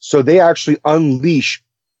 So they actually unleash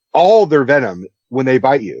all their venom when they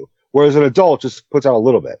bite you, whereas an adult just puts out a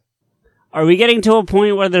little bit. Are we getting to a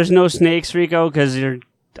point where there's no snakes, Rico? Because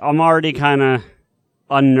I'm already kind of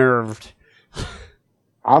unnerved.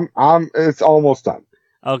 It's almost done.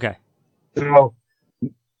 Okay. So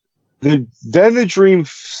then the dream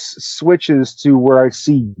switches to where I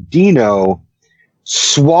see Dino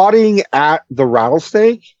swatting at the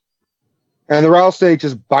rattlesnake, and the rattlesnake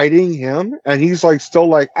just biting him, and he's like still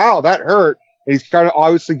like, ow, that hurt. And he's kind of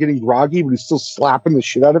obviously getting groggy, but he's still slapping the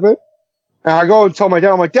shit out of it. And I go and tell my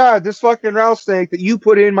dad, I'm like, Dad, this fucking rattlesnake that you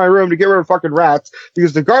put in my room to get rid of fucking rats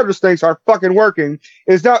because the garter snakes aren't fucking working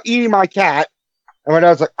is now eating my cat. And my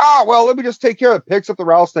dad's like, well, let me just take care of it. Picks up the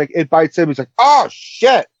rattlesnake, it bites him. He's like, oh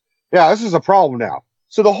shit. Yeah, this is a problem now.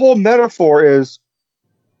 So the whole metaphor is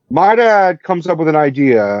my dad comes up with an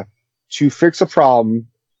idea to fix a problem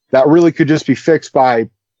that really could just be fixed by,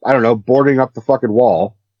 I don't know, boarding up the fucking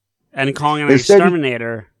wall. And calling an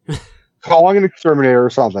exterminator. Calling an exterminator or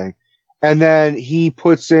something. And then he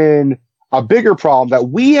puts in a bigger problem that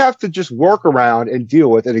we have to just work around and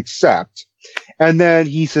deal with and accept. And then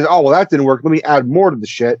he says, well, that didn't work. Let me add more to the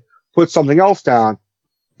shit, put something else down.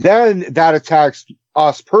 Then that attacks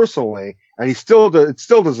us personally. And it still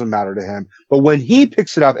doesn't matter to him. But when he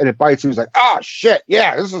picks it up and it bites him, he's like, shit.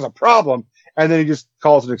 Yeah, this is a problem. And then he just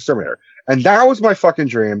calls an exterminator. And that was my fucking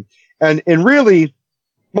dream. And really,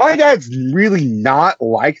 my dad's really not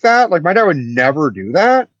like that. Like, my dad would never do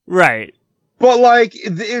that. Right. But like,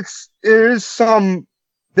 there is some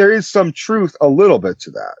truth a little bit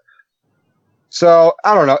to that. So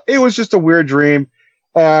I don't know. It was just a weird dream.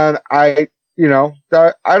 And I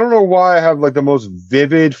don't know why I have like the most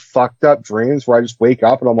vivid fucked up dreams where I just wake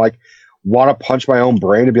up and I'm like, want to punch my own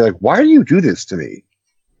brain and be like, why do you do this to me?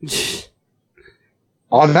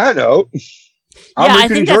 On that note, I'm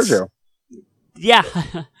Rico Giorgio. Yeah.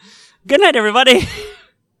 Good night, everybody.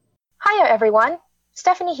 Hiya, everyone.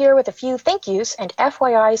 Stephanie here with a few thank yous and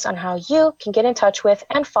FYIs on how you can get in touch with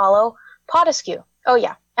and follow Podescue. Oh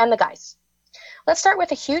yeah, and the guys. Let's start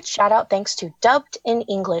with a huge shout out thanks to Dubbed in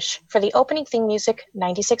English for the opening theme music,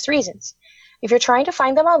 96 Reasons. If you're trying to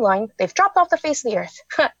find them online, they've dropped off the face of the earth.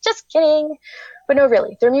 Just kidding. But no,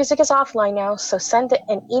 really, their music is offline now, so send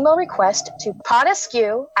an email request to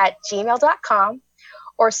podescue@gmail.com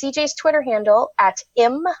or CJ's Twitter handle at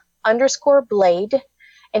 @im_blade,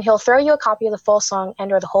 and he'll throw you a copy of the full song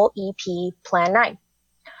and or the whole EP, Plan 9.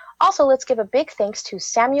 Also, let's give a big thanks to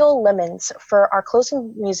Samuel Lemons for our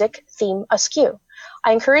closing music theme, Askew.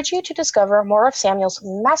 I encourage you to discover more of Samuel's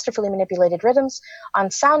masterfully manipulated rhythms on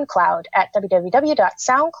SoundCloud at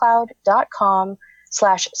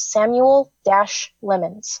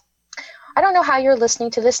www.soundcloud.com/Samuel-Lemons. I don't know how you're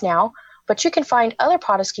listening to this now, but you can find other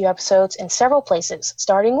Podescue episodes in several places,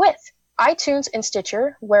 starting with iTunes and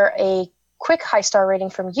Stitcher, where a quick high star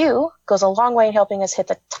rating from you goes a long way in helping us hit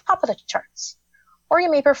the top of the charts. Or you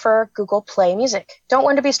may prefer Google Play Music. Don't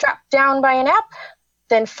want to be strapped down by an app?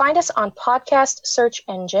 Then find us on podcast search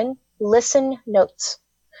engine Listen Notes.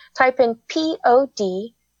 Type in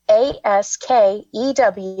PODASKEW,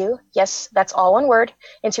 yes, that's all one word,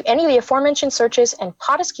 into any of the aforementioned searches, and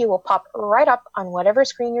Podescue will pop right up on whatever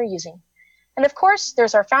screen you're using. And of course,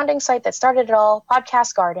 there's our founding site that started it all,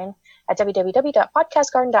 Podcast Garden, at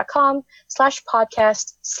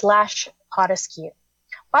www.podcastgarden.com/podcast/Podescue.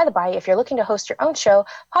 By the by, if you're looking to host your own show,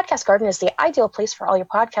 Podcast Garden is the ideal place for all your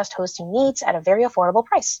podcast hosting needs at a very affordable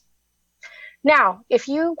price. Now, if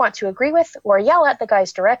you want to agree with or yell at the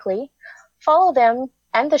guys directly, follow them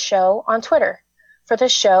and the show on Twitter. For the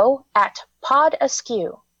show, at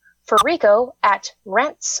PodAskew. For Rico, at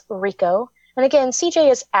RantsRico. And again,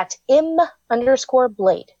 CJ is at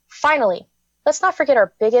im_Blade. Finally, let's not forget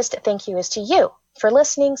our biggest thank you is to you for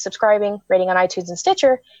listening, subscribing, rating on iTunes and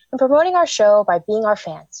Stitcher, and promoting our show by being our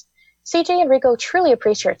fans. CJ and Rico truly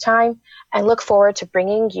appreciate your time and look forward to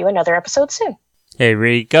bringing you another episode soon. Hey,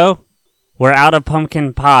 Rico, we're out of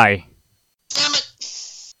pumpkin pie.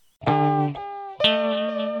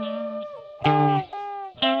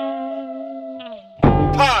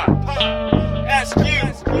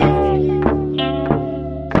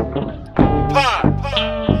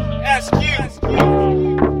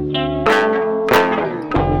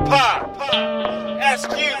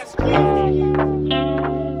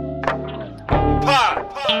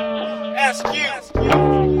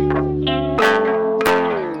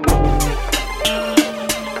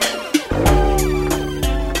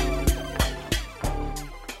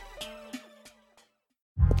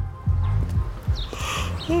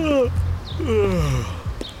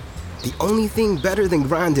 The only thing better than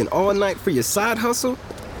grinding all night for your side hustle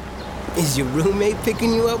is your roommate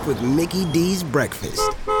picking you up with Mickey D's breakfast.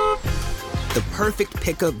 The perfect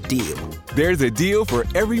pickup deal. There's a deal for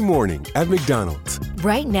every morning at McDonald's.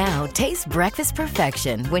 Right now, taste breakfast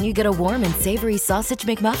perfection when you get a warm and savory sausage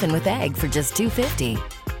McMuffin with egg for just $2.50.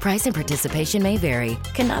 Price and participation may vary.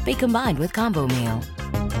 Cannot be combined with combo meal.